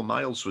nautical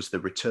miles was the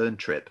return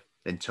trip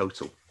in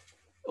total?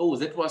 Oh,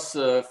 that was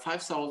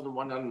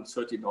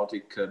 5,130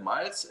 nautical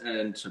miles,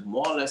 and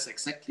more or less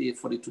exactly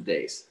 42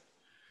 days.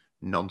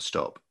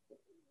 Non-stop?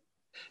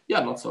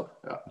 Yeah, non-stop.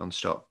 Yeah.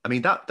 Non-stop. I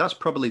mean, that's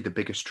probably the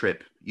biggest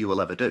trip you will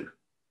ever do.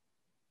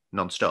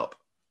 Non-stop.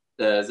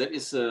 That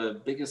is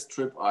the biggest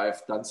trip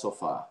I've done so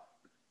far.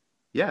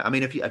 Yeah, I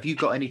mean, have you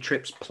got any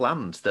trips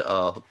planned that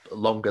are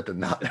longer than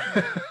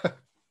that?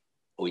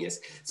 Oh, yes.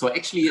 So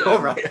actually, all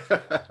right.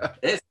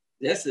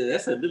 there's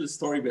a little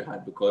story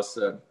behind, because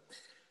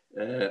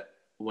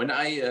when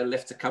I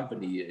left the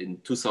company in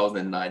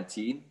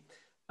 2019,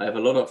 I have a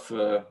lot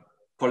of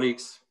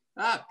colleagues,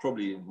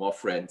 probably more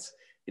friends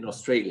in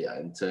Australia.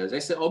 And they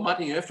said, "Oh,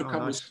 Martin, you have to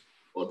come with,"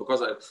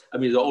 because I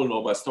mean, they all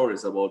know my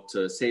stories about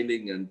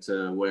sailing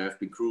and where I've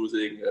been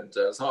cruising. And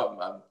so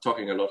I'm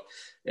talking a lot.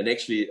 And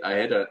actually, I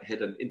had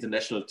an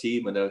international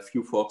team and a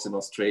few folks in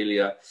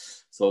Australia.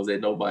 So they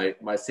know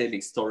my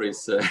sailing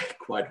stories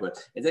quite well.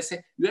 And they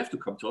say, "You have to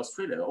come to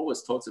Australia." I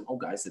always told them, "Oh,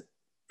 guys,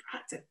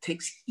 that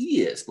takes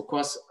years,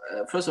 because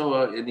first of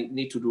all, you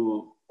need to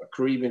do a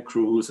Caribbean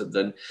cruise, and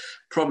then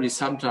probably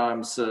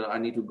sometimes I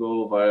need to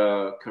go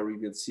via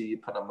Caribbean Sea,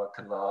 Panama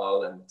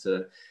Canal, and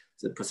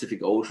the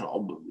Pacific Ocean,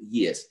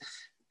 years."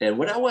 And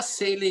when I was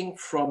sailing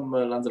from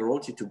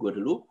Lanzarote to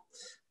Guadeloupe,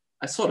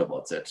 I thought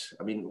about that.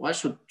 I mean, why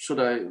should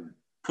I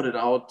put it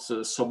out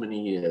so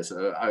many years?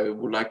 I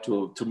would like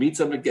to meet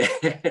them again.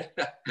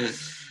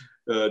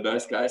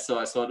 Nice guys. So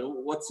I thought,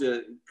 what's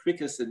the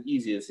quickest and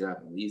easiest? Yeah,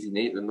 easy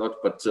not,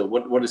 but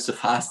what is the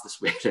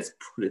fastest way? Let's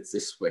put it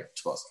this way,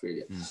 to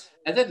Australia.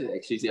 And then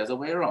actually the other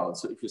way around.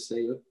 So if you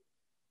sail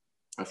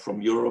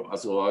from Europe,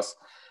 Azores,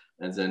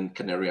 and then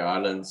Canary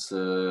Islands,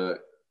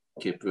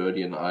 Cape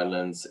Verdean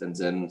Islands, and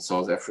then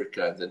South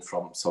Africa, and then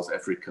from South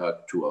Africa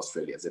to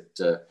Australia,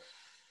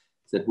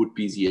 that would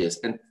be the years.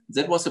 And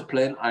that was a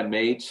plan I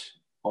made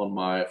on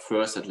my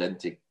first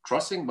Atlantic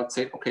crossing, but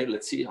said, okay,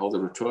 let's see how the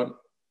return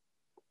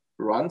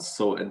runs.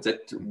 So, and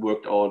that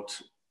worked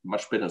out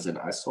much better than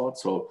I thought.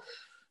 So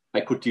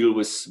I could deal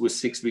with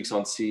 6 weeks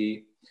on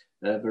sea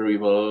very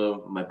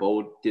well. My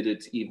boat did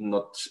it, even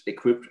not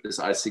equipped as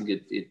I think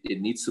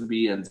it needs to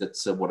be. And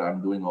that's what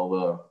I'm doing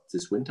over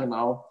this winter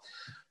now.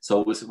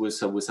 So with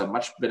a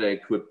much better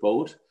equipped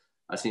boat,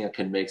 I think I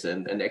can make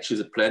that. And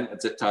actually the plan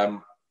at that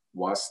time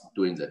was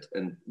doing that.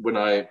 And when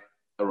I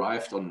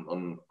arrived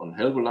on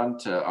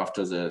Helgoland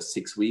after the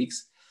 6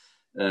 weeks,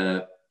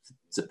 the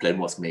plan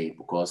was made,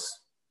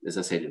 because, as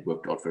I said, it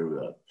worked out very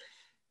well.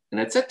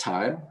 And at that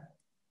time,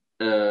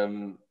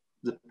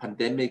 the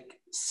pandemic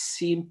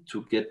seemed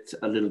to get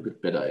a little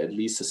bit better. At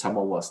least the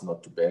summer was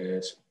not too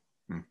bad.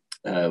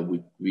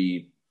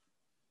 We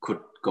could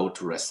go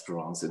to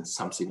restaurants and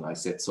something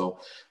like that. So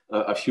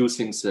a few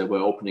things were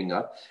opening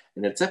up.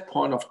 And at that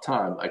point of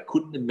time, I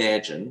couldn't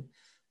imagine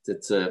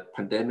that the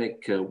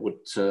pandemic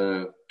would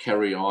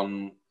carry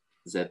on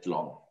that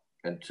long.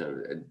 And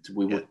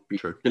we would be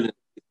still in a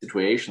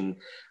situation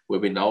where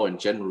we're now in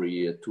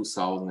January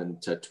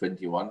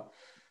 2021,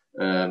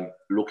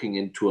 looking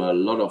into a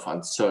lot of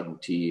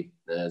uncertainty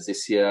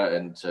this year.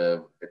 And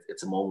at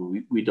the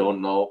moment, we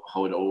don't know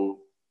how it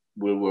all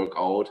will work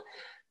out.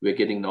 We're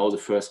getting now the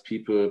first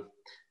people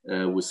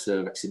with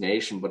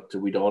vaccination, but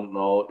we don't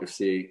know if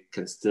they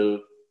can still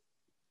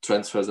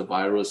transfer the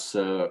virus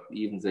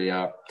even they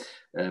are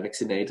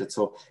vaccinated.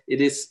 So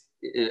it is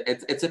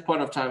at that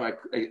point of time,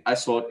 I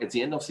thought at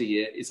the end of the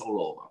year it's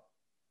all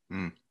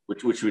over,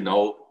 which we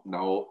know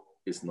now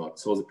is not.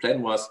 So the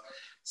plan was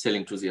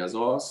sailing to the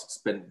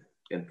Azores,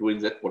 and doing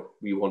that what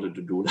we wanted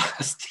to do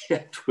last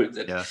year, doing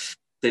that,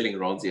 sailing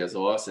around the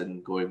Azores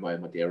and going by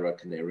Madeira,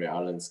 Canary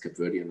Islands, Cape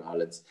Verdean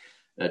Islands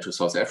to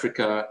South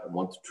Africa. I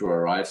wanted to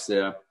arrive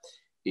there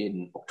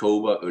in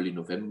October, early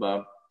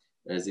November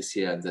this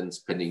year, and then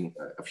spending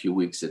a few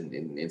weeks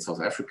in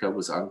South Africa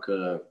with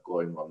Uncle,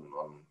 going on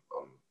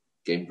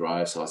game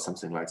drives or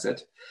something like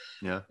that.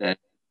 Yeah. And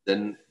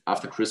then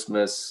after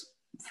Christmas,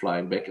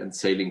 flying back and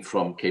sailing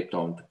from Cape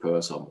Town to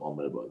Perth or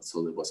Melbourne.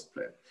 So there was a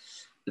plan.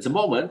 At the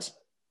moment,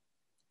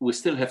 we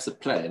still have the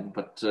plan,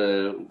 but...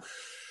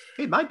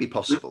 it might be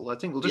possible. I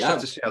think we'll just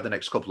have to see how the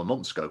next couple of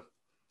months go.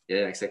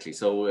 Yeah, exactly.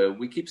 So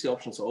we keep the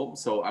options open.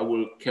 So I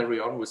will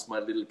carry on with my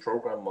little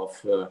program of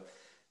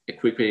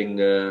equipping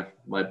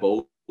my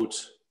boat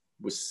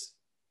with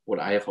what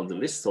I have on the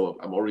list. So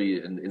I'm already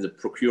in the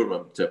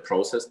procurement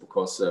process,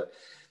 because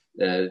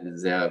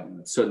there are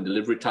certain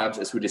delivery times,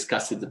 as we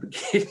discussed in the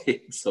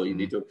beginning. So you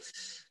need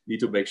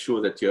to make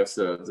sure that you have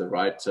the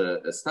right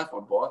stuff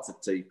on board,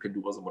 that you can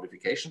do all the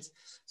modifications.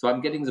 So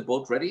I'm getting the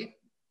boat ready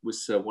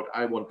with what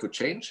I want to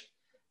change.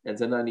 And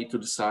then I need to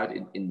decide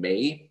in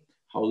May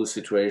how the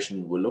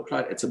situation will look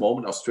like. At the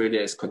moment,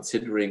 Australia is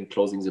considering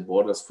closing the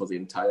borders for the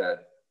entire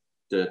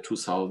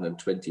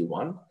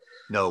 2021.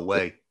 No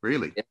way,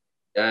 really?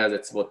 Yeah,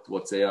 that's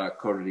what they are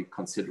currently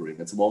considering.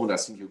 At the moment, I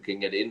think you can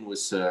get in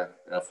with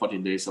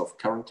 14 days of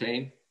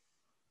quarantine,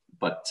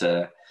 but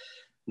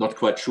not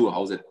quite sure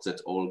how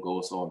that all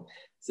goes on.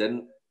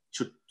 Then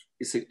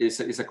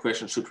is a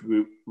question, should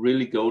we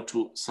really go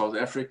to South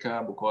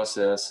Africa because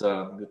there's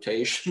a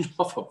mutation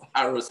of a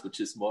virus which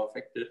is more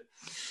effective?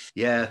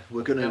 Yeah,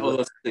 we're going to...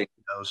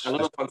 A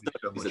lot of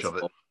uncertainties.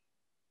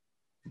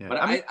 Yeah. But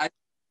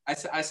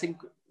I think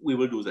we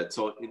will do that.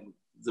 So in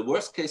the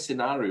worst case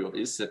scenario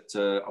is that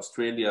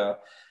Australia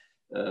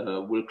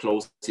will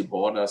close the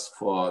borders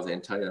for the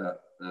entire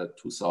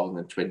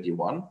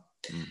 2021.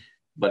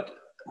 But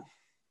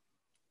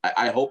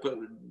I hope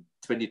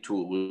 22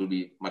 will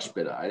be much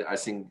better. I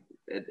think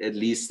at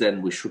least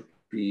then we should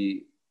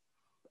be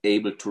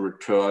able to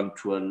return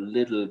to a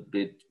little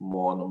bit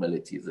more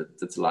normality,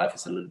 that life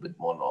is a little bit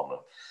more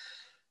normal.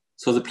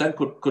 So the plan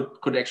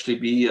could actually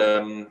be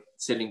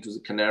sailing to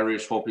the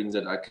Canaries, hoping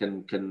that I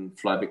can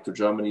fly back to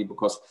Germany,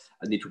 because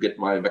I need to get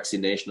my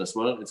vaccination as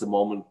well. At the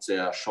moment, they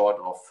are short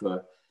of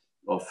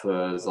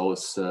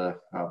those,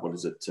 what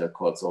is it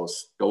called,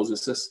 those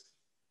doses.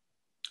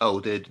 Oh,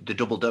 the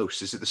double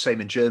dose. Is it the same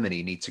in Germany?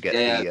 You need to get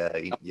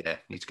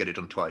need to get it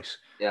done twice.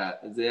 Yeah,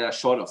 they are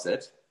short of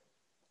that.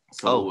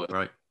 So,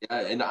 right.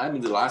 Yeah, and I'm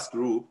in the last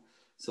group.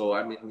 So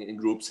I'm in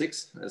group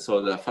 6.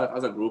 So the 5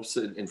 other groups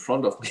in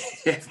front of me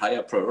have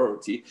higher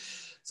priority.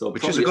 So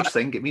which is a good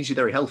thing. It means you're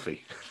very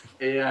healthy.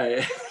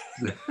 Yeah.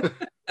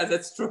 And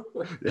that's true.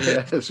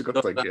 Yeah, that's a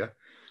good thing. Yeah.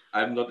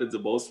 I'm not in the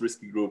most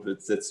risky group.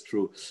 That's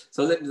true.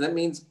 So that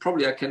means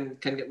probably I can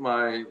get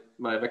my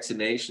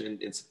vaccination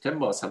in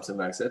September or something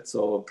like that.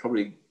 So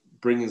probably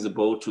bringing the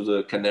boat to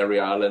the Canary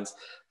Islands,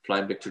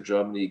 flying back to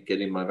Germany,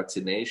 getting my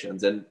vaccination, and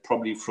then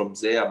probably from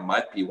there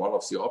might be one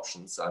of the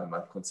options I'm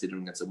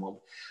considering at the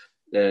moment,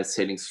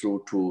 sailing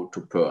through to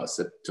Perth.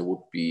 That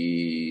would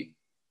be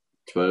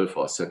 12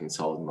 or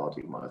 13,000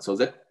 nautical miles. So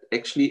that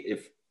actually,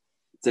 if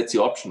that's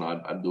the option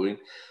I'm doing,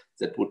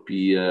 that would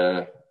be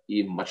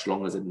even much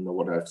longer than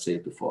what I've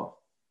said before.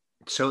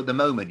 So at the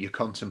moment, you're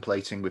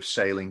contemplating with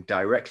sailing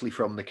directly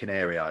from the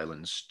Canary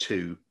Islands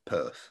to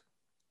Perth.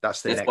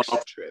 That's the next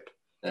trip.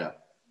 Yeah,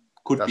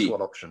 that's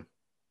one option.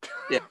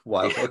 Yeah.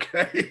 Wow.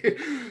 Okay.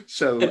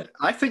 So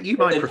I think you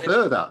might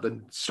prefer that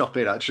than stop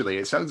it. Actually,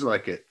 it sounds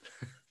like it.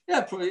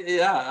 Yeah.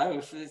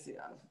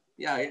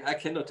 I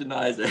cannot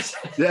deny that.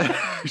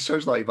 Yeah, it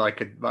sounds like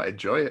you might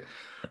enjoy it.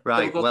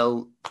 Right.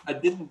 Well, I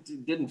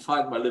didn't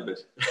find my limit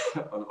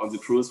on the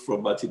cruise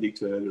from Martinique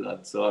to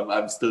Helgoland, so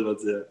I'm still not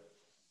there.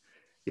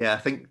 Yeah, I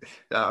think.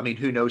 I mean,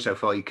 who knows how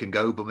far you can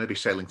go? But maybe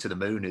sailing to the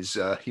moon is.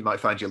 You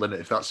might find your limit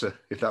if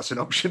that's an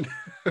option.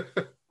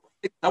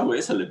 Somewhere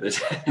is a limit.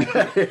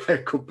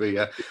 It could be.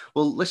 Yeah.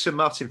 Well, listen,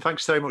 Martin.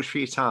 Thanks very much for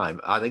your time.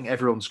 I think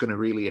everyone's going to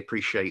really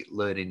appreciate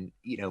learning,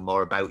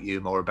 more about you,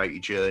 more about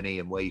your journey,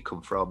 and where you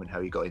come from, and how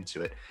you got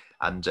into it.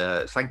 And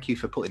thank you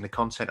for putting the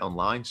content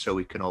online so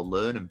we can all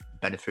learn and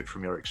benefit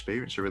from your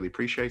experience. I really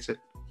appreciate it.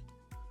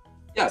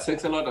 Yeah,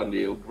 thanks a lot,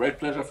 Andy. Great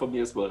pleasure for me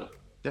as well.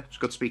 Yeah, it's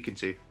good speaking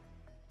to you.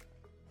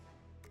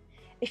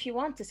 If you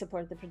want to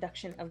support the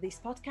production of these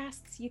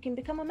podcasts, you can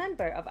become a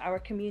member of our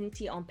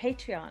community on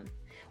Patreon,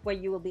 where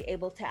you will be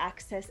able to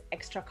access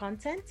extra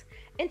content,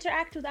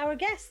 interact with our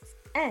guests,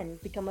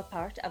 and become a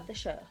part of the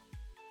show.